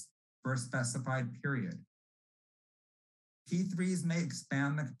payments for a specified period. P3s may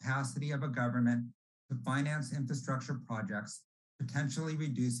expand the capacity of a government to finance infrastructure projects, potentially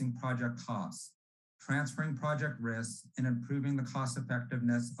reducing project costs, transferring project risks, and improving the cost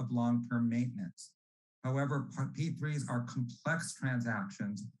effectiveness of long-term maintenance. However, P3s are complex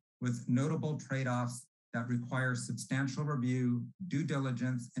transactions with notable trade-offs that require substantial review, due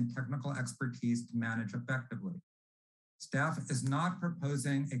diligence, and technical expertise to manage effectively. Staff is not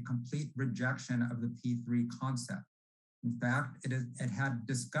proposing a complete rejection of the P3 concept. In fact, it had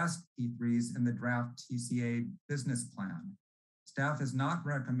discussed P3s in the draft TCA business plan. Staff is not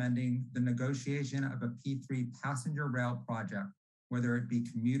recommending the negotiation of a P3 passenger rail project, whether it be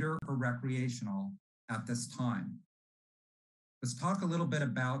commuter or recreational, at this time. Let's talk a little bit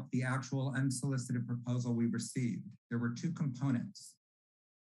about the actual unsolicited proposal we received. There were two components.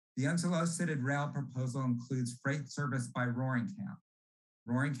 The unsolicited rail proposal includes freight service by Roaring Camp.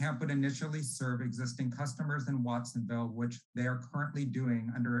 Roaring Camp would initially serve existing customers in Watsonville, which they are currently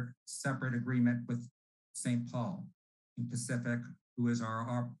doing under a separate agreement with St. Paul and Pacific, who is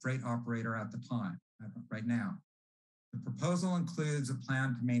our freight operator at the time, right now. The proposal includes a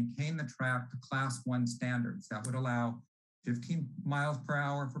plan to maintain the track to Class 1 standards that would allow 15 miles per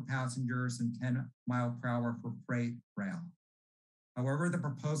hour for passengers and 10 miles per hour for freight rail. However, the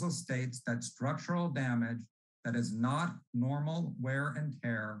proposal states that structural damage that is not normal wear and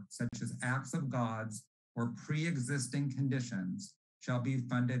tear, such as acts of gods or pre-existing conditions, shall be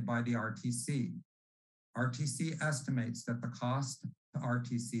funded by the RTC. RTC estimates that the cost to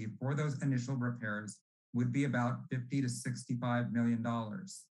RTC for those initial repairs would be about $50 to $65 million.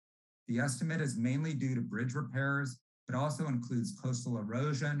 The estimate is mainly due to bridge repairs, but also includes coastal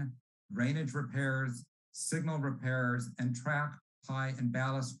erosion, drainage repairs, signal repairs, and track, tie, and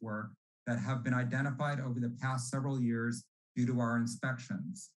ballast work that have been identified over the past several years due to our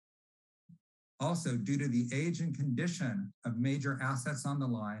inspections. Also, due to the age and condition of major assets on the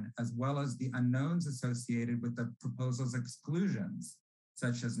line, as well as the unknowns associated with the proposal's exclusions,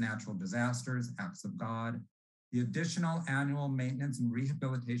 such as natural disasters, acts of God, the additional annual maintenance and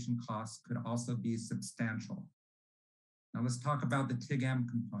rehabilitation costs could also be substantial. Now let's talk about the TIG-M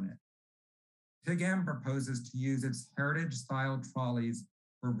component. TIG-M proposes to use its heritage-style trolleys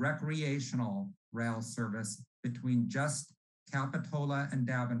for recreational rail service between just Capitola and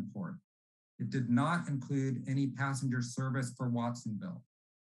Davenport. It did not include any passenger service for Watsonville.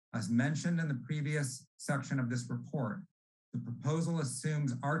 As mentioned in the previous section of this report, the proposal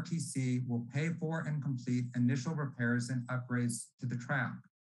assumes RTC will pay for and complete initial repairs and upgrades to the track.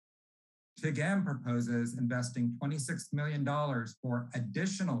 TIG-M proposes investing $26 million for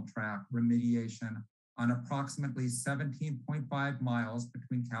additional track remediation on approximately 17.5 miles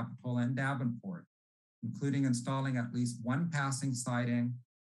between Capitola and Davenport, including installing at least one passing siding,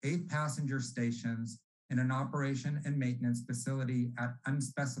 8 passenger stations, and an operation and maintenance facility at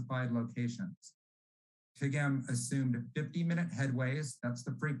unspecified locations. TIG-M assumed 50-minute headways, that's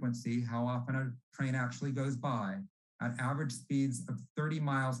the frequency, how often a train actually goes by, at average speeds of 30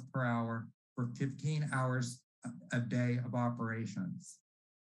 miles per hour for 15 hours a day of operations.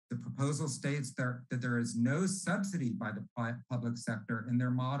 The proposal states that there is no subsidy by the public sector in their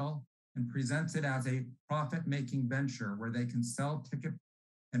model and presents it as a profit-making venture where they can sell tickets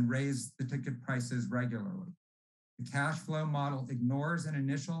and raise the ticket prices regularly. The cash flow model ignores an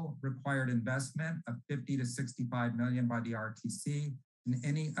initial required investment of 50 to 65 million by the RTC and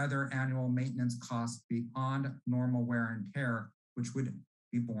any other annual maintenance costs beyond normal wear and tear, which would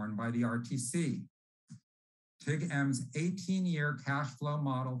be borne by the RTC. TIG-M's 18-year cash flow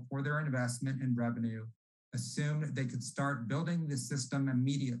model for their investment in revenue assumed they could start building the system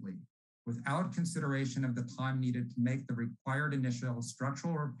immediately, without consideration of the time needed to make the required initial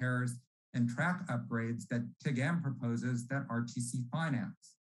structural repairs and track upgrades that TIG-M proposes that RTC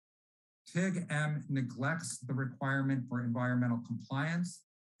finance. TIG-M neglects the requirement for environmental compliance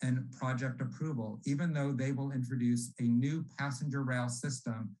and project approval, even though they will introduce a new passenger rail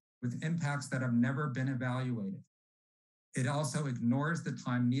system with impacts that have never been evaluated. It also ignores the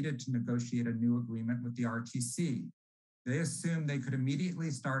time needed to negotiate a new agreement with the RTC. They assume they could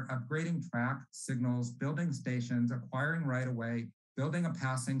immediately start upgrading track, signals, building stations, acquiring right-of-way, building a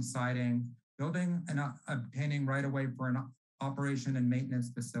passing siding, building and obtaining right-of-way for an operation and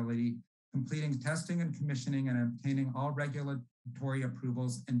maintenance facility, completing testing and commissioning, and obtaining all regulatory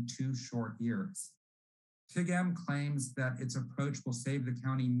approvals in 2 short years. TIG-M claims that its approach will save the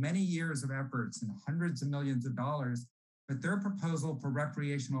county many years of efforts and hundreds of millions of dollars, but their proposal for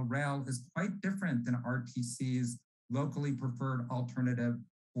recreational rail is quite different than RTC's locally preferred alternative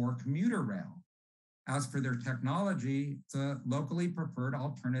for commuter rail. As for their technology, the locally preferred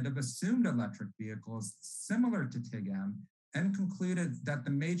alternative assumed electric vehicles similar to TIG-M and concluded that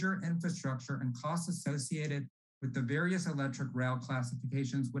the major infrastructure and costs associated with the various electric rail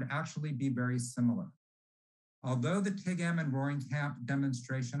classifications would actually be very similar. Although the TIG-M and Roaring Camp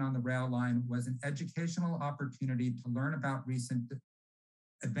demonstration on the rail line was an educational opportunity to learn about recent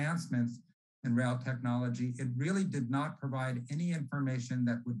advancements in rail technology, it really did not provide any information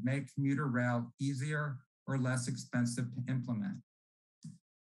that would make commuter rail easier or less expensive to implement.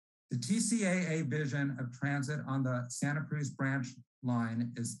 The TCAA vision of transit on the Santa Cruz branch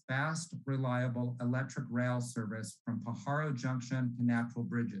line is fast, reliable electric rail service from Pajaro Junction to Natural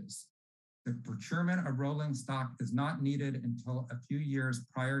Bridges. The procurement of rolling stock is not needed until a few years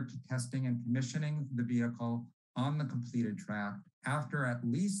prior to testing and commissioning the vehicle on the completed track, after at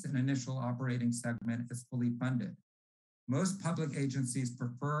least an initial operating segment is fully funded. Most public agencies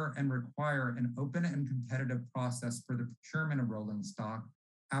prefer and require an open and competitive process for the procurement of rolling stock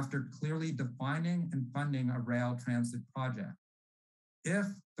after clearly defining and funding a rail transit project. If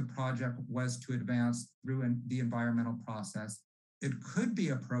the project was to advance through the environmental process, it could be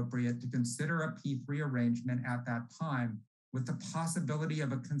appropriate to consider a P3 arrangement at that time with the possibility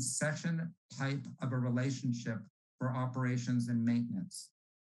of a concession type of a relationship for operations and maintenance.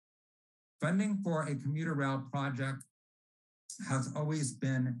 Funding for a commuter rail project has always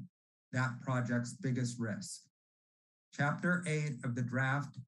been that project's biggest risk. Chapter 8 of the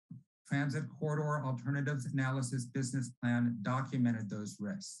draft Transit Corridor Alternatives Analysis Business Plan documented those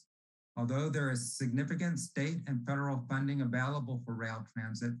risks. Although there is significant state and federal funding available for rail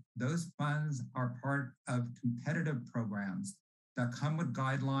transit, those funds are part of competitive programs that come with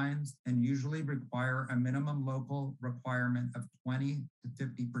guidelines and usually require a minimum local requirement of 20 to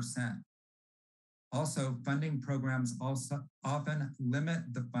 50%. Also, funding programs also often limit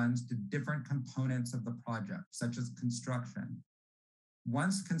the funds to different components of the project, such as construction.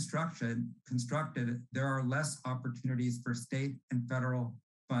 Once constructed, there are less opportunities for state and federal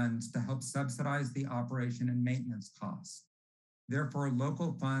funds to help subsidize the operation and maintenance costs. Therefore,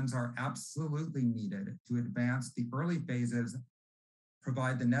 local funds are absolutely needed to advance the early phases,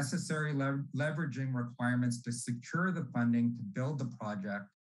 provide the necessary leveraging requirements to secure the funding to build the project,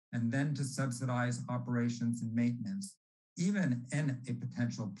 and then to subsidize operations and maintenance, even in a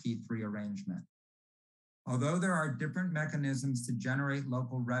potential P3 arrangement. Although there are different mechanisms to generate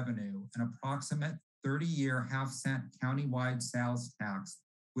local revenue, an approximate 30-year half-cent countywide sales tax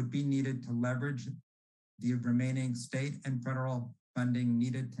would be needed to leverage the remaining state and federal funding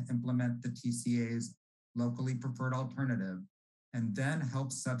needed to implement the TCA's locally preferred alternative, and then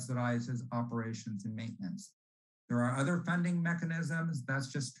help subsidize its operations and maintenance. There are other funding mechanisms.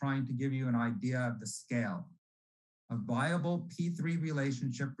 That's just trying to give you an idea of the scale. A viable P3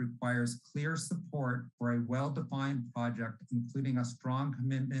 relationship requires clear support for a well-defined project, including a strong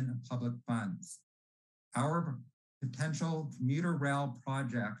commitment of public funds. Our potential commuter rail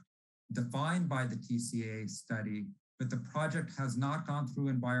project defined by the TCA study, but the project has not gone through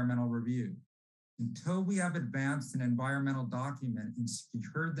environmental review. Until we have advanced an environmental document and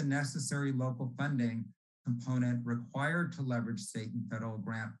secured the necessary local funding component required to leverage state and federal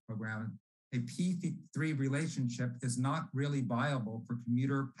grant programs, a P3 relationship is not really viable for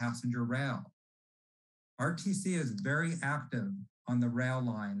commuter passenger rail. RTC is very active on the rail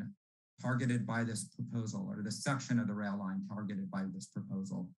line targeted by this proposal, or the section of the rail line targeted by this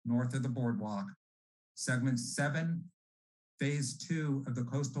proposal, north of the boardwalk. Segment 7, phase 2 of the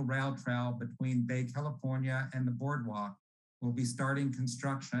coastal rail trail between Bay, California and the boardwalk will be starting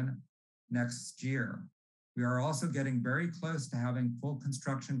construction next year. We are also getting very close to having full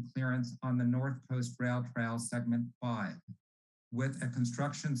construction clearance on the North Coast Rail Trail segment 5. with a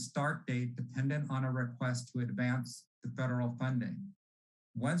construction start date dependent on a request to advance the federal funding.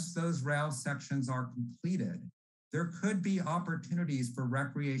 Once those rail sections are completed, there could be opportunities for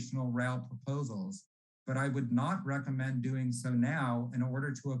recreational rail proposals, but I would not recommend doing so now in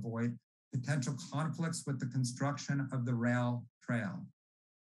order to avoid potential conflicts with the construction of the rail trail.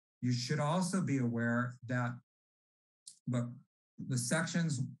 You should also be aware that the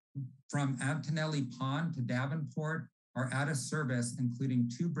sections from Antonelli Pond to Davenport are out of service,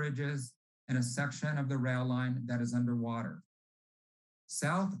 including 2 bridges and a section of the rail line that is underwater.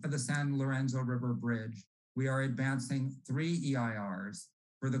 South of the San Lorenzo River Bridge, we are advancing 3 EIRs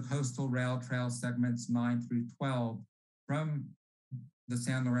for the coastal rail trail segments 9 through 12 from the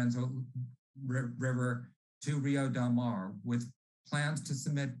San Lorenzo River to Rio Del Mar, with plans to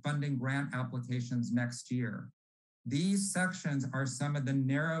submit funding grant applications next year. These sections are some of the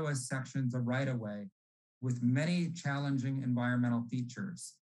narrowest sections of right-of-way with many challenging environmental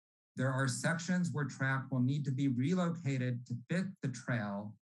features. There are sections where track will need to be relocated to fit the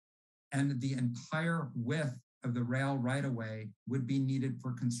trail, and the entire width of the rail right-of-way would be needed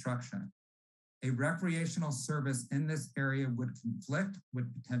for construction. A recreational service in this area would conflict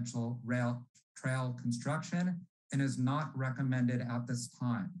with potential rail trail construction and is not recommended at this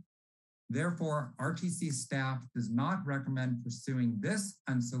time. Therefore, RTC staff does not recommend pursuing this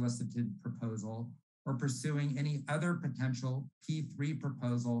unsolicited proposal or pursuing any other potential P3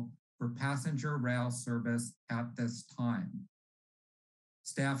 proposal for passenger rail service at this time.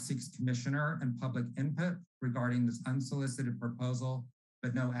 Staff seeks commissioner and public input regarding this unsolicited proposal,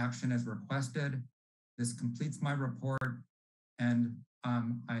 but no action is requested. This completes my report, and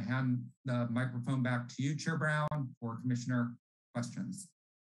I hand the microphone back to you, Chair Brown, for commissioner questions.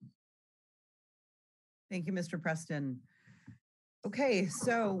 Thank you, Mr. Preston. Okay,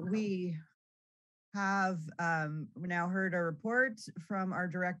 so we have now heard a report from our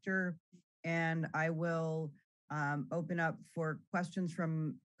director, and I will open up for questions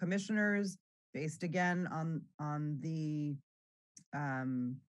from commissioners based again on the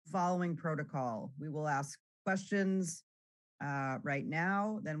following protocol. We will ask questions right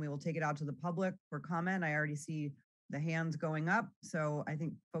now, then we will take it out to the public for comment. I already see the hands going up, so I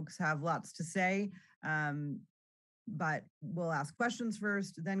think folks have lots to say, but we'll ask questions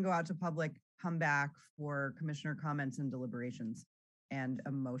first, then go out to public, come back for commissioner comments and deliberations and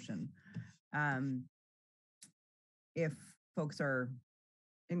a motion. If folks are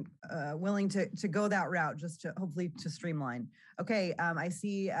willing to go that route, just to hopefully to streamline. Okay, I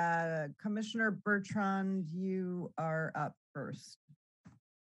see Commissioner Bertrand, you are up first.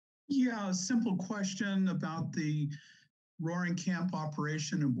 Yeah, a simple question about the Roaring Camp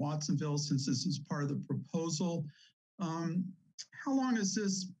operation in Watsonville, since this is part of the proposal. How long has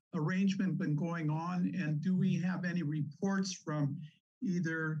this arrangement been going on, and do we have any reports from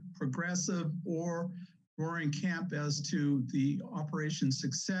either Progressive or Roaring Camp as to the operation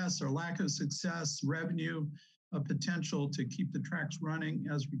success or lack of success, revenue, potential to keep the tracks running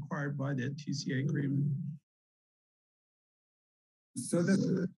as required by the TCA agreement? So this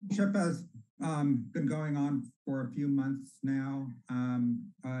trip has been going on for a few months now.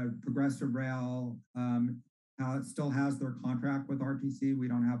 Progressive Rail still has their contract with RTC. We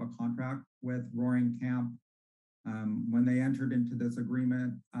don't have a contract with Roaring Camp. When they entered into this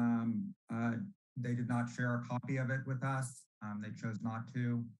agreement, they did not share a copy of it with us. They chose not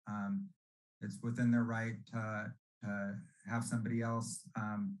to. It's within their right to have somebody else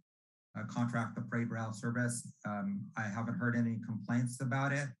contract the freight rail service. I haven't heard any complaints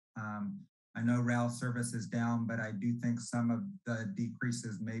about it. I know rail service is down, but I do think some of the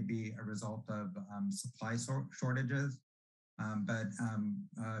decreases may be a result of supply shortages. But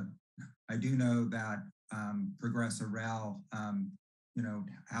I do know that Progressive Rail,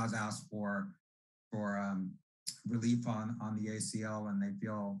 has asked for relief on the ACL, and they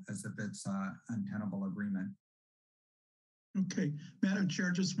feel as if it's an untenable agreement. Okay, Madam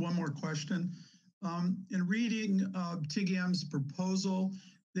Chair, just one more question. In reading TGM's proposal,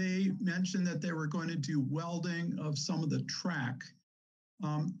 they mentioned that they were going to do welding of some of the track.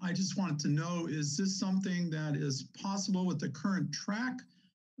 I just wanted to know, is this something that is possible with the current track?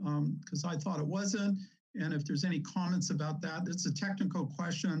 Because I thought it wasn't. And if there's any comments about that, it's a technical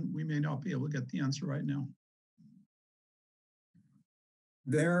question. We may not be able to get the answer right now.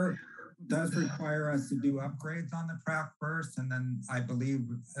 There does require us to do upgrades on the track first, and then I believe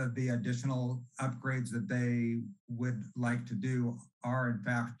the additional upgrades that they would like to do are in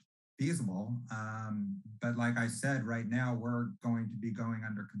fact feasible. But like I said, right now we're going to be going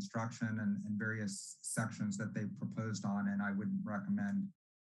under construction and various sections that they've proposed on, and I wouldn't recommend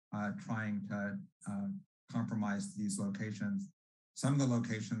trying to compromise these locations. some of the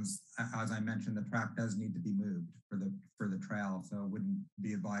locations, as I mentioned, the track does need to be moved for the trail. So it wouldn't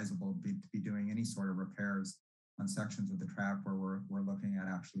be advisable to be doing any sort of repairs on sections of the track where we're looking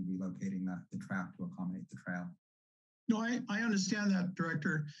at actually relocating the track to accommodate the trail. No, I understand that,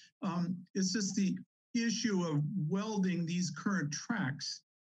 Director. It's just the issue of welding these current tracks.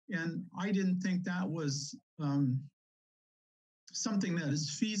 And I didn't think that was something that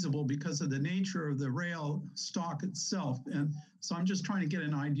is feasible because of the nature of the rail stock itself. And so I'm just trying to get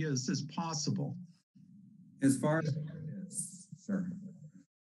an idea, is this possible? As far as it is, sir.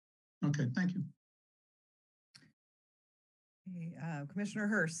 Okay, thank you. Okay, Commissioner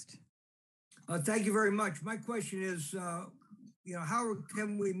Hurst. Thank you very much. My question is, how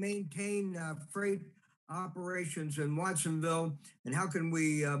can we maintain freight operations in Watsonville, and how can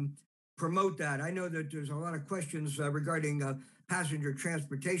we promote that? I know that there's a lot of questions regarding passenger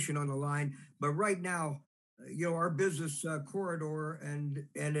transportation on the line, but right now, our business corridor and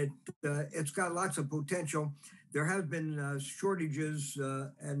it's got lots of potential. There have been shortages,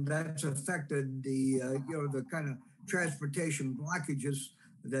 and that's affected the kind of transportation blockages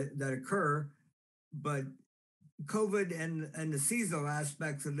that occur. But COVID and the seasonal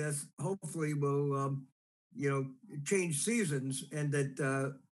aspects of this hopefully will change seasons, and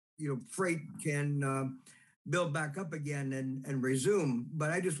that freight can build back up again and resume. But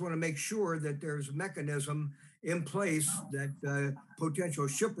I just want to make sure that there's a mechanism in place that potential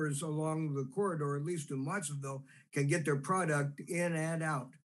shippers along the corridor, at least in Watsonville, can get their product in and out.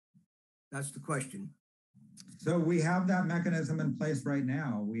 That's the question. So we have that mechanism in place right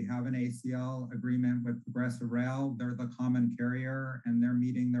now. We have an ACL agreement with Progressive Rail. They're the common carrier, and they're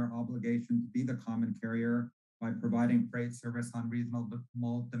meeting their obligation to be the common carrier by providing freight service on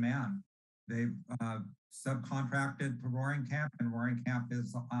reasonable demand. They've subcontracted to Roaring Camp, and Roaring Camp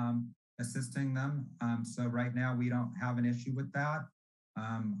is assisting them. So right now we don't have an issue with that.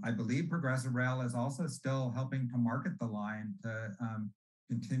 I believe Progressive Rail is also still helping to market the line to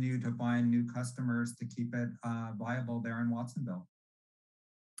continue to find new customers to keep it viable there in Watsonville.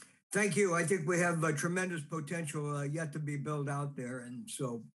 Thank you. I think we have tremendous potential yet to be built out there. And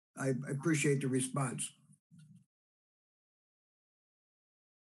so I appreciate the response.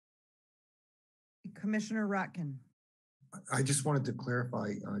 Commissioner Rotkin. I just wanted to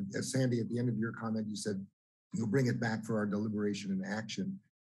clarify, Sandy, at the end of your comment, you said you'll bring it back for our deliberation and action.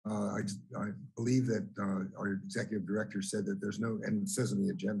 I believe that our executive director said that there's no, and it says in the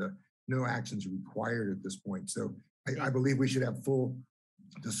agenda, no actions required at this point. So I believe we should have full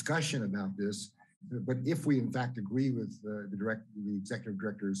discussion about this. But if we in fact agree with the executive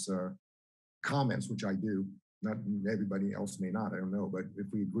director's comments, which I do, not everybody else may not, I don't know, but if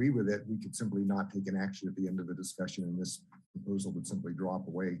we agree with it, we could simply not take an action at the end of the discussion, and this proposal would simply drop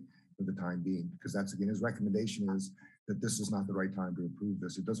away for the time being, because that's, again, his recommendation is that this is not the right time to approve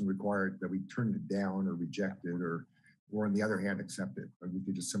this. It doesn't require that we turn it down or reject it, or on the other hand, accept it. But we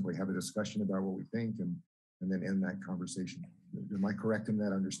could just simply have a discussion about what we think and then end that conversation. Am I correct in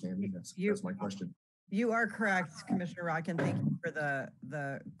that understanding? That's my question. You are correct, Commissioner Rotkin. Thank you for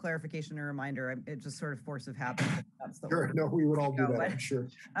the clarification and reminder. It just sort of force of habit. That's the sure, no, we would all do that, I'm sure.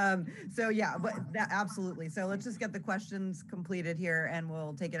 So yeah, but absolutely. So let's just get the questions completed here, and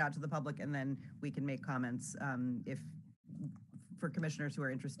we'll take it out to the public, and then we can make comments if for commissioners who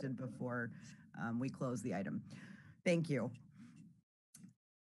are interested before we close the item. Thank you.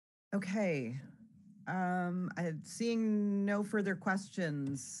 Okay. Seeing no further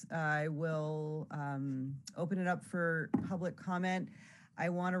questions, I will open it up for public comment. I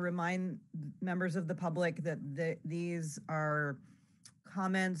want to remind members of the public that these are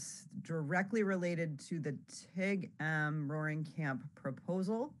comments directly related to the TIG-M Roaring Camp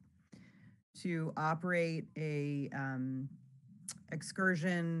proposal to operate a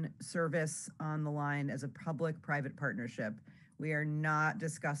excursion service on the line as a public-private partnership. We are not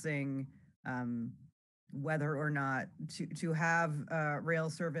discussing whether or not to have rail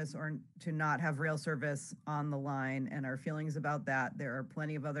service or to not have rail service on the line, and our feelings about that. There are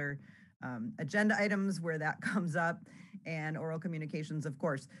plenty of other agenda items where that comes up, and oral communications, of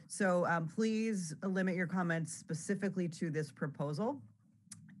course. So please limit your comments specifically to this proposal,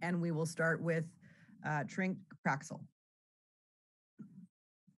 and we will start with Trink Praxel.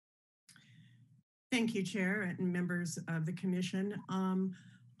 Thank you, Chair and members of the Commission.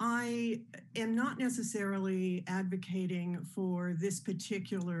 I am not necessarily advocating for this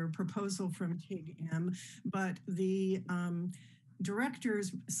particular proposal from TIG-M, but the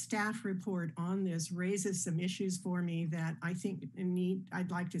director's staff report on this raises some issues for me that I think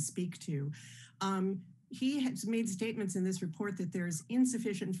I'd like to speak to. he has made statements in this report that there's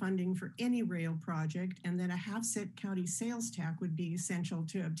insufficient funding for any rail project and that a half-cent county sales tax would be essential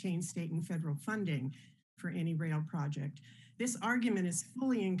to obtain state and federal funding for any rail project. This argument is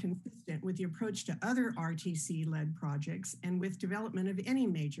fully inconsistent with the approach to other RTC-led projects and with development of any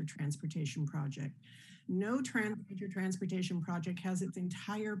major transportation project. No major transportation project has its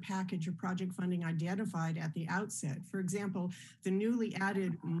entire package of project funding identified at the outset. For example, the newly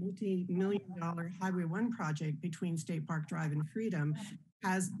added multi-million-dollar Highway 1 project between State Park Drive and Freedom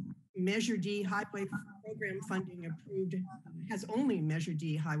has Measure D highway program funding approved, has only Measure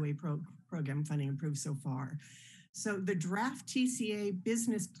D highway program funding approved so far. So the draft TCA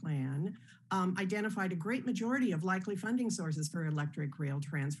business plan identified a great majority of likely funding sources for electric rail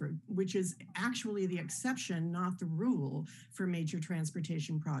transfer, which is actually the exception, not the rule for major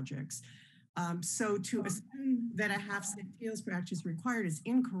transportation projects. So to assume that a half-cent sales tax is required is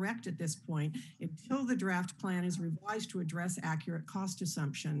incorrect at this point until the draft plan is revised to address accurate cost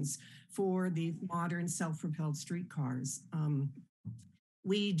assumptions for these modern self-propelled streetcars.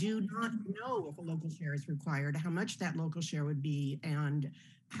 We do not know if a local share is required, how much that local share would be, and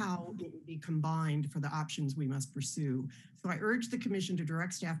how it would be combined for the options we must pursue. So I urge the Commission to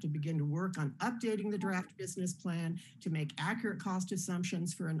direct staff to begin to work on updating the draft business plan to make accurate cost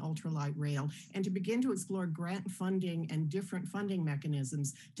assumptions for an ultralight rail and to begin to explore grant funding and different funding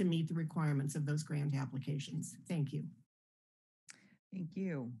mechanisms to meet the requirements of those grant applications. Thank you. Thank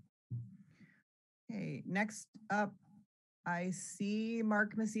you. Okay, next up, I see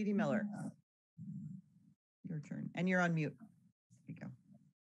Mark Masidi-Miller. Your turn, and you're on mute. There you go.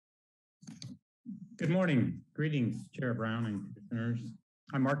 Good morning. Greetings, Chair Brown and commissioners.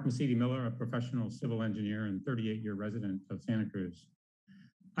 I'm Mark Masidi-Miller, a professional civil engineer and 38-year resident of Santa Cruz.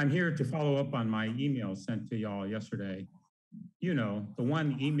 I'm here to follow up on my email sent to y'all yesterday. You know, the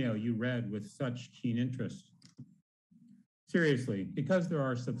one email you read with such keen interest. Seriously, because there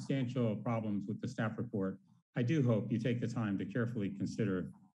are substantial problems with the staff report, I do hope you take the time to carefully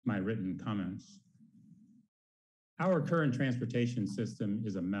consider my written comments. Our current transportation system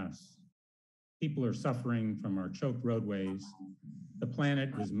is a mess. People are suffering from our choked roadways, the planet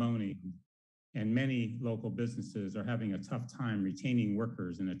is moaning, and many local businesses are having a tough time retaining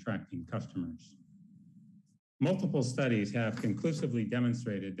workers and attracting customers. Multiple studies have conclusively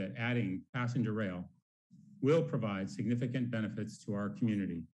demonstrated that adding passenger rail will provide significant benefits to our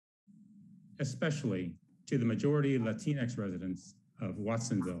community, especially to the majority Latinx residents of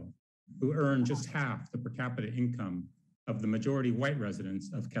Watsonville, who earn just half the per capita income of the majority white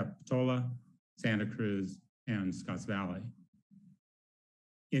residents of Capitola, Santa Cruz, and Scotts Valley.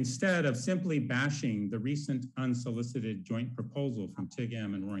 Instead of simply bashing the recent unsolicited joint proposal from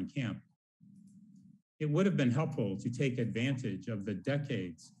TIG-M and Roaring Camp, it would have been helpful to take advantage of the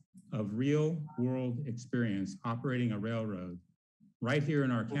decades of real-world experience operating a railroad right here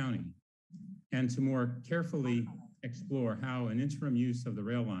in our county, and to more carefully explore how an interim use of the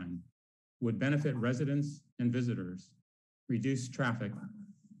rail line would benefit residents and visitors, reduce traffic,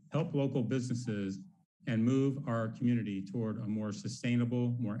 help local businesses, and move our community toward a more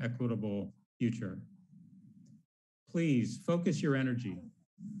sustainable, more equitable future. Please focus your energy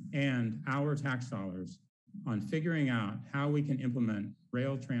and our tax dollars on figuring out how we can implement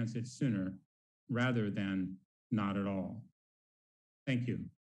rail transit sooner rather than not at all. Thank you.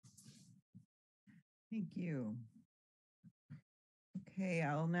 Thank you. Okay,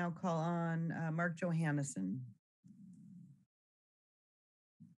 I'll now call on Mark Johannesson.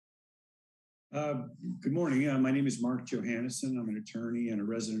 Good morning. My name is Mark Johannesson. I'm an attorney and a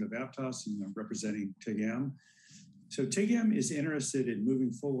resident of Aptos, and I'm representing TIG-M. So TIG-M is interested in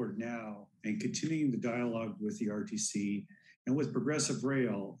moving forward now and continuing the dialogue with the RTC and with Progressive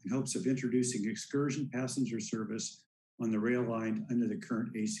Rail in hopes of introducing excursion passenger service on the rail line under the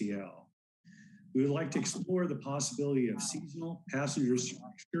current ACL. We would like to explore the possibility of seasonal passenger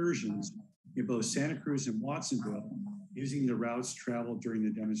excursions in both Santa Cruz and Watsonville using the routes traveled during the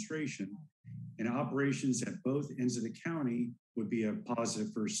demonstration, and operations at both ends of the county would be a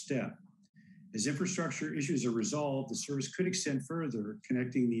positive first step. As infrastructure issues are resolved, the service could extend further,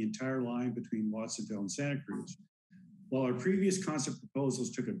 connecting the entire line between Watsonville and Santa Cruz. While our previous concept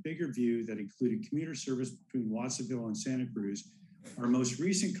proposals took a bigger view that included commuter service between Watsonville and Santa Cruz, our most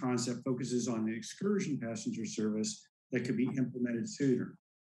recent concept focuses on an excursion passenger service that could be implemented sooner.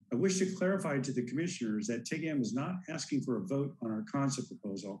 I wish to clarify to the commissioners that TIG-M is not asking for a vote on our concept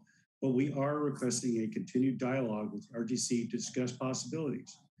proposal, but we are requesting a continued dialogue with RTC to discuss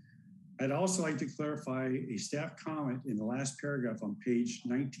possibilities. I'd also like to clarify a staff comment in the last paragraph on page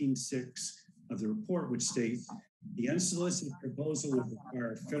 19.6 of the report, which states The unsolicited proposal would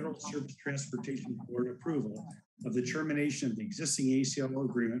require Federal Surface Transportation Board approval of the termination of the existing ACL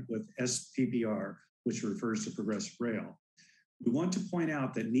agreement with SPPR, which refers to Progressive Rail. We want to point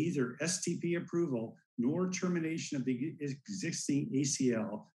out that neither STP approval nor termination of the existing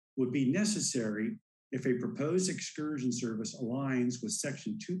ACL would be necessary if a proposed excursion service aligns with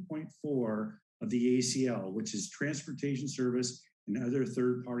Section 2.4 of the ACL, which is Transportation Service and Other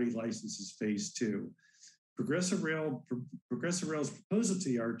Third-Party Licenses Phase 2. Progressive Rail's proposal to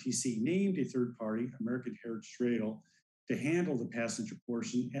the RTC named a third party, American Heritage Rail, to handle the passenger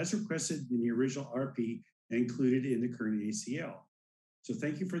portion as requested in the original RP and included in the current ACL. So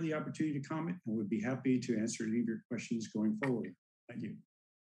thank you for the opportunity to comment, and we'd be happy to answer any of your questions going forward. Thank you.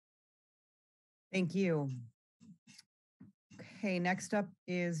 Thank you. Okay, next up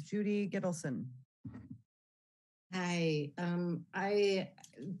is Judy Gittleson. Hi, I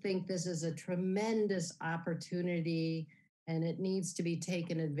think this is a tremendous opportunity and it needs to be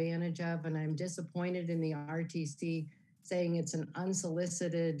taken advantage of. And I'm disappointed in the RTC saying it's an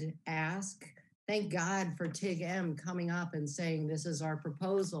unsolicited ask. Thank God for TIG-M coming up and saying this is our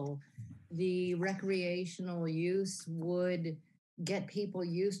proposal. The recreational use would get people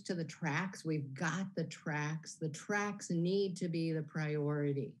used to the tracks. We've got the tracks. The tracks need to be the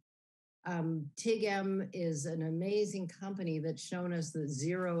priority. TIG-M is an amazing company that's shown us that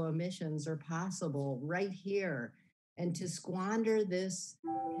zero emissions are possible right here. And to squander this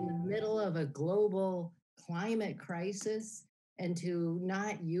in the middle of a global climate crisis and to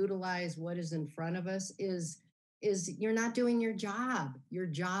not utilize what is in front of us is you're not doing your job. Your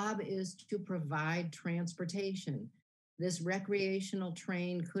job is to provide transportation. This recreational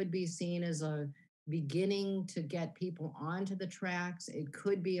train could be seen as a beginning to get people onto the tracks. It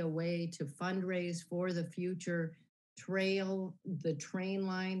could be a way to fundraise for the future trail, the train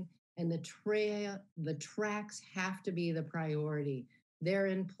line, and the tracks have to be the priority. They're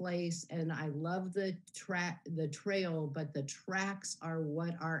in place, and I love the trail, but the tracks are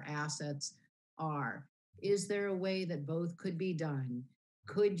what our assets are. Is there a way that both could be done?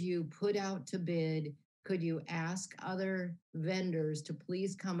 Could you put out to bid? Could you ask other vendors to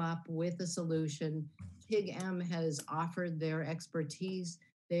please come up with a solution? TIG-M has offered their expertise.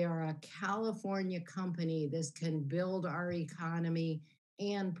 They are a California company. This can build our economy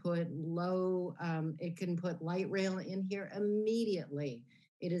and it can put light rail in here immediately.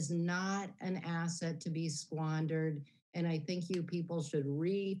 It is not an asset to be squandered. And I think you people should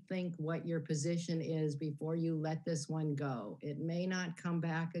rethink what your position is before you let this one go. It may not come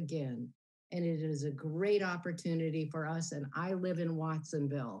back again. And it is a great opportunity for us. And I live in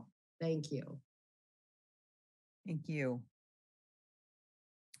Watsonville. Thank you. Thank you.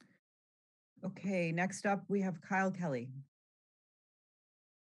 Okay, next up we have Kyle Kelly.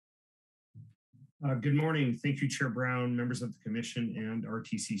 Good morning. Thank you, Chair Brown, members of the Commission, and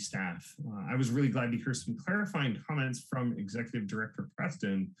RTC staff. I was really glad to hear some clarifying comments from Executive Director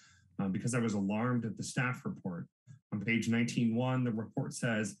Preston because I was alarmed at the staff report. On page 19.1, the report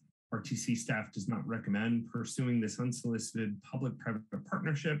says, RTC staff does not recommend pursuing this unsolicited public-private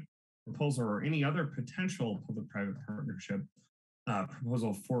partnership proposal or any other potential public-private partnership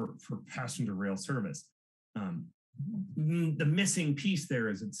proposal for passenger rail service. The missing piece there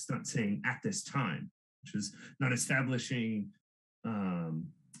is it's not saying at this time, which is not establishing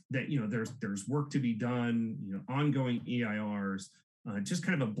that there's work to be done, ongoing EIRs, just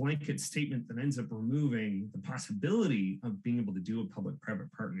kind of a blanket statement that ends up removing the possibility of being able to do a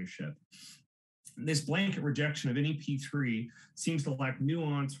public-private partnership. This blanket rejection of any P3 seems to lack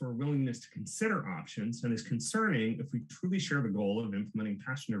nuance or willingness to consider options and is concerning if we truly share the goal of implementing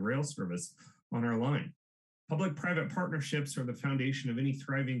passenger rail service on our line. Public-private partnerships are the foundation of any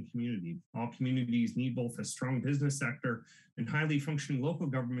thriving community. All communities need both a strong business sector and highly functioning local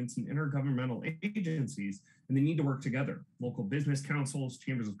governments and intergovernmental agencies, and they need to work together. Local business councils,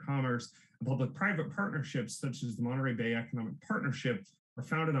 chambers of commerce, and public-private partnerships such as the Monterey Bay Economic Partnership are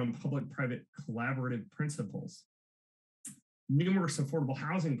founded on public-private collaborative principles. Numerous affordable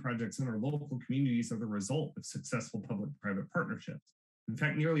housing projects in our local communities are the result of successful public-private partnerships. In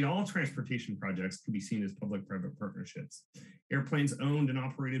fact, nearly all transportation projects can be seen as public-private partnerships. Airplanes owned and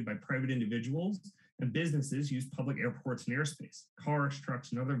operated by private individuals and businesses use public airports and airspace. Cars,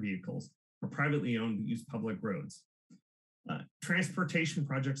 trucks, and other vehicles are privately owned but use public roads. Transportation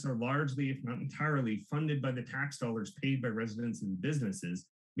projects are largely, if not entirely, funded by the tax dollars paid by residents and businesses,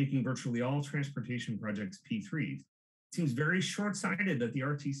 making virtually all transportation projects P3s. It seems very short-sighted that the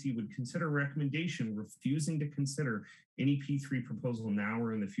RTC would consider a recommendation refusing to consider any P3 proposal now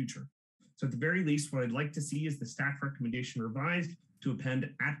or in the future. So at the very least, what I'd like to see is the staff recommendation revised to append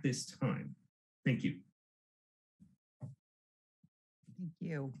at this time. Thank you. Thank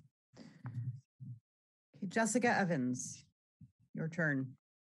you. Okay, Jessica Evans, your turn.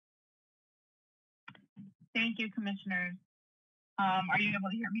 Thank you, commissioners. Are you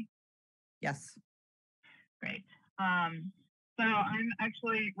able to hear me? Yes. Great. So I'm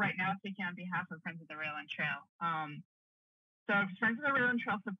actually right now speaking on behalf of Friends of the Rail and Trail. So Friends of the Rail and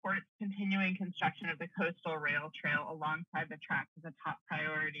Trail supports continuing construction of the coastal rail trail alongside the tracks as a top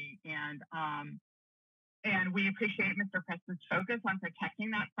priority. And we appreciate Mr. Preston's focus on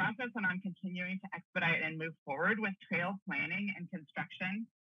protecting that process and on continuing to expedite and move forward with trail planning and construction.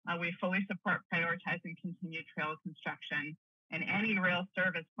 We fully support prioritizing continued trail construction, and any rail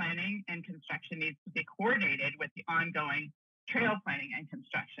service planning and construction needs to be coordinated with the ongoing trail planning and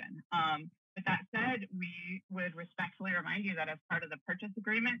construction. With that said, we would respectfully remind you that as part of the purchase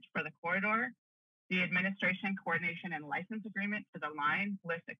agreement for the corridor, the administration, coordination, and license agreement for the line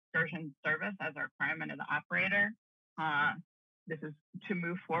lists excursion service as a requirement of the operator. This is to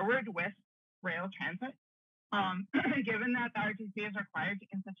move forward with rail transit. Given that the RTC is required to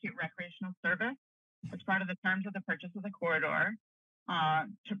institute recreational service as part of the terms of the purchase of the corridor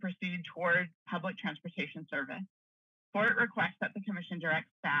to proceed toward public transportation service, Fort requests that the commission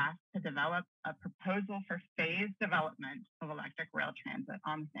direct staff to develop a proposal for phased development of electric rail transit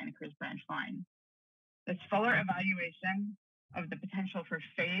on the Santa Cruz branch line. This fuller evaluation of the potential for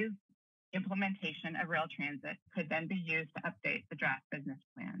phased implementation of rail transit could then be used to update the draft business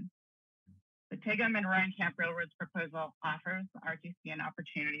plan. The Tigum and Roaring Camp Railroad's proposal offers the RTC an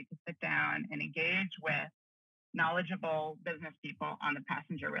opportunity to sit down and engage with knowledgeable business people on the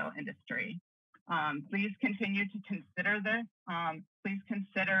passenger rail industry. Please continue to consider this. Please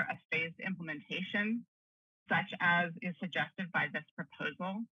consider a phased implementation, such as is suggested by this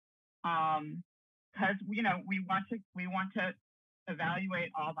proposal, because we want to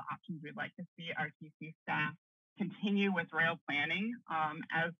evaluate all the options. We'd like to see RTC staff continue with rail planning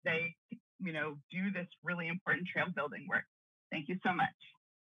as they do this really important trail building work. Thank you so much.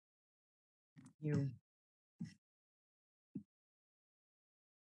 Thank you.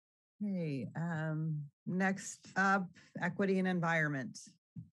 Okay, next up, equity and environment.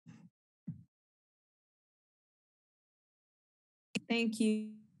 Thank you,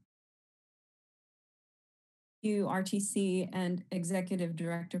 RTC and Executive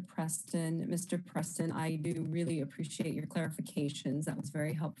Director Preston. Mr. Preston, I do really appreciate your clarifications. That was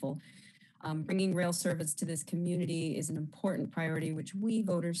very helpful. Bringing rail service to this community is an important priority, which we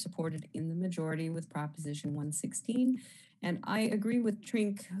voters supported in the majority with Proposition 116. And I agree with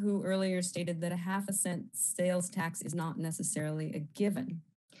Trink, who earlier stated that a half-a-cent sales tax is not necessarily a given.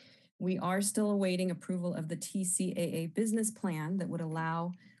 We are still awaiting approval of the TCAA business plan that would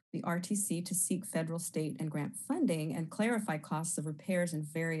allow the RTC to seek federal, state, and grant funding and clarify costs of repairs and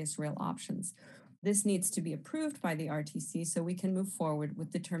various rail options. This needs to be approved by the RTC so we can move forward with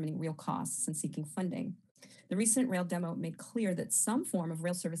determining real costs and seeking funding. The recent rail demo made clear that some form of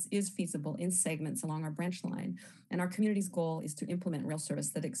rail service is feasible in segments along our branch line, and our community's goal is to implement rail service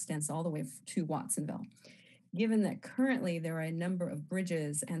that extends all the way to Watsonville. Given that currently there are a number of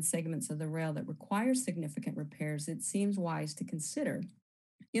bridges and segments of the rail that require significant repairs, it seems wise to consider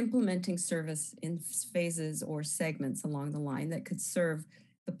implementing service in phases or segments along the line that could serve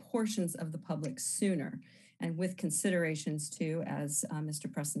the portions of the public sooner. And with considerations too, as Mr.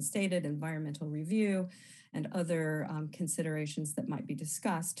 Preston stated, environmental review and other considerations that might be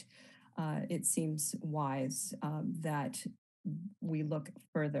discussed, it seems wise that we look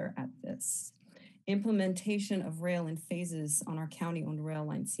further at this. Implementation of rail in phases on our county-owned rail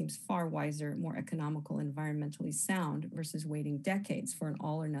line seems far wiser, more economical, environmentally sound versus waiting decades for an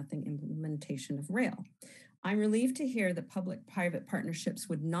all-or-nothing implementation of rail. I'm relieved to hear that public-private partnerships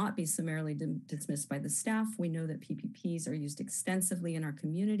would not be summarily dismissed by the staff. We know that PPPs are used extensively in our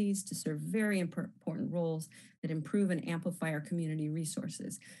communities to serve very important roles that improve and amplify our community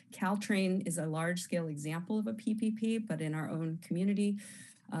resources. Caltrain is a large-scale example of a PPP, but in our own community,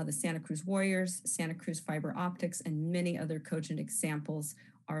 the Santa Cruz Warriors, Santa Cruz Fiber Optics, and many other cogent examples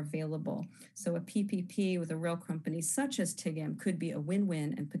are available. So a PPP with a rail company such as TIGAM could be a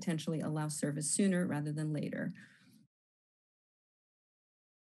win-win and potentially allow service sooner rather than later.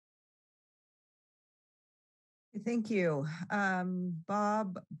 Thank you.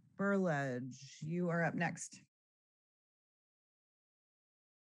 Bob Burledge, you are up next.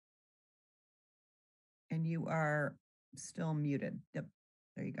 And you are still muted. Yep,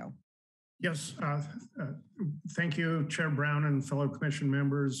 there you go. Yes, thank you, Chair Brown and fellow commission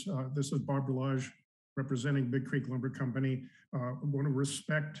members. This is Bob Burledge representing Big Creek Lumber Company. I want to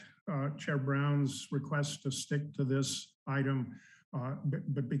respect Chair Brown's request to stick to this item.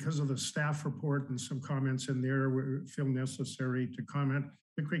 But because of the staff report and some comments in there, we feel necessary to comment.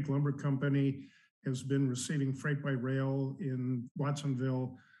 Big Creek Lumber Company has been receiving freight by rail in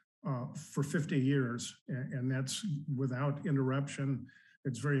Watsonville for 50 years, and that's without interruption.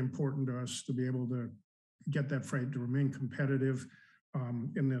 It's very important to us to be able to get that freight to remain competitive.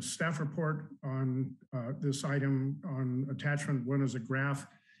 In the staff report on this item on attachment 1 as a graph,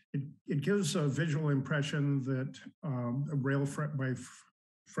 it gives a visual impression that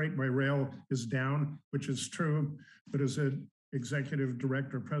freight by rail is down, which is true, but as Executive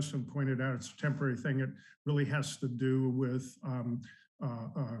Director Preston pointed out, it's a temporary thing. It really has to do with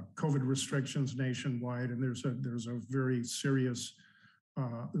COVID restrictions nationwide, and there's a very serious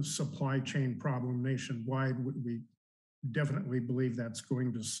supply chain problem nationwide. We definitely believe that's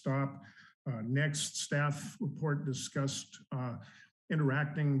going to stop. Next, staff report discussed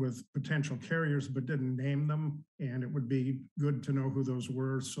interacting with potential carriers, but didn't name them. And it would be good to know who those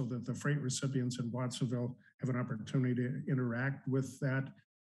were so that the freight recipients in Watsonville have an opportunity to interact with that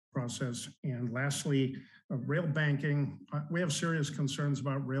process. And lastly, rail banking. We have serious concerns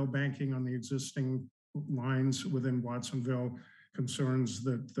about rail banking on the existing lines within Watsonville, concerns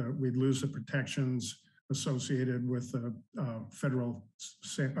that we'd lose the protections associated with the federal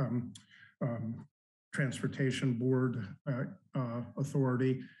Transportation Board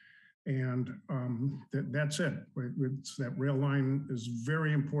authority. And that's it. That rail line is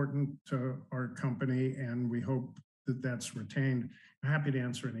very important to our company, and we hope that that's retained. I'm happy to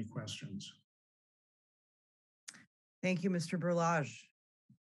answer any questions. Thank you, Mr. Berlage.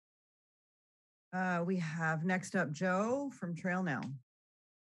 We have next up Joe from Trail Now.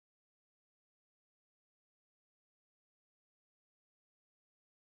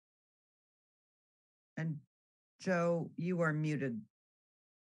 And Joe, you are muted.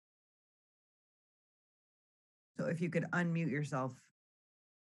 So if you could unmute yourself.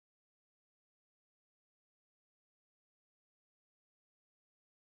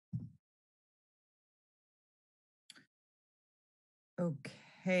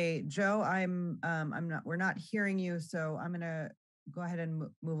 Okay, Joe, we're not hearing you, so I'm gonna go ahead and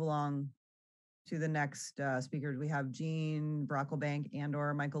move along to the next speakers. We have Jean Brocklebank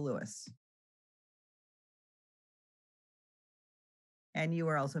and/or Michael Lewis. And you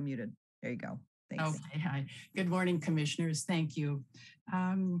are also muted. There you go. Thanks. Okay, hi. Good morning, commissioners. Thank you.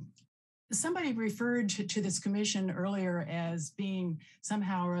 Somebody referred to this commission earlier as being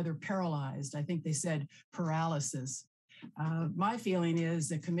somehow or other paralyzed. I think they said paralysis. My feeling is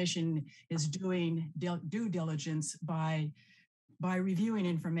the commission is doing due diligence by reviewing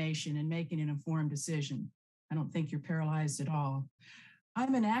information and making an informed decision. I don't think you're paralyzed at all.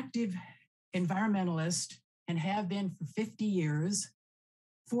 I'm an active environmentalist and have been for 50 years.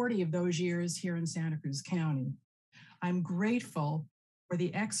 40 of those years here in Santa Cruz County. I'm grateful for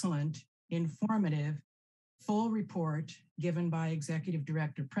the excellent, informative, full report given by Executive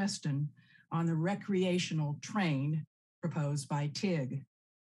Director Preston on the recreational train proposed by TIG.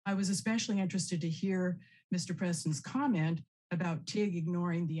 I was especially interested to hear Mr. Preston's comment about TIG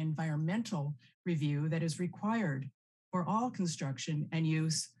ignoring the environmental review that is required for all construction and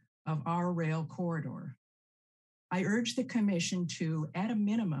use of our rail corridor. I urge the commission to, at a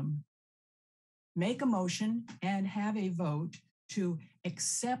minimum, make a motion and have a vote to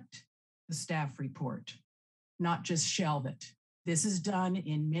accept the staff report, not just shelve it. This is done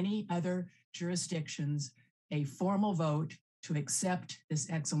in many other jurisdictions, a formal vote to accept this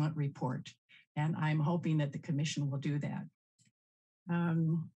excellent report. And I'm hoping that the commission will do that. I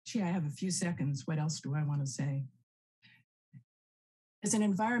have a few seconds. What else do I want to say? As an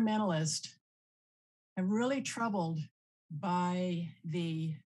environmentalist, I'm really troubled by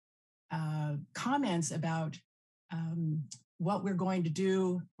the comments about what we're going to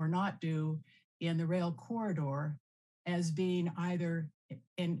do or not do in the rail corridor as being either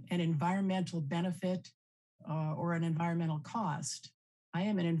an environmental benefit or an environmental cost. I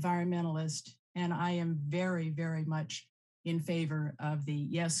am an environmentalist, and I am very, very much in favor of the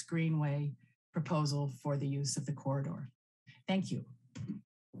Yes Greenway proposal for the use of the corridor. Thank you.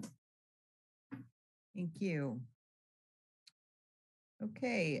 Thank you.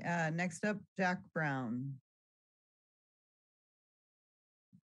 Okay, next up, Jack Brown.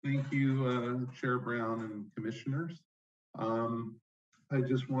 Thank you, Chair Brown and commissioners. I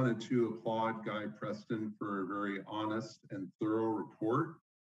just wanted to applaud Guy Preston for a very honest and thorough report.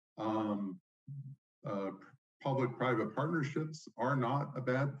 Public-private partnerships are not a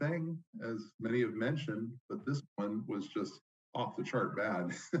bad thing, as many have mentioned, but this one was just off the chart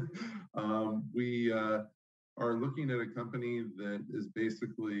bad. We are are looking at a company that is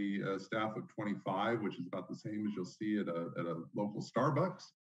basically a staff of 25, which is about the same as you'll see at a local Starbucks.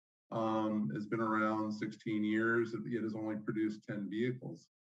 Has been around 16 years, it has only produced 10 vehicles.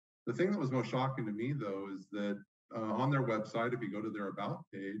 The thing that was most shocking to me, though, is that on their website, if you go to their About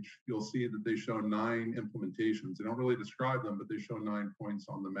page, you'll see that they show 9 implementations. They don't really describe them, but they show 9 points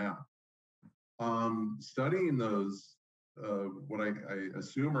on the map. Studying those, what I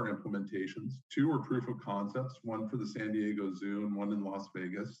assume are implementations, 2 were proof of concepts, one for the San Diego Zoo and one in Las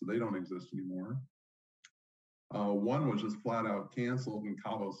Vegas, so they don't exist anymore. One was just flat out canceled in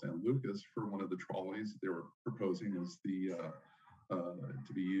Cabo San Lucas for one of the trolleys they were proposing as the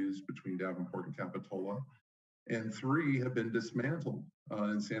to be used between Davenport and Capitola. And 3 have been dismantled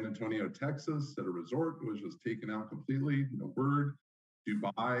in San Antonio, Texas, at a resort. It was just taken out completely, no word.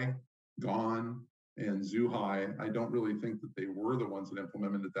 Dubai, gone. And Zhuhai, I don't really think that they were the ones that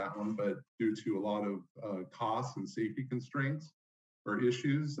implemented that one, but due to a lot of costs and safety constraints or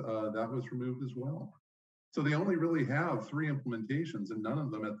issues, that was removed as well. So they only really have 3 implementations, and none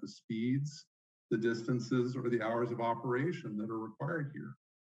of them at the speeds, the distances, or the hours of operation that are required here.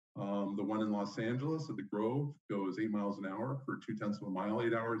 The one in Los Angeles at the Grove goes 8 miles an hour for 0.2 miles,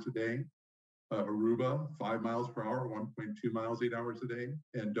 8 hours a day. Aruba, 5 miles per hour, 1.2 miles, 8 hours a day.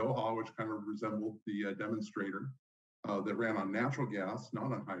 And Doha, which kind of resembled the demonstrator that ran on natural gas,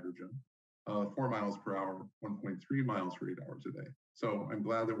 not on hydrogen, 4 miles per hour, 1.3 miles for 8 hours a day. So I'm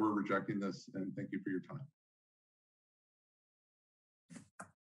glad that we're rejecting this, and thank you for your time.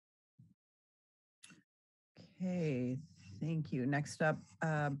 Okay, thank you. Next up,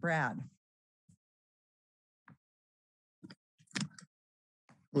 Brad.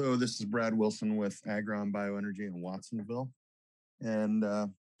 Hello, this is Brad Wilson with Agron Bioenergy in Watsonville. And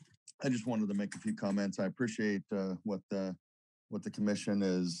I just wanted to make a few comments. I appreciate what the commission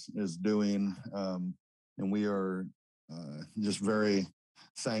is doing. And we are just very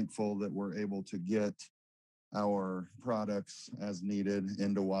thankful that we're able to get our products as needed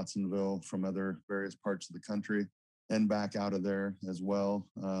into Watsonville from other various parts of the country and back out of there as well.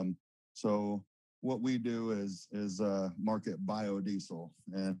 So what we do is market biodiesel,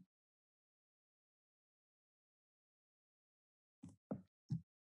 and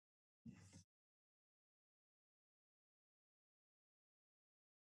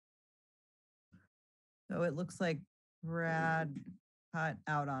so it looks like Brad cut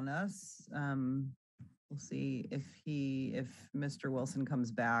out on us. We'll see if Mr. Wilson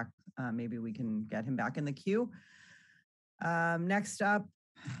comes back, maybe we can get him back in the queue. Next up,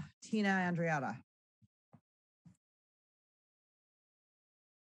 Tina Andreatta.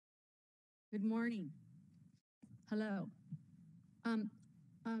 Good morning. Hello.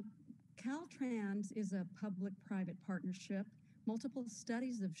 Caltrans is a public-private partnership. Multiple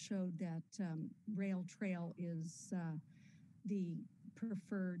studies have showed that rail trail is the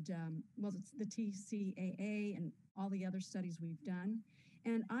preferred, well, it's the TCAA and all the other studies we've done.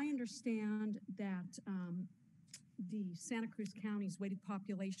 And I understand that the Santa Cruz County's weighted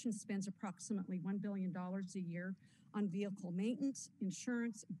population spends approximately $1 billion a year on vehicle maintenance,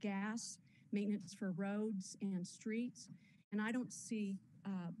 insurance, gas, maintenance for roads and streets. And I don't see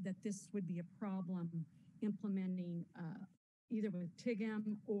that this would be a problem implementing either with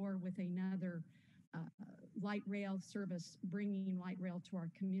TIGM or with another light rail service, bringing light rail to our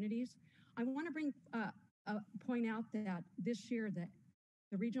communities. I want to point out that this year the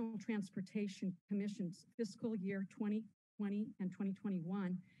Regional Transportation Commission's fiscal year 2020 and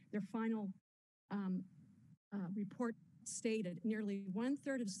 2021, their final report stated nearly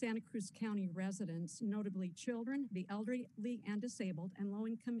 1/3 of Santa Cruz County residents, notably children, the elderly and disabled, and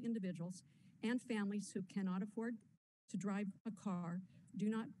low-income individuals and families who cannot afford to drive a car, do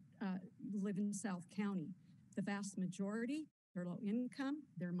not live in South County. The vast majority, they're low income,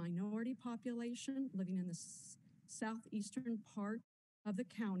 they're minority population living in the southeastern part of the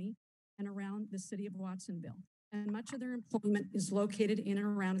county and around the city of Watsonville. And much of their employment is located in and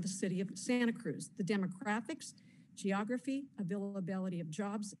around the city of Santa Cruz. The demographics, geography, availability of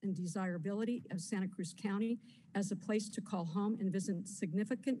jobs, and desirability of Santa Cruz County as a place to call home and visit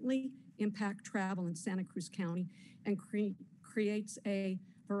significantly impact travel in Santa Cruz County and creates a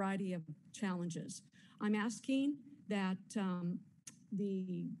variety of challenges. I'm asking that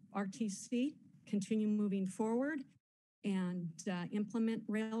the RTC continue moving forward and implement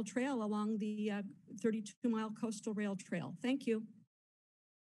rail trail along the 32-mile coastal rail trail. Thank you.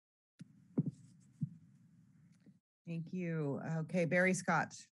 Thank you. Okay, Barry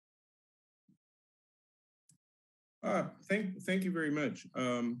Scott. Thank you very much.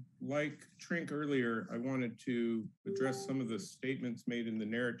 Like Trink earlier, I wanted to address some of the statements made in the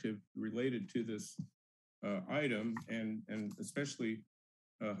narrative related to this item, and especially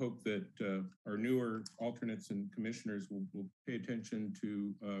hope that our newer alternates and commissioners will pay attention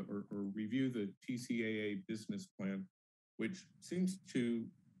to or review the TCAA business plan, which seems to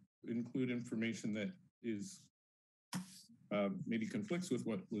include information that is maybe conflicts with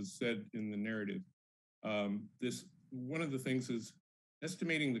what was said in the narrative. One of the things is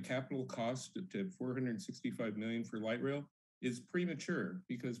estimating the capital cost to 465 million for light rail is premature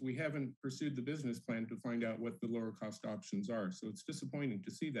because we haven't pursued the business plan to find out what the lower cost options are. So it's disappointing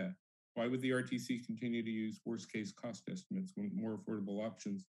to see that. Why would the RTC continue to use worst case cost estimates when more affordable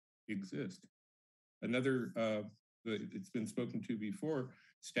options exist? Another, it's been spoken to before,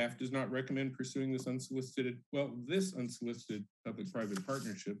 staff does not recommend pursuing this unsolicited public-private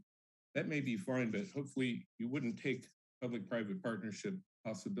partnership. That may be fine, but hopefully you wouldn't take public-private partnership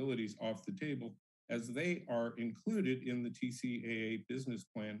possibilities off the table, as they are included in the TCAA business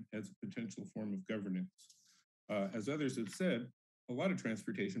plan as a potential form of governance. As others have said, a lot of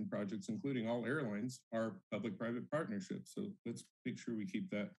transportation projects, including all airlines, are public-private partnerships. So let's make sure we keep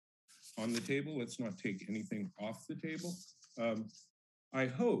that on the table. Let's not take anything off the table. I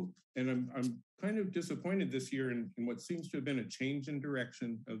hope, and I'm kind of disappointed this year in what seems to have been a change in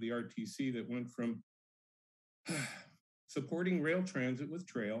direction of the RTC that went from supporting rail transit with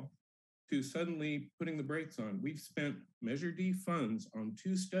trail to suddenly putting the brakes on. We've spent Measure D funds on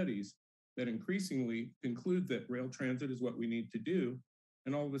 2 studies that increasingly conclude that rail transit is what we need to do.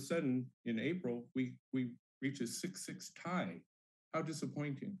 And all of a sudden in April, we reach a 6-6 tie. How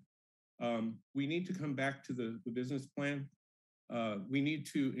disappointing. We need to come back to the business plan. We need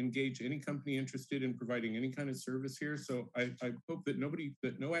to engage any company interested in providing any kind of service here. So I hope that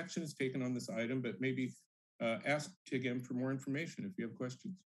no action is taken on this item, but maybe ask TIGM for more information if you have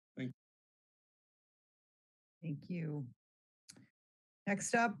questions. Thank you. Thank you.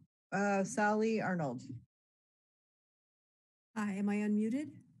 Next up, Sally Arnold. Hi, am I unmuted?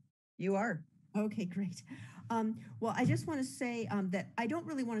 You are. Okay, great. Well, I just want to say that I don't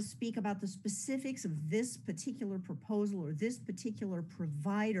really want to speak about the specifics of this particular proposal or this particular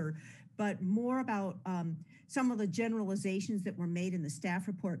provider, but more about some of the generalizations that were made in the staff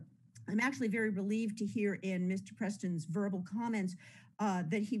report. I'm actually very relieved to hear in Mr. Preston's verbal comments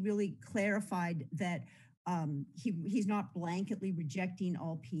that he really clarified that he's not blanketly rejecting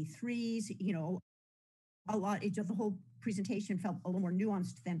all P3s. You know, the whole presentation felt a little more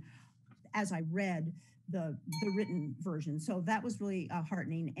nuanced than as I read the written version. So that was really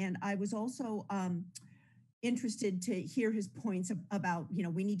heartening. And I was also interested to hear his points about, you know,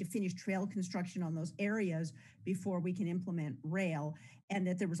 we need to finish trail construction on those areas before we can implement rail, and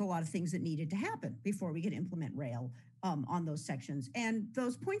that there was a lot of things that needed to happen before we could implement rail on those sections. And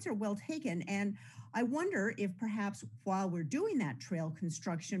those points are well taken. And I wonder if perhaps while we're doing that trail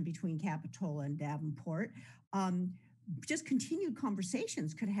construction between Capitola and Davenport, just continued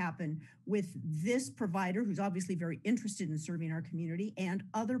conversations could happen with this provider who's obviously very interested in serving our community and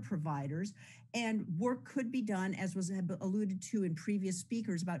other providers, and work could be done, as was alluded to in previous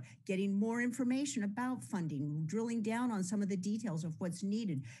speakers, about getting more information about funding, drilling down on some of the details of what's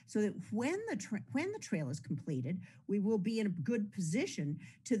needed, so that when the trail is completed, we will be in a good position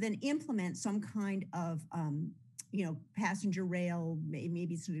to then implement some kind of you know, passenger rail,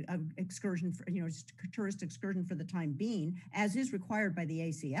 maybe it's an excursion for, you know, just a tourist excursion for the time being, as is required by the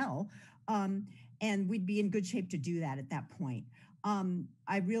ACL. And we'd be in good shape to do that at that point.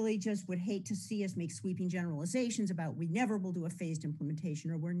 I really just would hate to see us make sweeping generalizations about we never will do a phased implementation,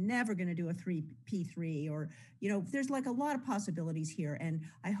 or we're never going to do a P3, or, you know, there's like a lot of possibilities here. And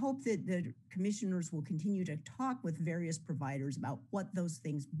I hope that the commissioners will continue to talk with various providers about what those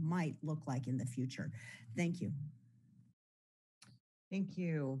things might look like in the future. Thank you. Thank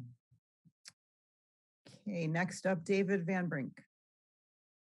you. Okay, next up, David Van Brink.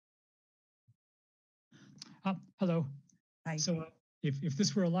 Hello. Hi. So if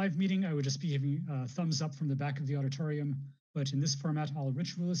this were a live meeting, I would just be giving a thumbs up from the back of the auditorium. But in this format, I'll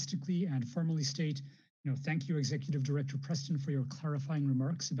ritualistically and formally state, you know, thank you, Executive Director Preston, for your clarifying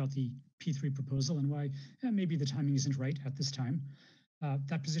remarks about the P3 proposal and why maybe the timing isn't right at this time.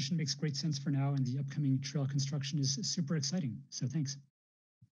 That position makes great sense for now, and the upcoming trail construction is super exciting. So thanks.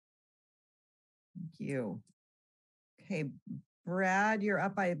 Thank you. Okay, Brad, you're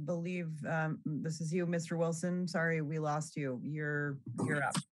up, I believe. This is you, Mr. Wilson. Sorry, we lost you. You're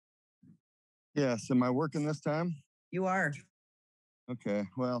up. Yes, am I working this time? You are. Okay,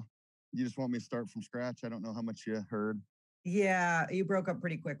 well, you just want me to start from scratch? I don't know how much you heard. Yeah, you broke up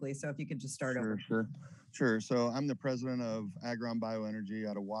pretty quickly. So if you could just start over. Sure. So I'm the president of Agron Bioenergy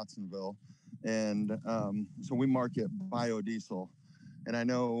out of Watsonville. And so we market biodiesel. And I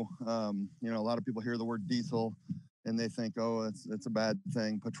know, you know, a lot of people hear the word diesel and they think, oh, it's a bad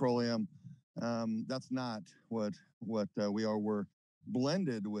thing. Petroleum, that's not what we are. We're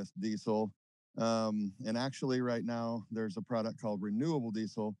blended with diesel. And actually right now there's a product called renewable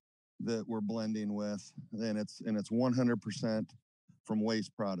diesel that we're blending with, and it's 100% from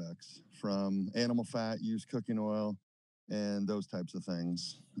waste products, from animal fat, used cooking oil, and those types of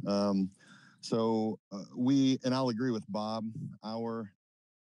things. So and I'll agree with Bob, our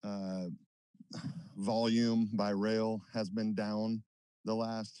volume by rail has been down the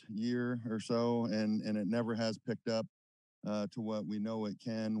last year or so, and it never has picked up to what we know it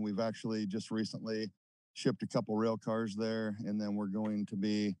can. We've actually just recently shipped a couple rail cars there, and then we're going to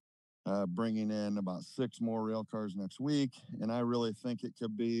be bringing in about 6 more rail cars next week. And I really think it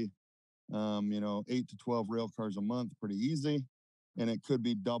could be, you know, 8 to 12 rail cars a month, pretty easy. And it could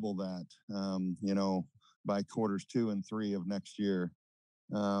be double that, you know, by quarters 2 and 3 of next year.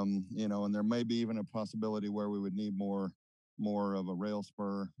 You know, and there may be even a possibility where we would need more of a rail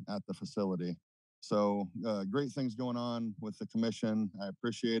spur at the facility. So great things going on with the commission. I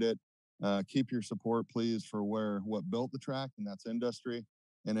appreciate it. Keep your support, please, for what built the track, and that's industry.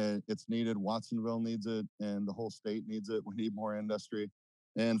 And it's needed. Watsonville needs it, and the whole state needs it. We need more industry.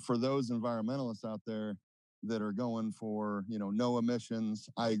 And for those environmentalists out there that are going for, you know, no emissions,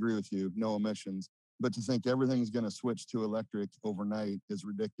 I agree with you, no emissions. But to think everything's going to switch to electric overnight is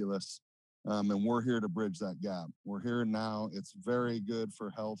ridiculous. And we're here to bridge that gap. We're here now. It's very good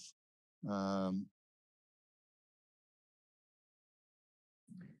for health.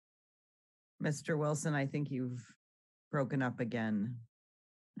 Mr. Wilson, I think you've broken up again,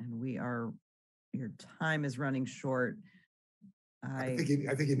 and your time is running short. I think he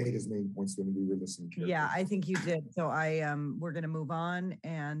made his main points when we were listening. Yeah, I think you did. So we're going to move on,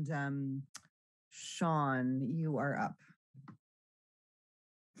 and Sean, you are up.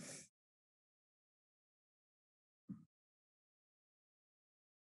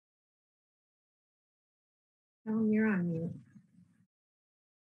 Oh, you're on mute.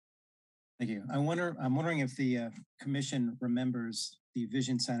 Thank you. I'm wondering if the commission remembers the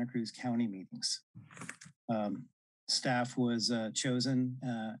Vision Santa Cruz County meetings. Staff was chosen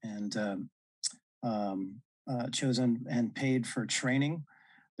and paid for training.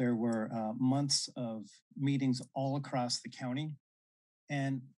 There were months of meetings all across the county,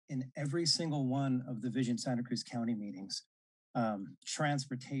 and in every single one of the Vision Santa Cruz County meetings,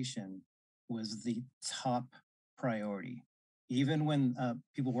 transportation was the top priority. Even when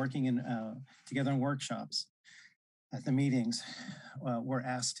people working together in workshops at the meetings were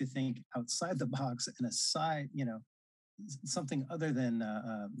asked to think outside the box and aside, you know, something other than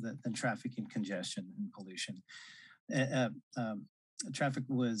traffic and congestion and pollution. Traffic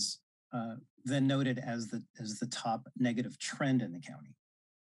was then noted as the top negative trend in the county.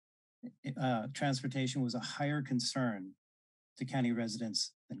 Transportation was a higher concern to county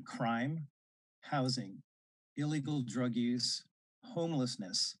residents than crime, housing, illegal drug use,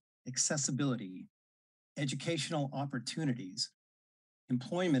 homelessness, accessibility, educational opportunities,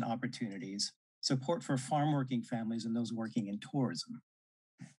 employment opportunities, support for farm working families and those working in tourism.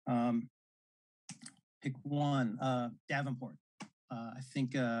 Pick one, Davenport. I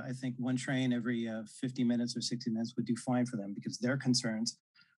think one train every 50 minutes or 60 minutes would do fine for them, because their concerns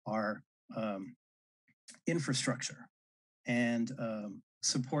are infrastructure and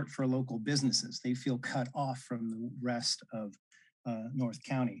support for local businesses. They feel cut off from the rest of North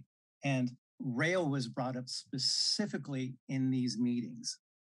County. And rail was brought up specifically in these meetings.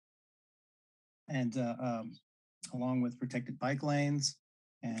 And along with protected bike lanes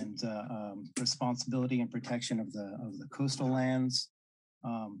and responsibility and protection of the coastal lands,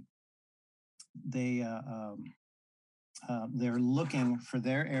 they're looking for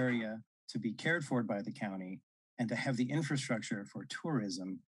their area to be cared for by the county and to have the infrastructure for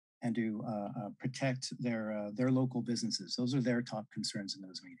tourism and to protect their local businesses. Those are their top concerns in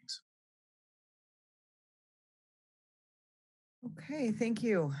those meetings. Okay, thank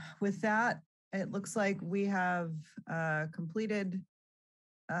you. With that, it looks like we have completed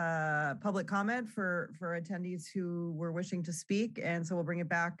public comment for attendees who were wishing to speak. And so we'll bring it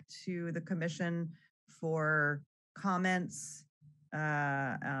back to the commission for comments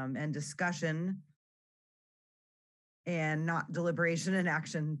and discussion, and not deliberation and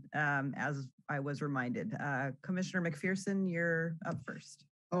action, as I was reminded. Commissioner McPherson, you're up first.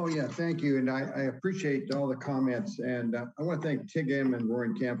 Oh yeah, thank you. And I appreciate all the comments. And I want to thank TIGM and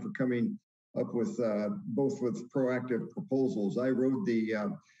Warren Camp for coming up with both with proactive proposals. I rode the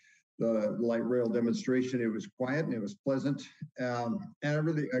light rail demonstration. It was quiet and it was pleasant. And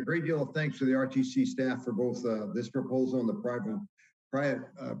a great deal of thanks to the RTC staff for both this proposal and the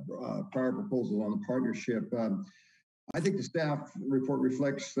prior proposals on the partnership. I think the staff report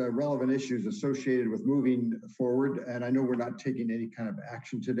reflects relevant issues associated with moving forward, and I know we're not taking any kind of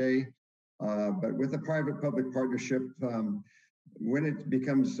action today, but with a private-public partnership, when it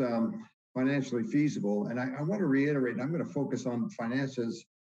becomes financially feasible, and I want to reiterate, and I'm going to focus on finances,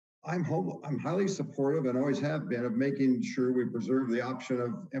 I'm highly supportive and always have been of making sure we preserve the option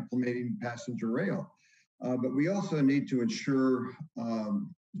of implementing passenger rail. But we also need to ensure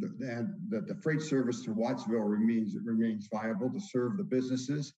that the freight service to Wattsville remains viable to serve the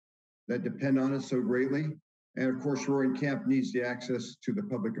businesses that depend on it so greatly. And of course, Roaring Camp needs the access to the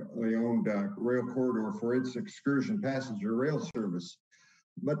publicly owned rail corridor for its excursion passenger rail service.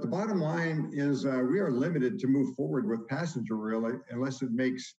 But the bottom line is we are limited to move forward with passenger rail unless it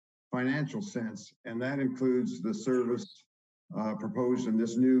makes financial sense. And that includes the service proposed in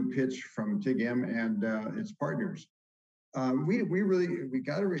this new pitch from TIGM and its partners. We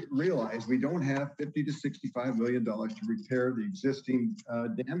got to realize we don't have $50 to $65 million to repair the existing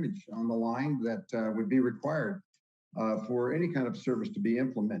damage on the line that would be required for any kind of service to be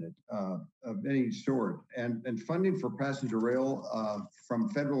implemented of any sort. And funding for passenger rail from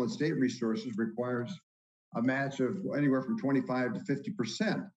federal and state resources requires a match of anywhere from 25 to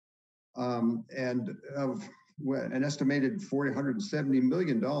 50%. And of an estimated $470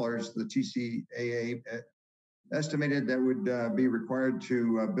 million, the TCAA estimated that would be required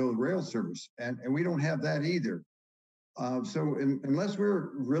to build rail service. And we don't have that either. So unless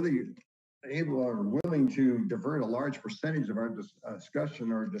we're really able or willing to divert a large percentage of our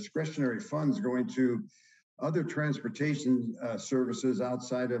discussion or discretionary funds going to other transportation services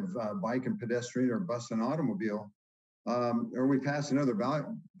outside of bike and pedestrian or bus and automobile, or we pass another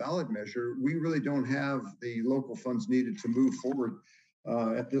ballot measure, we really don't have the local funds needed to move forward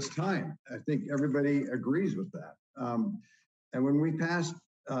at this time. I think everybody agrees with that. And when we passed,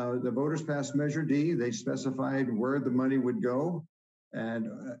 the voters passed Measure D, they specified where the money would go, and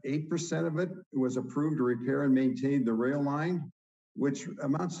 8% of it was approved to repair and maintain the rail line, which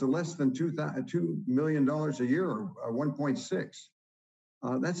amounts to less than $2 million a year, or 1.6.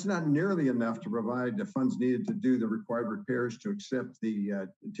 That's not nearly enough to provide the funds needed to do the required repairs to accept the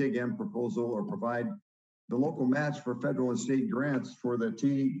TIGM proposal or provide the local match for federal and state grants for the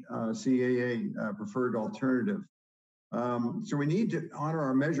TCAA preferred alternative. So we need to honor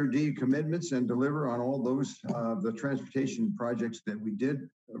our Measure D commitments and deliver on all those the transportation projects that we did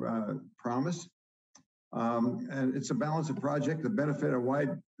promise. And it's a balanced project that benefit a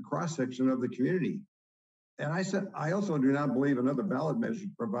wide cross-section of the community. And I also do not believe another ballot measure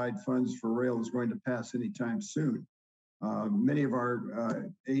to provide funds for rail is going to pass anytime soon. Many of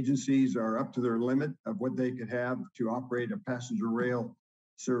our agencies are up to their limit of what they could have to operate a passenger rail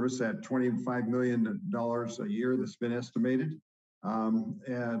service at $25 million a year that's been estimated.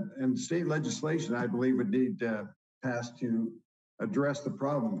 And state legislation, I believe, would need to pass to address the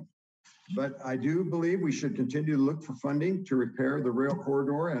problem. But I do believe we should continue to look for funding to repair the rail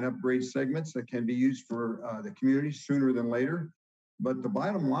corridor and upgrade segments that can be used for the community sooner than later. But the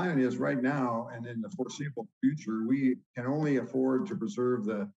bottom line is right now and in the foreseeable future, we can only afford to preserve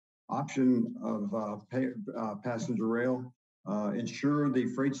the option of passenger rail, ensure the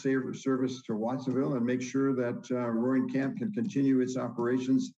freight service to Watsonville, and make sure that Roaring Camp can continue its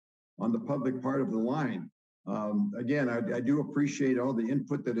operations on the public part of the line. Again, I do appreciate all the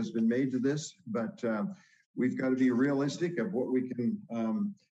input that has been made to this, but we've got to be realistic of what we can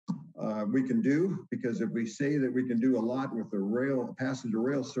do, because if we say that we can do a lot with the passenger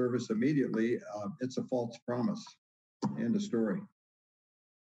rail service immediately, it's a false promise. End of story.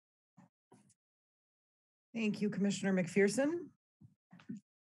 Thank you, Commissioner McPherson.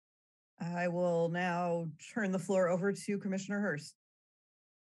 I will now turn the floor over to Commissioner Hurst.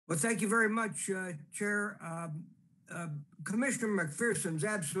 Well, thank you very much, Chair. Commissioner McPherson's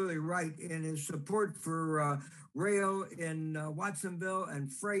absolutely right in his support for rail in Watsonville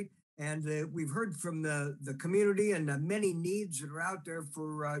and freight. And we've heard from the community and the many needs that are out there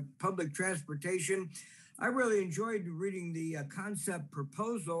for public transportation. I really enjoyed reading the concept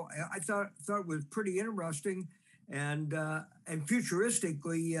proposal. I thought it was pretty interesting and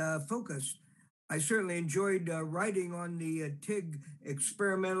futuristically focused. I certainly enjoyed writing on the TIG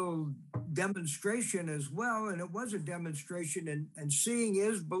experimental demonstration as well, and it was a demonstration, and seeing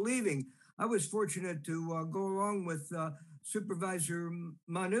is believing. I was fortunate to go along with Supervisor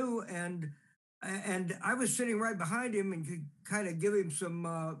Manu, and I was sitting right behind him and could kind of give him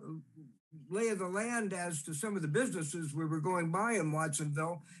some lay of the land as to some of the businesses we were going by in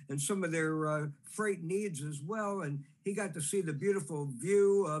Watsonville and some of their freight needs as well. And he got to see the beautiful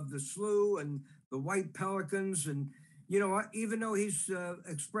view of the slough and the white pelicans. And, you know, even though he's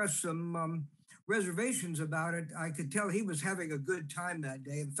expressed some reservations about it, I could tell he was having a good time that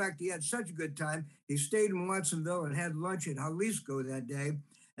day. In fact, he had such a good time, he stayed in Watsonville and had lunch at Jalisco that day.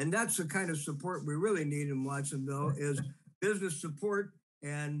 And that's the kind of support we really need in Watsonville is business support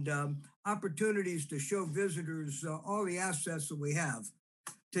and opportunities to show visitors all the assets that we have.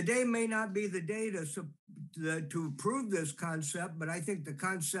 Today may not be the day to approve this concept, but I think the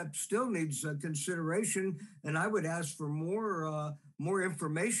concept still needs consideration. And I would ask for more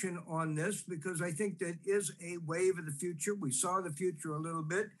information on this because I think that is a wave of the future. We saw the future a little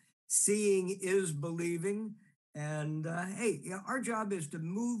bit. Seeing is believing. And hey, our job is to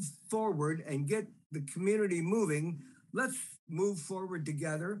move forward and get the community moving. Let's move forward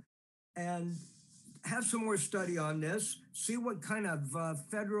together and have some more study on this, see what kind of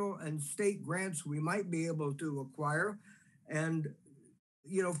federal and state grants we might be able to acquire and,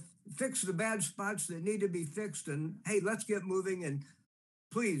 you know, fix the bad spots that need to be fixed. And hey, let's get moving and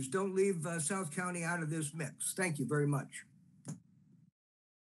please don't leave South County out of this mix. Thank you very much.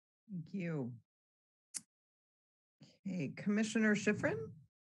 Thank you. Okay, Commissioner Schifrin,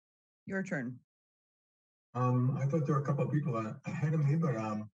 your turn. I thought there were a couple of people ahead of me, but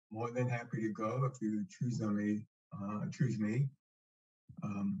I'm more than happy to go if you choose me.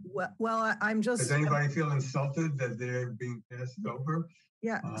 I'm just. Does anybody feel insulted that they're being passed over?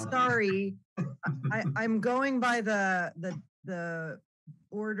 Yeah, sorry. I'm going by the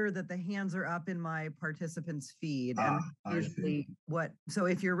order that the hands are up in my participants feed, and usually so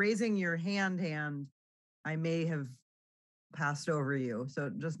if you're raising your hand, I may have passed over you.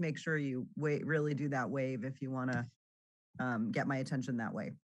 So just make sure you really do that wave if you want to get my attention that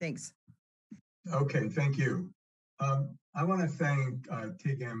way. Thanks. Okay, thank you. I want to thank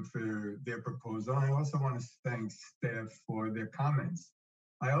TIGM for their proposal. I also want to thank staff for their comments.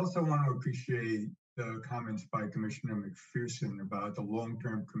 I also want to appreciate the comments by Commissioner McPherson about the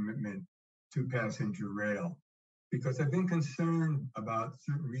long-term commitment to passenger rail, because I've been concerned about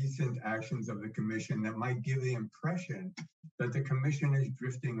certain recent actions of the commission that might give the impression that the commission is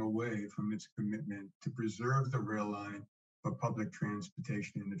drifting away from its commitment to preserve the rail line for public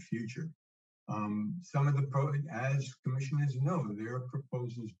transportation in the future. Some of as commissioners know, there are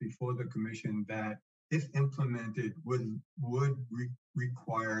proposals before the commission that, if implemented, would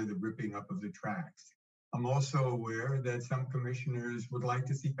require the ripping up of the tracks. I'm also aware that some commissioners would like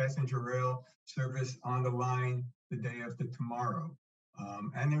to see passenger rail service on the line the day after tomorrow.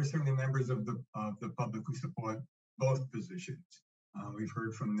 And there are certainly members of the public who support both positions. We've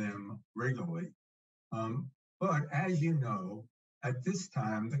heard from them regularly. But as you know, at this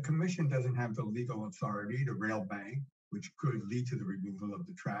time, the commission doesn't have the legal authority to rail bank, which could lead to the removal of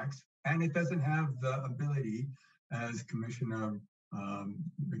the tracks. And it doesn't have the ability, as Commissioner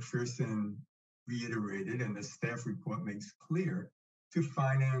McPherson reiterated and the staff report makes clear, to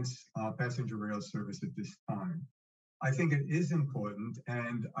finance passenger rail service at this time. I think it is important,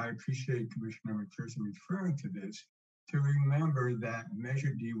 and I appreciate Commissioner McPherson referring to this, to remember that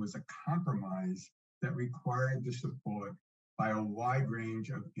Measure D was a compromise that required the support by a wide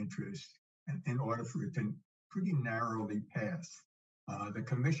range of interests in order for it to pretty narrowly pass. The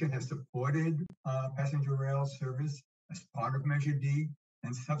commission has supported passenger rail service as part of Measure D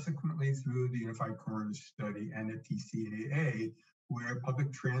and subsequently through the Unified Corridor Study and the TCAA, where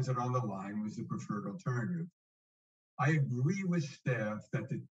public transit on the line was the preferred alternative. I agree with staff that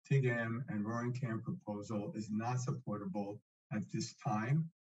the TIGM and Roaring Camp proposal is not supportable at this time.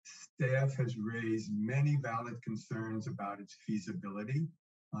 Staff has raised many valid concerns about its feasibility,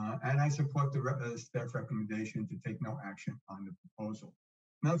 and I support the staff recommendation to take no action on the proposal.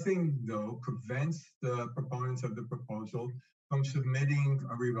 Nothing, though, prevents the proponents of the proposal from submitting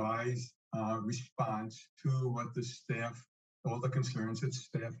a revised response to what the staff, all the concerns that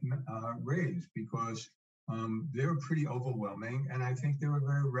staff raised, because they were pretty overwhelming, and I think they were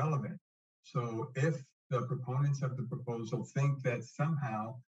very relevant. So if the proponents of the proposal think that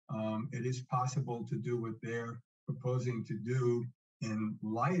somehow it is possible to do what they're proposing to do in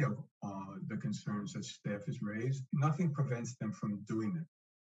light of the concerns that staff has raised, nothing prevents them from doing it.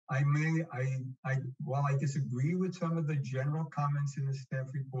 While I disagree with some of the general comments in the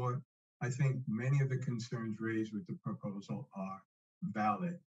staff report, I think many of the concerns raised with the proposal are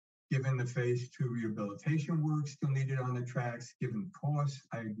valid. Given the phase 2 rehabilitation work still needed on the tracks, given costs,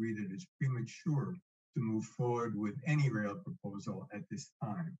 I agree that it's premature to move forward with any rail proposal at this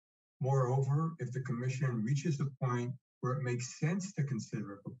time. Moreover, if the commission reaches a point where it makes sense to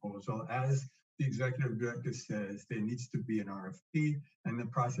consider a proposal, as the executive director says, there needs to be an RFP and the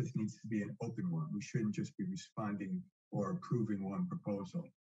process needs to be an open one. We shouldn't just be responding or approving one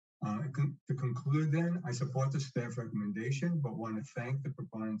proposal. To conclude then, I support the staff recommendation, but want to thank the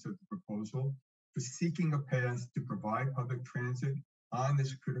proponents of the proposal for seeking a path to provide public transit on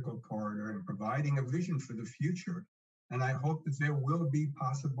this critical corridor and providing a vision for the future. And I hope that there will be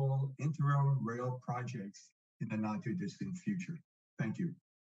possible interim rail projects in the not too distant future. Thank you.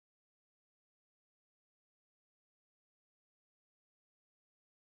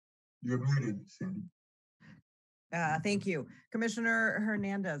 You're muted, Sandy. Thank you. Commissioner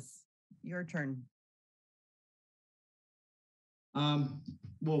Hernandez, your turn.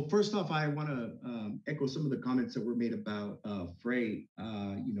 Well, first off, I want to echo some of the comments that were made about freight.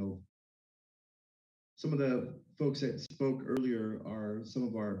 Some of the folks that spoke earlier are some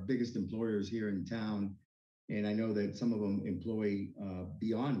of our biggest employers here in town. And I know that some of them employ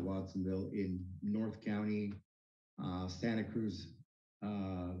beyond Watsonville in North County, Santa Cruz,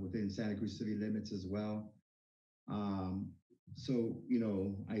 within Santa Cruz city limits as well. So,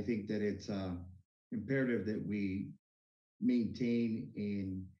 I think that it's imperative that we maintain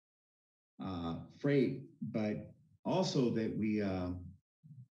in freight, but also that we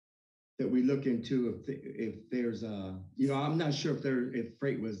look into if there's I'm not sure if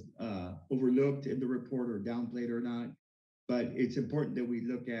freight was overlooked in the report or downplayed or not, but it's important that we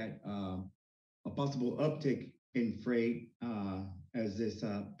look at a possible uptick in freight as this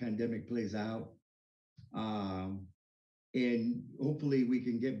pandemic plays out. And hopefully we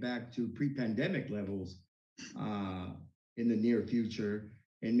can get back to pre-pandemic levels in the near future,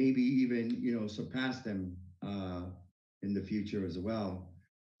 and maybe even, surpass them in the future as well.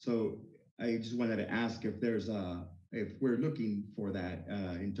 So I just wanted to ask if if we're looking for that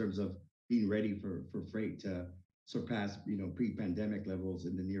in terms of being ready for freight to surpass, pre-pandemic levels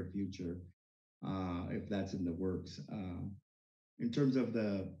in the near future, if that's in the works. In terms of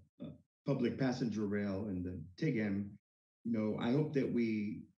the public passenger rail and the TIGM, I hope that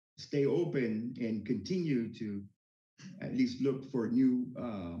we stay open and continue to at least look for new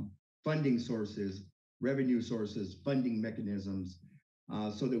funding sources, revenue sources, funding mechanisms,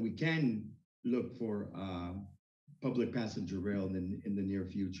 so that we can look for public passenger rail in the near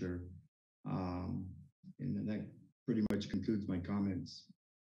future. And that pretty much concludes my comments.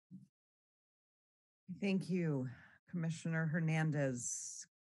 Thank you, Commissioner Hernandez.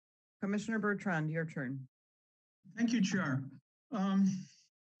 Commissioner Bertrand, your turn. Thank you, Chair.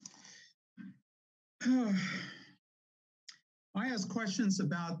 I asked questions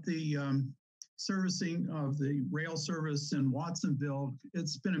about the servicing of the rail service in Watsonville.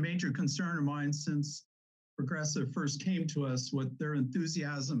 It's been a major concern of mine since Progressive first came to us with their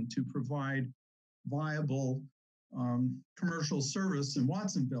enthusiasm to provide viable commercial service in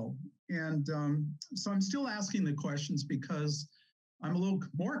Watsonville. And so I'm still asking the questions because I'm a little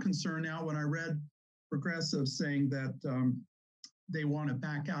more concerned now when I read Progressive saying that they want to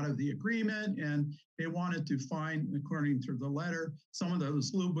back out of the agreement and they wanted to find, according to the letter, someone that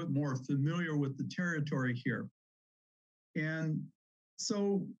was a little bit more familiar with the territory here. And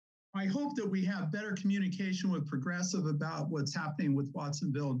so I hope that we have better communication with Progressive about what's happening with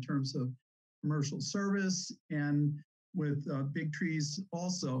Watsonville in terms of commercial service and with Big Trees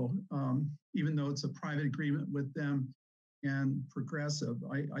also, even though it's a private agreement with them and Progressive.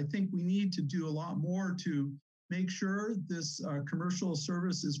 I think we need to do a lot more to make sure this commercial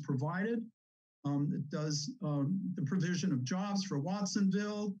service is provided. It does the provision of jobs for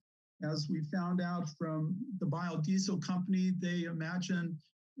Watsonville. As we found out from the biodiesel company, they imagine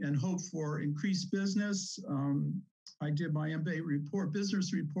and hope for increased business. I did my MBA report,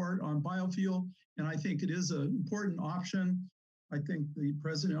 business report on biofuel, and I think it is an important option. I think the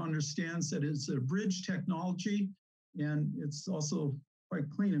president understands that it's a bridge technology and it's also quite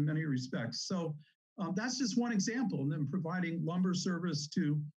clean in many respects. So that's just one example. And then providing lumber service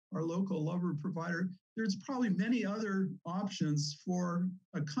to our local lumber provider. There's probably many other options for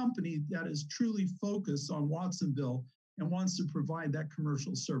a company that is truly focused on Watsonville and wants to provide that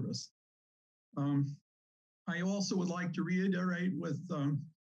commercial service. I also would like to reiterate with the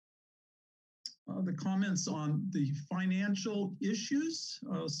comments on the financial issues.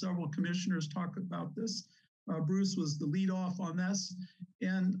 Several commissioners talk about this. Bruce was the lead off on this.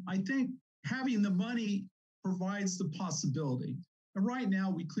 And I think having the money provides the possibility. And right now,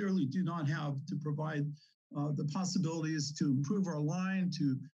 we clearly do not have to provide the possibilities to improve our line,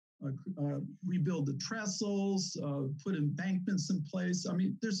 to rebuild the trestles, put embankments in place. I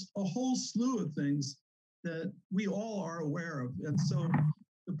mean, there's a whole slew of things that we all are aware of. And so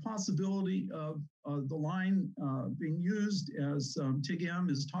the possibility of the line being used as TIGM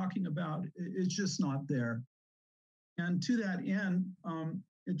is talking about, it's just not there. And to that end,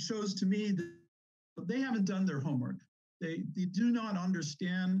 it shows to me that they haven't done their homework. They do not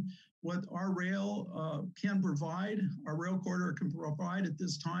understand what our rail can provide, our rail corridor can provide at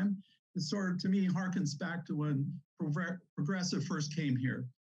this time. It sort of, to me, harkens back to when Progressive first came here.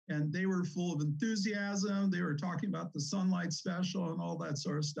 And they were full of enthusiasm. They were talking about the Sunlight Special and all that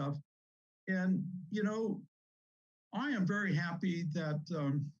sort of stuff. And, you know, I am very happy that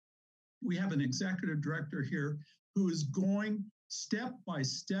we have an executive director here who is going step by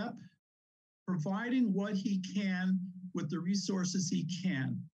step, providing what he can with the resources he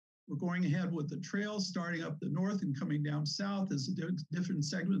can. We're going ahead with the trail, starting up the north and coming down south as the different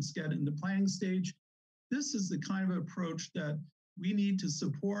segments get into planning stage. This is the kind of approach that we need to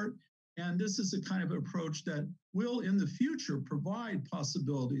support. And this is the kind of approach that will in the future provide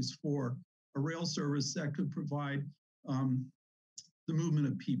possibilities for a rail service that could provide the movement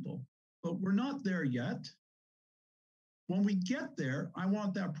of people. But we're not there yet. When we get there, I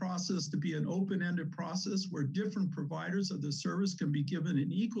want that process to be an open-ended process where different providers of the service can be given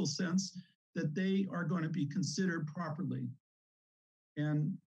an equal sense that they are going to be considered properly.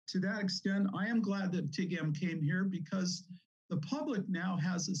 And to that extent, I am glad that TIGM came here because the public now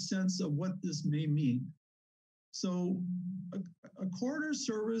has a sense of what this may mean. So a corridor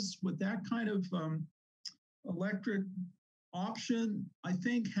service with that kind of electric option, I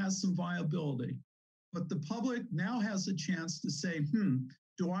think has some viability. But the public now has a chance to say,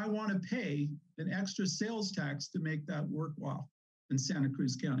 do I want to pay an extra sales tax to make that worthwhile in Santa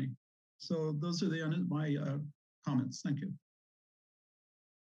Cruz County? So those are the end of my comments. Thank you.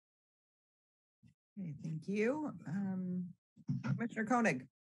 Okay, thank you. Commissioner Koenig.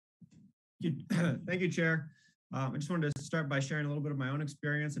 Thank you, Chair. I just wanted to start by sharing a little bit of my own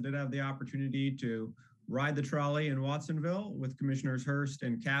experience. I did have the opportunity to ride the trolley in Watsonville with Commissioners Hurst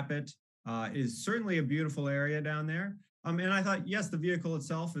and Caput. It is certainly a beautiful area down there. And I thought, yes, the vehicle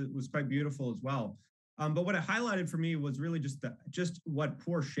itself was quite beautiful as well. But what it highlighted for me was really just what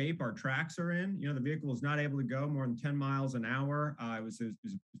poor shape our tracks are in. You know, the vehicle was not able to go more than 10 miles an hour. It was a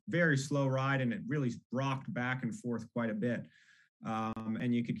very slow ride, and it really rocked back and forth quite a bit.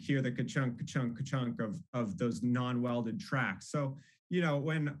 And you could hear the ka-chunk, ka-chunk, ka-chunk of those non-welded tracks. So, you know,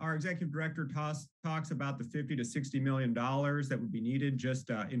 when our executive director talks about the $50 to $60 million that would be needed just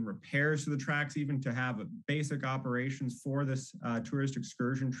in repairs to the tracks, even to have basic operations for this tourist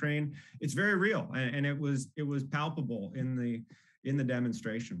excursion train, it's very real, and it was palpable in the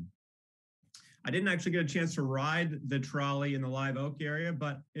demonstration. I didn't actually get a chance to ride the trolley in the Live Oak area,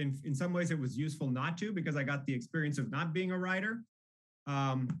 but in some ways it was useful not to, because I got the experience of not being a rider.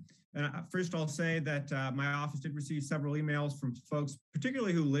 And first I'll say that my office did receive several emails from folks,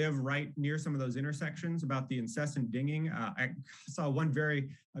 particularly who live right near some of those intersections, about the incessant dinging. I saw one very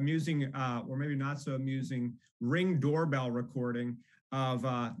amusing, or maybe not so amusing, Ring doorbell recording of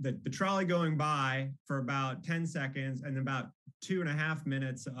the trolley going by for about 10 seconds and about 2.5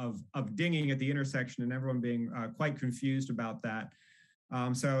 minutes of dinging at the intersection, and everyone being quite confused about that.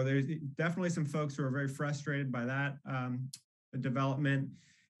 So there's definitely some folks who are very frustrated by that development.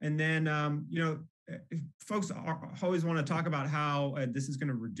 And then, you know, folks always want to talk about how this is going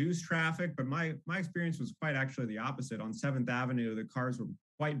to reduce traffic, but my experience was quite actually the opposite. On 7th Avenue, the cars were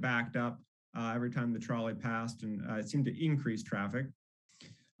quite backed up every time the trolley passed, and it seemed to increase traffic.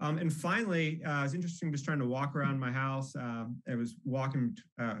 And finally, it's interesting just trying to walk around my house. I was walking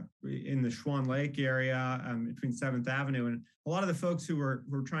in the Schwann Lake area between 7th Avenue, and a lot of the folks who were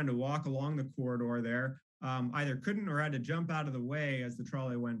trying to walk along the corridor there either couldn't or had to jump out of the way as the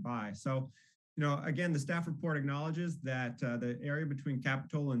trolley went by. So, you know, again, the staff report acknowledges that the area between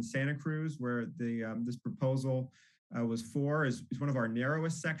Capitola and Santa Cruz, where this proposal was for, is one of our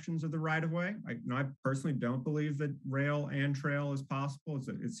narrowest sections of the right-of-way. I personally don't believe that rail and trail is possible.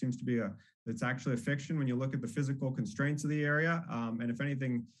 It seems to be it's actually a fiction when you look at the physical constraints of the area. And if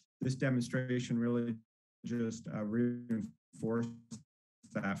anything, this demonstration really just reinforced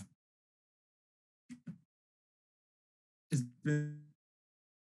that. It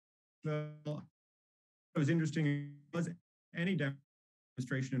was interesting. Was any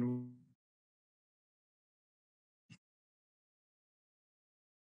demonstration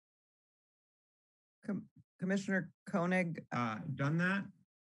Commissioner Koenig done that?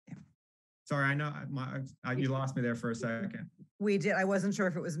 Yeah. Sorry, I know you lost me there for a second. We did. I wasn't sure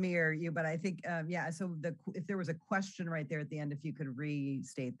if it was me or you, but I think yeah. So if there was a question right there at the end, if you could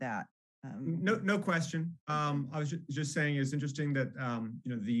restate that. No question. I was just saying it's interesting that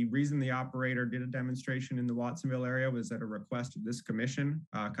you know, the reason the operator did a demonstration in the Watsonville area was at a request of this commission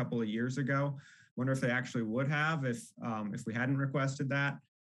a couple of years ago. Wonder if they actually would have if we hadn't requested that,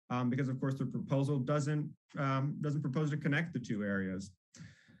 because of course the proposal doesn't propose to connect the two areas.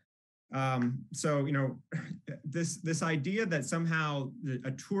 So, this idea that somehow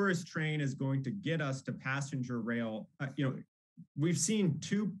a tourist train is going to get us to passenger rail, we've seen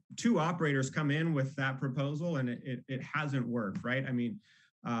two operators come in with that proposal and it hasn't worked, right? I mean,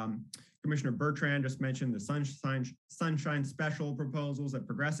 Commissioner Bertrand just mentioned the Sunshine Special proposals that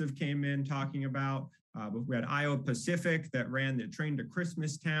Progressive came in talking about. We had Iowa Pacific that ran the train to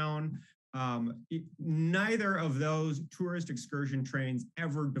Christmastown. Neither of those tourist excursion trains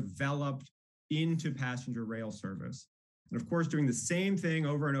ever developed into passenger rail service. And of course, doing the same thing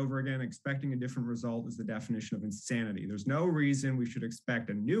over and over again, expecting a different result is the definition of insanity. There's no reason we should expect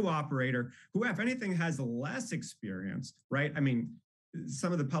a new operator who, if anything, has less experience, right? I mean,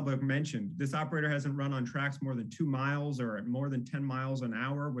 some of the public mentioned, this operator hasn't run on tracks more than 2 miles or at more than 10 miles an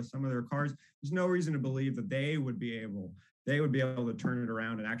hour with some of their cars. There's no reason to believe that they would be able to turn it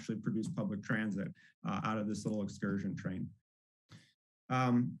around and actually produce public transit out of this little excursion train.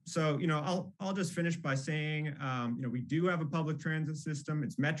 So, I'll just finish by saying, we do have a public transit system.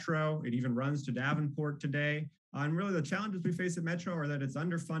 It's Metro. It even runs to Davenport today. And really the challenges we face at Metro are that it's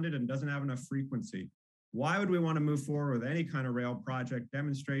underfunded and doesn't have enough frequency. Why would we want to move forward with any kind of rail project,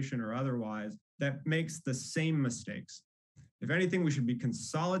 demonstration or otherwise, that makes the same mistakes? If anything, we should be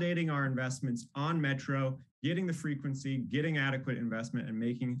consolidating our investments on Metro, getting the frequency, getting adequate investment, and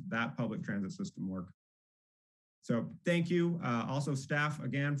making that public transit system work. So thank you. Also staff,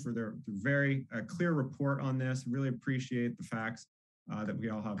 again, for their very clear report on this. Really appreciate the facts that we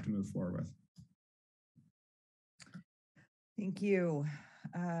all have to move forward with. Thank you.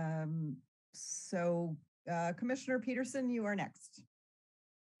 Commissioner Peterson, you are next.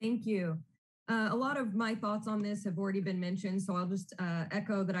 Thank you. A lot of my thoughts on this have already been mentioned, so I'll just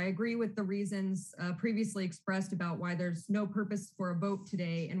echo that I agree with the reasons previously expressed about why there's no purpose for a vote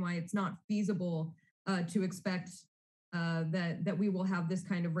today and why it's not feasible to expect that we will have this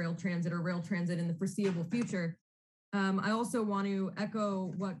kind of rail transit in the foreseeable future. I also want to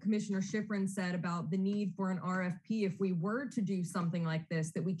echo what Commissioner Schifrin said about the need for an RFP if we were to do something like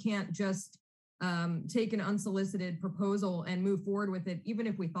this, that we can't just take an unsolicited proposal and move forward with it, even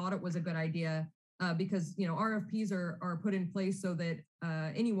if we thought it was a good idea, because RFPs are put in place so that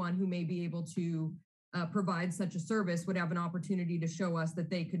anyone who may be able to provide such a service would have an opportunity to show us that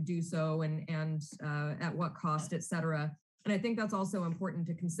they could do so and at what cost, et cetera. And I think that's also important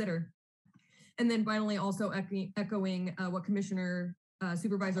to consider. And then finally, also echoing what Commissioner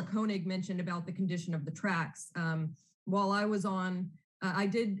Supervisor Koenig mentioned about the condition of the tracks. While I was on, I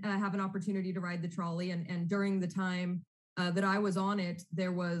did have an opportunity to ride the trolley, and during the time that I was on it,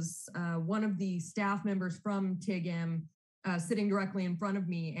 there was one of the staff members from TIGM sitting directly in front of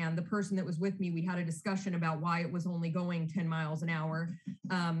me, and the person that was with me, we had a discussion about why it was only going 10 miles an hour.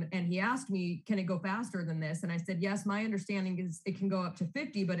 And he asked me, can it go faster than this? And I said, yes, my understanding is it can go up to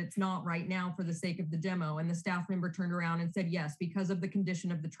 50, but it's not right now for the sake of the demo. And the staff member turned around and said, yes, because of the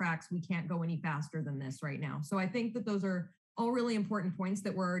condition of the tracks, we can't go any faster than this right now. So I think that those are all really important points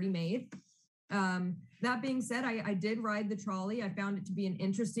that were already made. That being said, I did ride the trolley. I found it to be an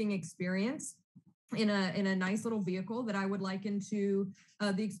interesting experience in a nice little vehicle that I would liken to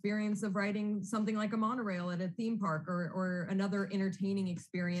the experience of riding something like a monorail at a theme park or another entertaining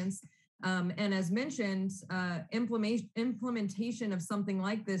experience. And as mentioned, implementation of something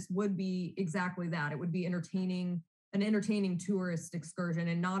like this would be exactly that. It would be an entertaining tourist excursion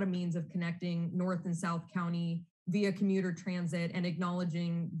and not a means of connecting North and South County via commuter transit and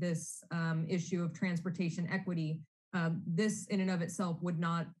acknowledging this issue of transportation equity. This in and of itself would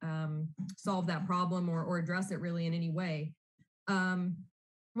not solve that problem or address it really in any way.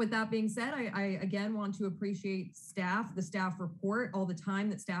 With that being said, I again want to appreciate the staff report, all the time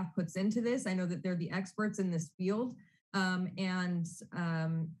that staff puts into this. I know that they're the experts in this field. And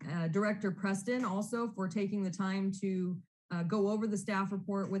Director Preston also for taking the time to go over the staff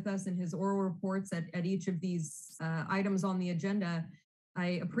report with us and his oral reports at each of these items on the agenda.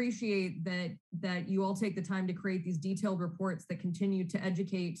 I appreciate that you all take the time to create these detailed reports that continue to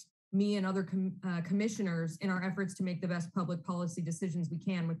educate me and other commissioners in our efforts to make the best public policy decisions we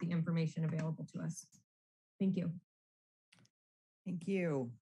can with the information available to us. Thank you. Thank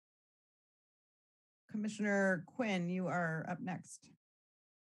you. Commissioner Quinn, you are up next.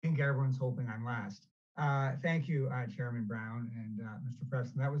 I think everyone's hoping I'm last. Thank you, Chairman Brown and Mr.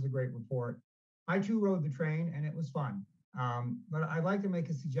 Preston. That was a great report. I too rode the train and it was fun. But I'd like to make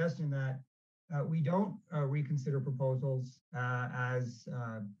a suggestion that we don't reconsider proposals. As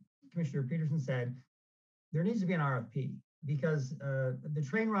Commissioner Peterson said, there needs to be an RFP because the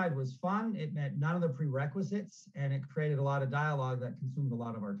train ride was fun. It met none of the prerequisites and it created a lot of dialogue that consumed a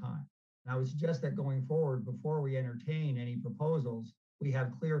lot of our time. And I would suggest that going forward, before we entertain any proposals, we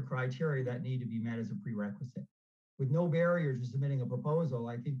have clear criteria that need to be met as a prerequisite. With no barriers to submitting a proposal,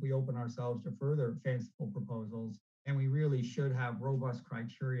 I think we open ourselves to further fanciful proposals, and we really should have robust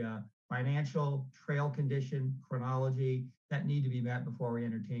criteria, financial, trail condition, chronology that need to be met before we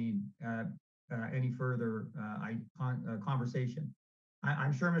entertain any further conversation.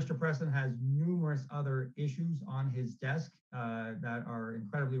 I'm sure Mr. Preston has numerous other issues on his desk that are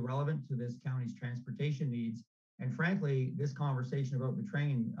incredibly relevant to this county's transportation needs. And frankly, this conversation about the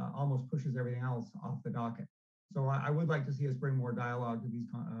train almost pushes everything else off the docket. So I would like to see us bring more dialogue to these,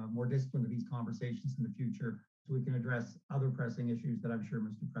 more discipline to these conversations in the future so we can address other pressing issues that I'm sure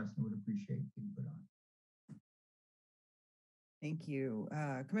Mr. Preston would appreciate being put on. Thank you.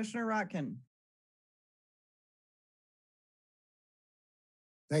 Commissioner Rotkin.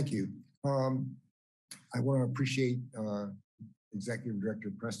 Thank you. I want to appreciate Executive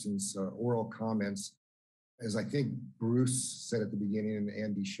Director Preston's oral comments. As I think Bruce said at the beginning and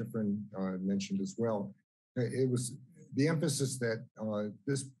Andy Schifrin mentioned as well, it was the emphasis that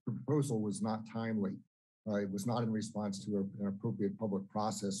this proposal was not timely. It was not in response to an appropriate public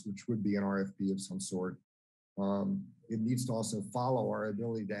process, which would be an RFP of some sort. It needs to also follow our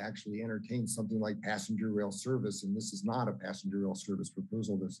ability to actually entertain something like passenger rail service, and this is not a passenger rail service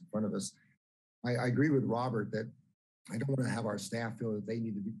proposal that's in front of us. I agree with Robert that I don't want to have our staff feel that they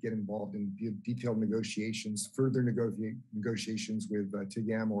need to get involved in detailed negotiations, further negotiations with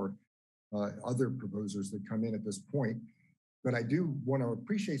TIGAM or other proposers that come in at this point. But I do want to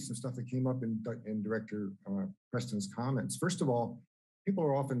appreciate some stuff that came up in Director Preston's comments. First of all, people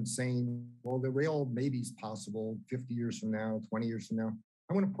are often saying, well, the rail maybe is possible 50 years from now, 20 years from now.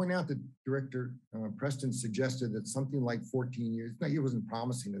 I want to point out that Director Preston suggested that something like 14 years, no, he wasn't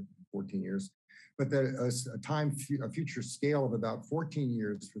promising it 14 years, but that a future scale of about 14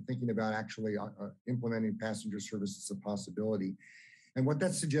 years for thinking about actually implementing passenger service is a possibility. And what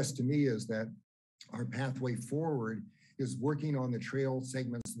that suggests to me is that our pathway forward is working on the trail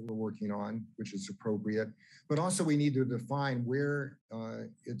segments that we're working on, which is appropriate, but also we need to define where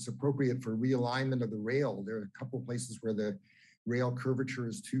it's appropriate for realignment of the rail. There are a couple of places where the rail curvature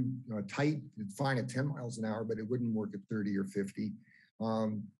is too tight. It's fine at 10 miles an hour, but it wouldn't work at 30 or 50.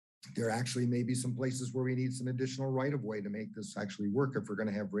 There actually may be some places where we need some additional right-of-way to make this actually work if we're going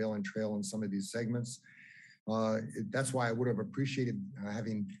to have rail and trail in some of these segments. That's why I would have appreciated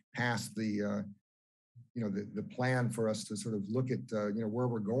having passed the the plan for us to sort of look at where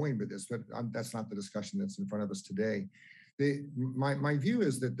we're going with this, but that's not the discussion that's in front of us today. My view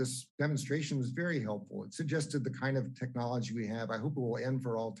is that this demonstration was very helpful. It suggested the kind of technology we have. I hope it will end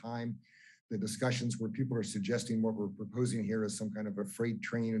for all time. The discussions where people are suggesting what we're proposing here is some kind of a freight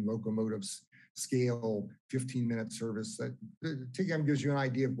train and locomotives scale 15-minute service. TIGAM gives you an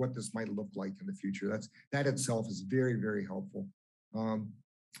idea of what this might look like in the future. That itself is very, very helpful.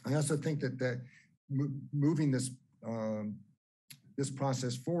 I also think that moving this this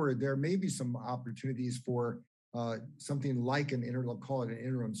process forward, there may be some opportunities for something like let's call it an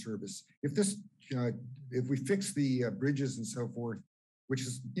interim service. If this, if we fix the bridges and so forth, which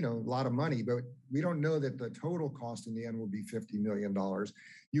is a lot of money, but we don't know that the total cost in the end will be $50 million.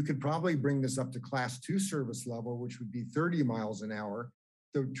 You could probably bring this up to class 2 service level, which would be 30 miles an hour.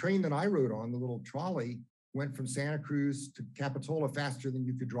 The train that I rode on, the little trolley, went from Santa Cruz to Capitola faster than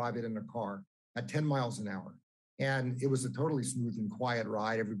you could drive it in a car at 10 miles an hour. And it was a totally smooth and quiet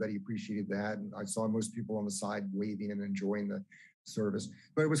ride. Everybody appreciated that. And I saw most people on the side waving and enjoying the service.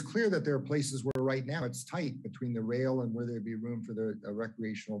 But it was clear that there are places where right now it's tight between the rail and where there'd be room for the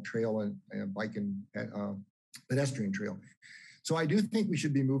recreational trail and bike and pedestrian trail. So I do think we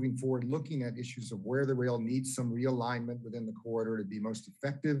should be moving forward, looking at issues of where the rail needs some realignment within the corridor to be most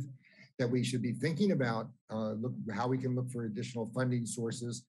effective, that we should be thinking about how we can look for additional funding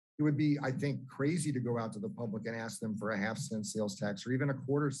sources. It would be, I think, crazy to go out to the public and ask them for a half-cent sales tax or even a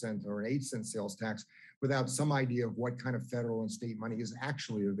quarter-cent or an 8-cent sales tax without some idea of what kind of federal and state money is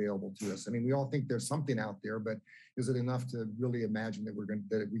actually available to us. I mean, we all think there's something out there, but is it enough to really imagine that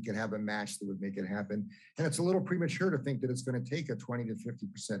that we could have a match that would make it happen? And it's a little premature to think that it's going to take a 20 to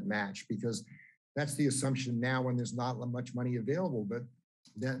 50% match, because that's the assumption now when there's not much money available, but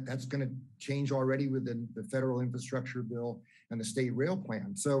that's going to change already within the federal infrastructure bill and the state rail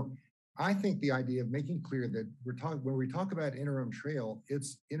plan. So I think the idea of making clear that when we talk about interim trail,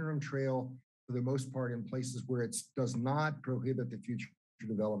 it's interim trail for the most part in places where it does not prohibit the future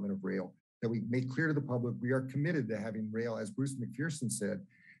development of rail, that we make clear to the public we are committed to having rail, as Bruce McPherson said,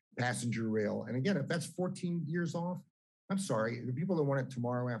 passenger rail. And again, if that's 14 years off, I'm sorry, the people that want it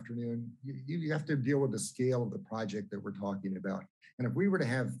tomorrow afternoon, you have to deal with the scale of the project that we're talking about. And if we were to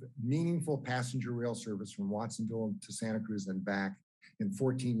have meaningful passenger rail service from Watsonville to Santa Cruz and back, in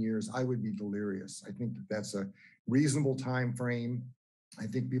 14 years, I would be delirious. I think that that's a reasonable time frame. I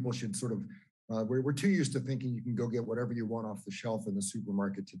think people should sort of we're too used to thinking you can go get whatever you want off the shelf in the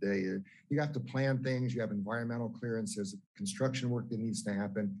supermarket today. You have to plan things. You have environmental clearance. There's construction work that needs to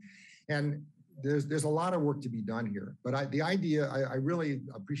happen, and there's a lot of work to be done here. But I really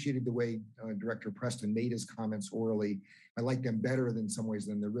appreciated the way Director Preston made his comments orally. I like them better than some ways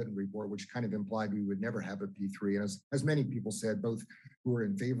than the written report, which kind of implied we would never have a P3. And as many people said, both who are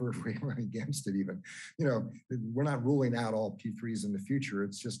in favor of rail and against it even, we're not ruling out all P3s in the future.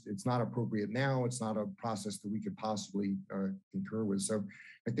 It's just, it's not appropriate now. It's not a process that we could possibly concur with. So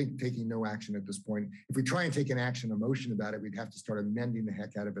I think taking no action at this point, if we try and take an action, a motion about it, we'd have to start amending the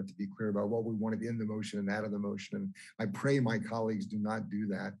heck out of it to be clear about what we wanted in the motion and out of the motion. And I pray my colleagues do not do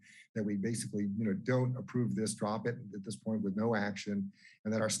that, that we basically, don't approve this, drop it at this point with no action,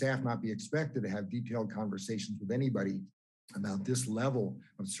 and that our staff not be expected to have detailed conversations with anybody about this level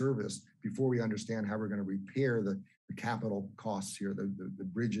of service before we understand how we're going to repair the capital costs here, the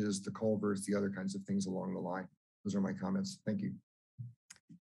bridges, the culverts, the other kinds of things along the line. Those are my comments. Thank you.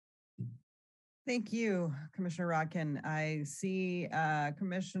 Thank you, Commissioner Rodkin. I see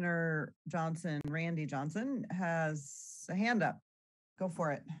Commissioner Johnson, Randy Johnson, has a hand up. Go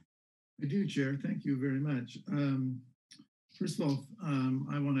for it. I do, Chair. Thank you very much. First of all,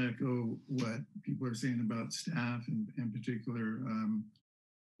 I want to echo what people are saying about staff, and in particular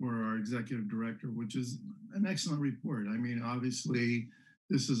for our executive director, which is an excellent report. I mean, obviously,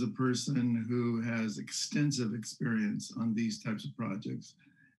 this is a person who has extensive experience on these types of projects,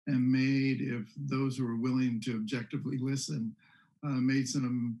 and made, if those who are willing to objectively listen, made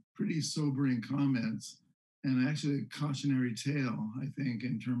some pretty sobering comments, and actually a cautionary tale, I think,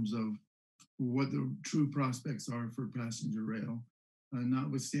 in terms of what the true prospects are for passenger rail,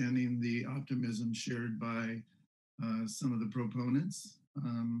 notwithstanding the optimism shared by some of the proponents.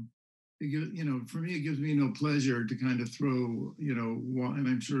 For me, it gives me no pleasure to kind of throw, and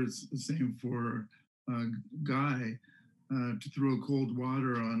I'm sure it's the same for Guy, to throw cold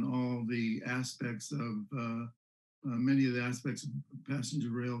water on all the aspects of many of the aspects of passenger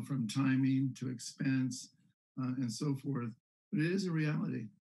rail, from timing to expense and so forth. But it is a reality.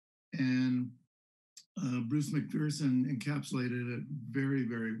 And Bruce McPherson encapsulated it very,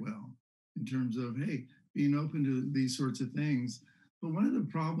 very well in terms of, hey, being open to these sorts of things. But one of the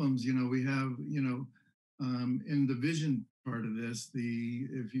problems, we have, in the vision part of this,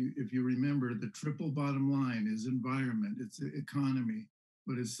 if you remember, the triple bottom line is environment, it's economy,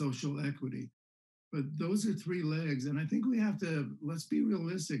 but it's social equity. But those are three legs, and I think we have to, let's be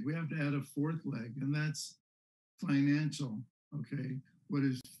realistic, we have to add a fourth leg, and that's financial, okay? What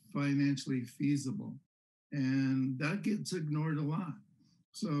is financially feasible? And that gets ignored a lot.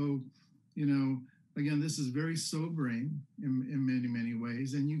 So, again, this is very sobering in many, many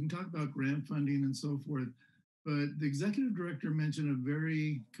ways. And you can talk about grant funding and so forth, but the executive director mentioned a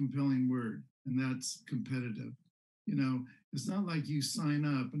very compelling word, and that's competitive. It's not like you sign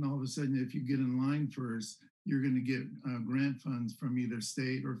up and all of a sudden, if you get in line first, you're going to get grant funds from either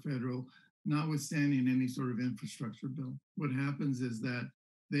state or federal, notwithstanding any sort of infrastructure bill. What happens is that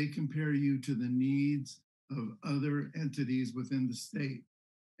they compare you to the needs of other entities within the state.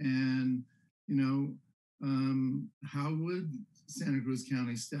 And, how would Santa Cruz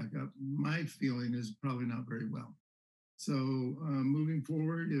County stack up? My feeling is probably not very well. So moving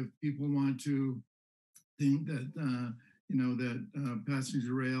forward, if people want to think that, that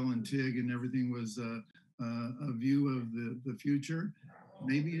passenger rail and TIG and everything was a view of the future,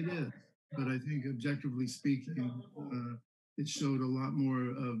 maybe it is. But I think objectively speaking, it showed a lot more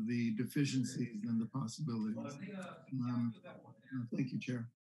of the deficiencies than the possibilities. Thank you, Chair.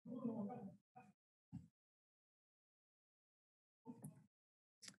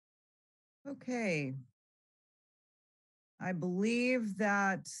 Okay. I believe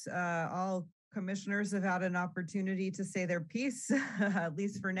that all commissioners have had an opportunity to say their piece, at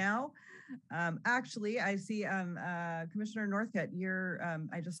least for now. Actually, I see Commissioner Northcutt,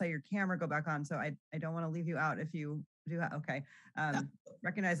 I just saw your camera go back on, so I don't want to leave you out if you do. Okay.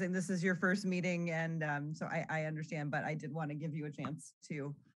 Recognizing this is your first meeting, and so I understand, but I did want to give you a chance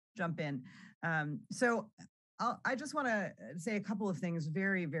to jump in. So I just want to say a couple of things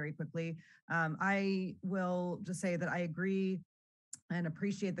very, very quickly. I will just say that I agree and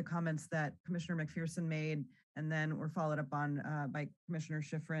appreciate the comments that Commissioner McPherson made, and then were followed up on by Commissioner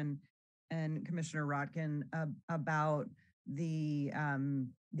Schifrin and Commissioner Rodkin about the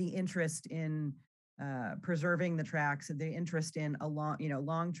interest in preserving the tracks, the interest in a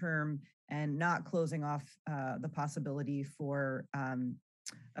long term, and not closing off the possibility for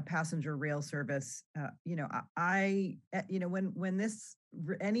a passenger rail service. When this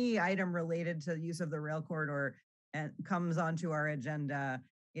any item related to the use of the rail corridor and comes onto our agenda,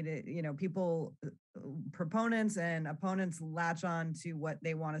 people, proponents and opponents latch on to what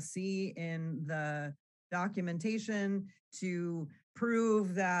they want to see in the documentation to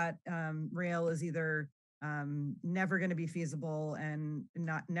prove that rail is either never going to be feasible and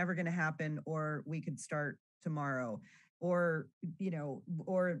never going to happen, or we could start tomorrow, or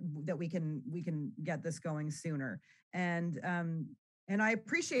that we can get this going sooner. And I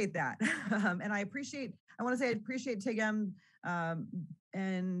appreciate that. And I want to say I appreciate TIGM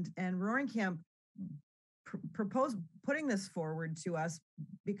and Roaring Camp putting this forward to us,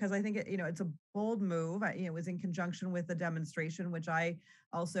 because I think it's a bold move. It was in conjunction with a demonstration, which I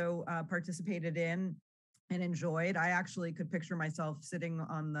also participated in and enjoyed. I actually could picture myself sitting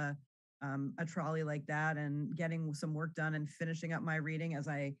on a trolley like that and getting some work done and finishing up my reading as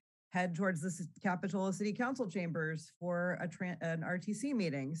I head towards the Capitola City Council chambers for an RTC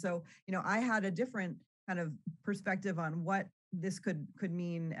meeting. So, I had a different kind of perspective on what this could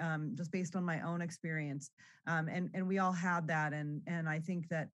mean, just based on my own experience. And we all had that. And I think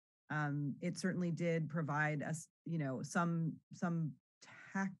that it certainly did provide us, some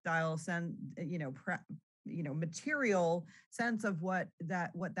tactile sense, material sense of what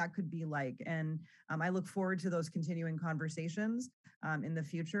that could be like. And I look forward to those continuing conversations in the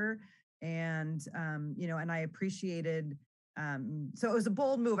future. And and I appreciated. So it was a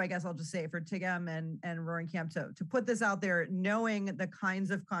bold move, I guess I'll just say, for TIGM and Roaring Camp to put this out there, knowing the kinds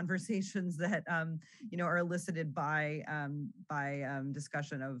of conversations that are elicited by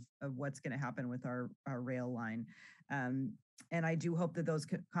discussion of what's going to happen with our rail line. And I do hope that those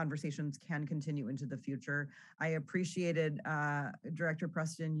conversations can continue into the future. I appreciated, Director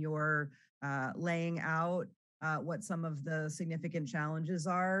Preston, your laying out what some of the significant challenges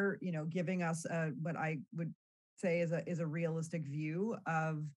are, giving us what I would say is a realistic view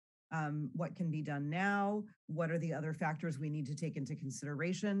of what can be done now, what are the other factors we need to take into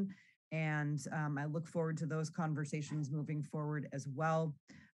consideration. And I look forward to those conversations moving forward as well.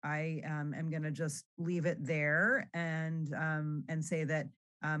 I am going to just leave it there and say that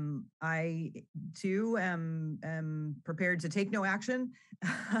I too am prepared to take no action.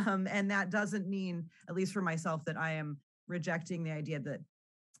 And that doesn't mean, at least for myself, that I am rejecting the idea that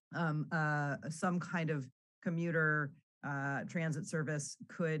some kind of commuter transit service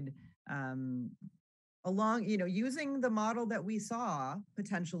could using the model that we saw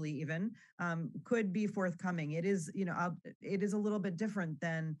potentially even could be forthcoming. It is, it is a little bit different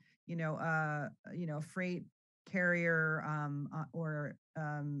than, a freight carrier or,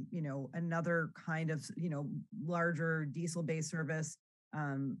 another kind of, larger diesel-based service.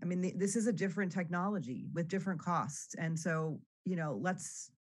 This is a different technology with different costs. And so,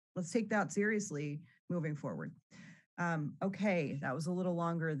 let's take that seriously moving forward. Okay, that was a little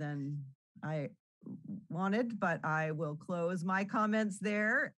longer than I wanted, but I will close my comments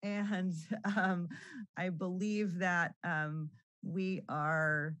there. And I believe that we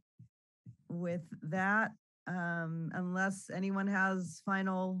are with that, unless anyone has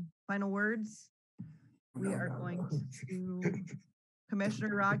final words, we are going to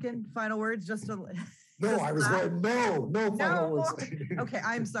Commissioner Rodkin, final words, just to No, I was going, no final words. Okay,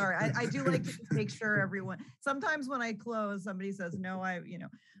 I'm sorry. I do like to just make sure everyone, sometimes when I close, somebody says, no, I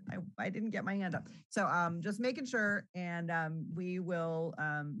didn't get my hand up. So just making sure, and we will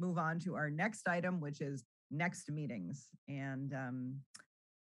move on to our next item, which is next meetings. And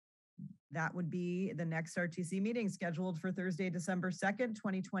that would be the next RTC meeting scheduled for Thursday, December 2nd,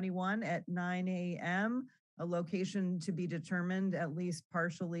 2021 at 9 a.m. A location to be determined, at least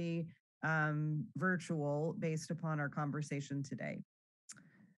partially virtual, based upon our conversation today.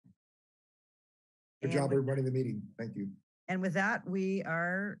 Good job, everybody in the meeting. Thank you. And with that, we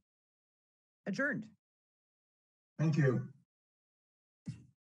are adjourned. Thank you.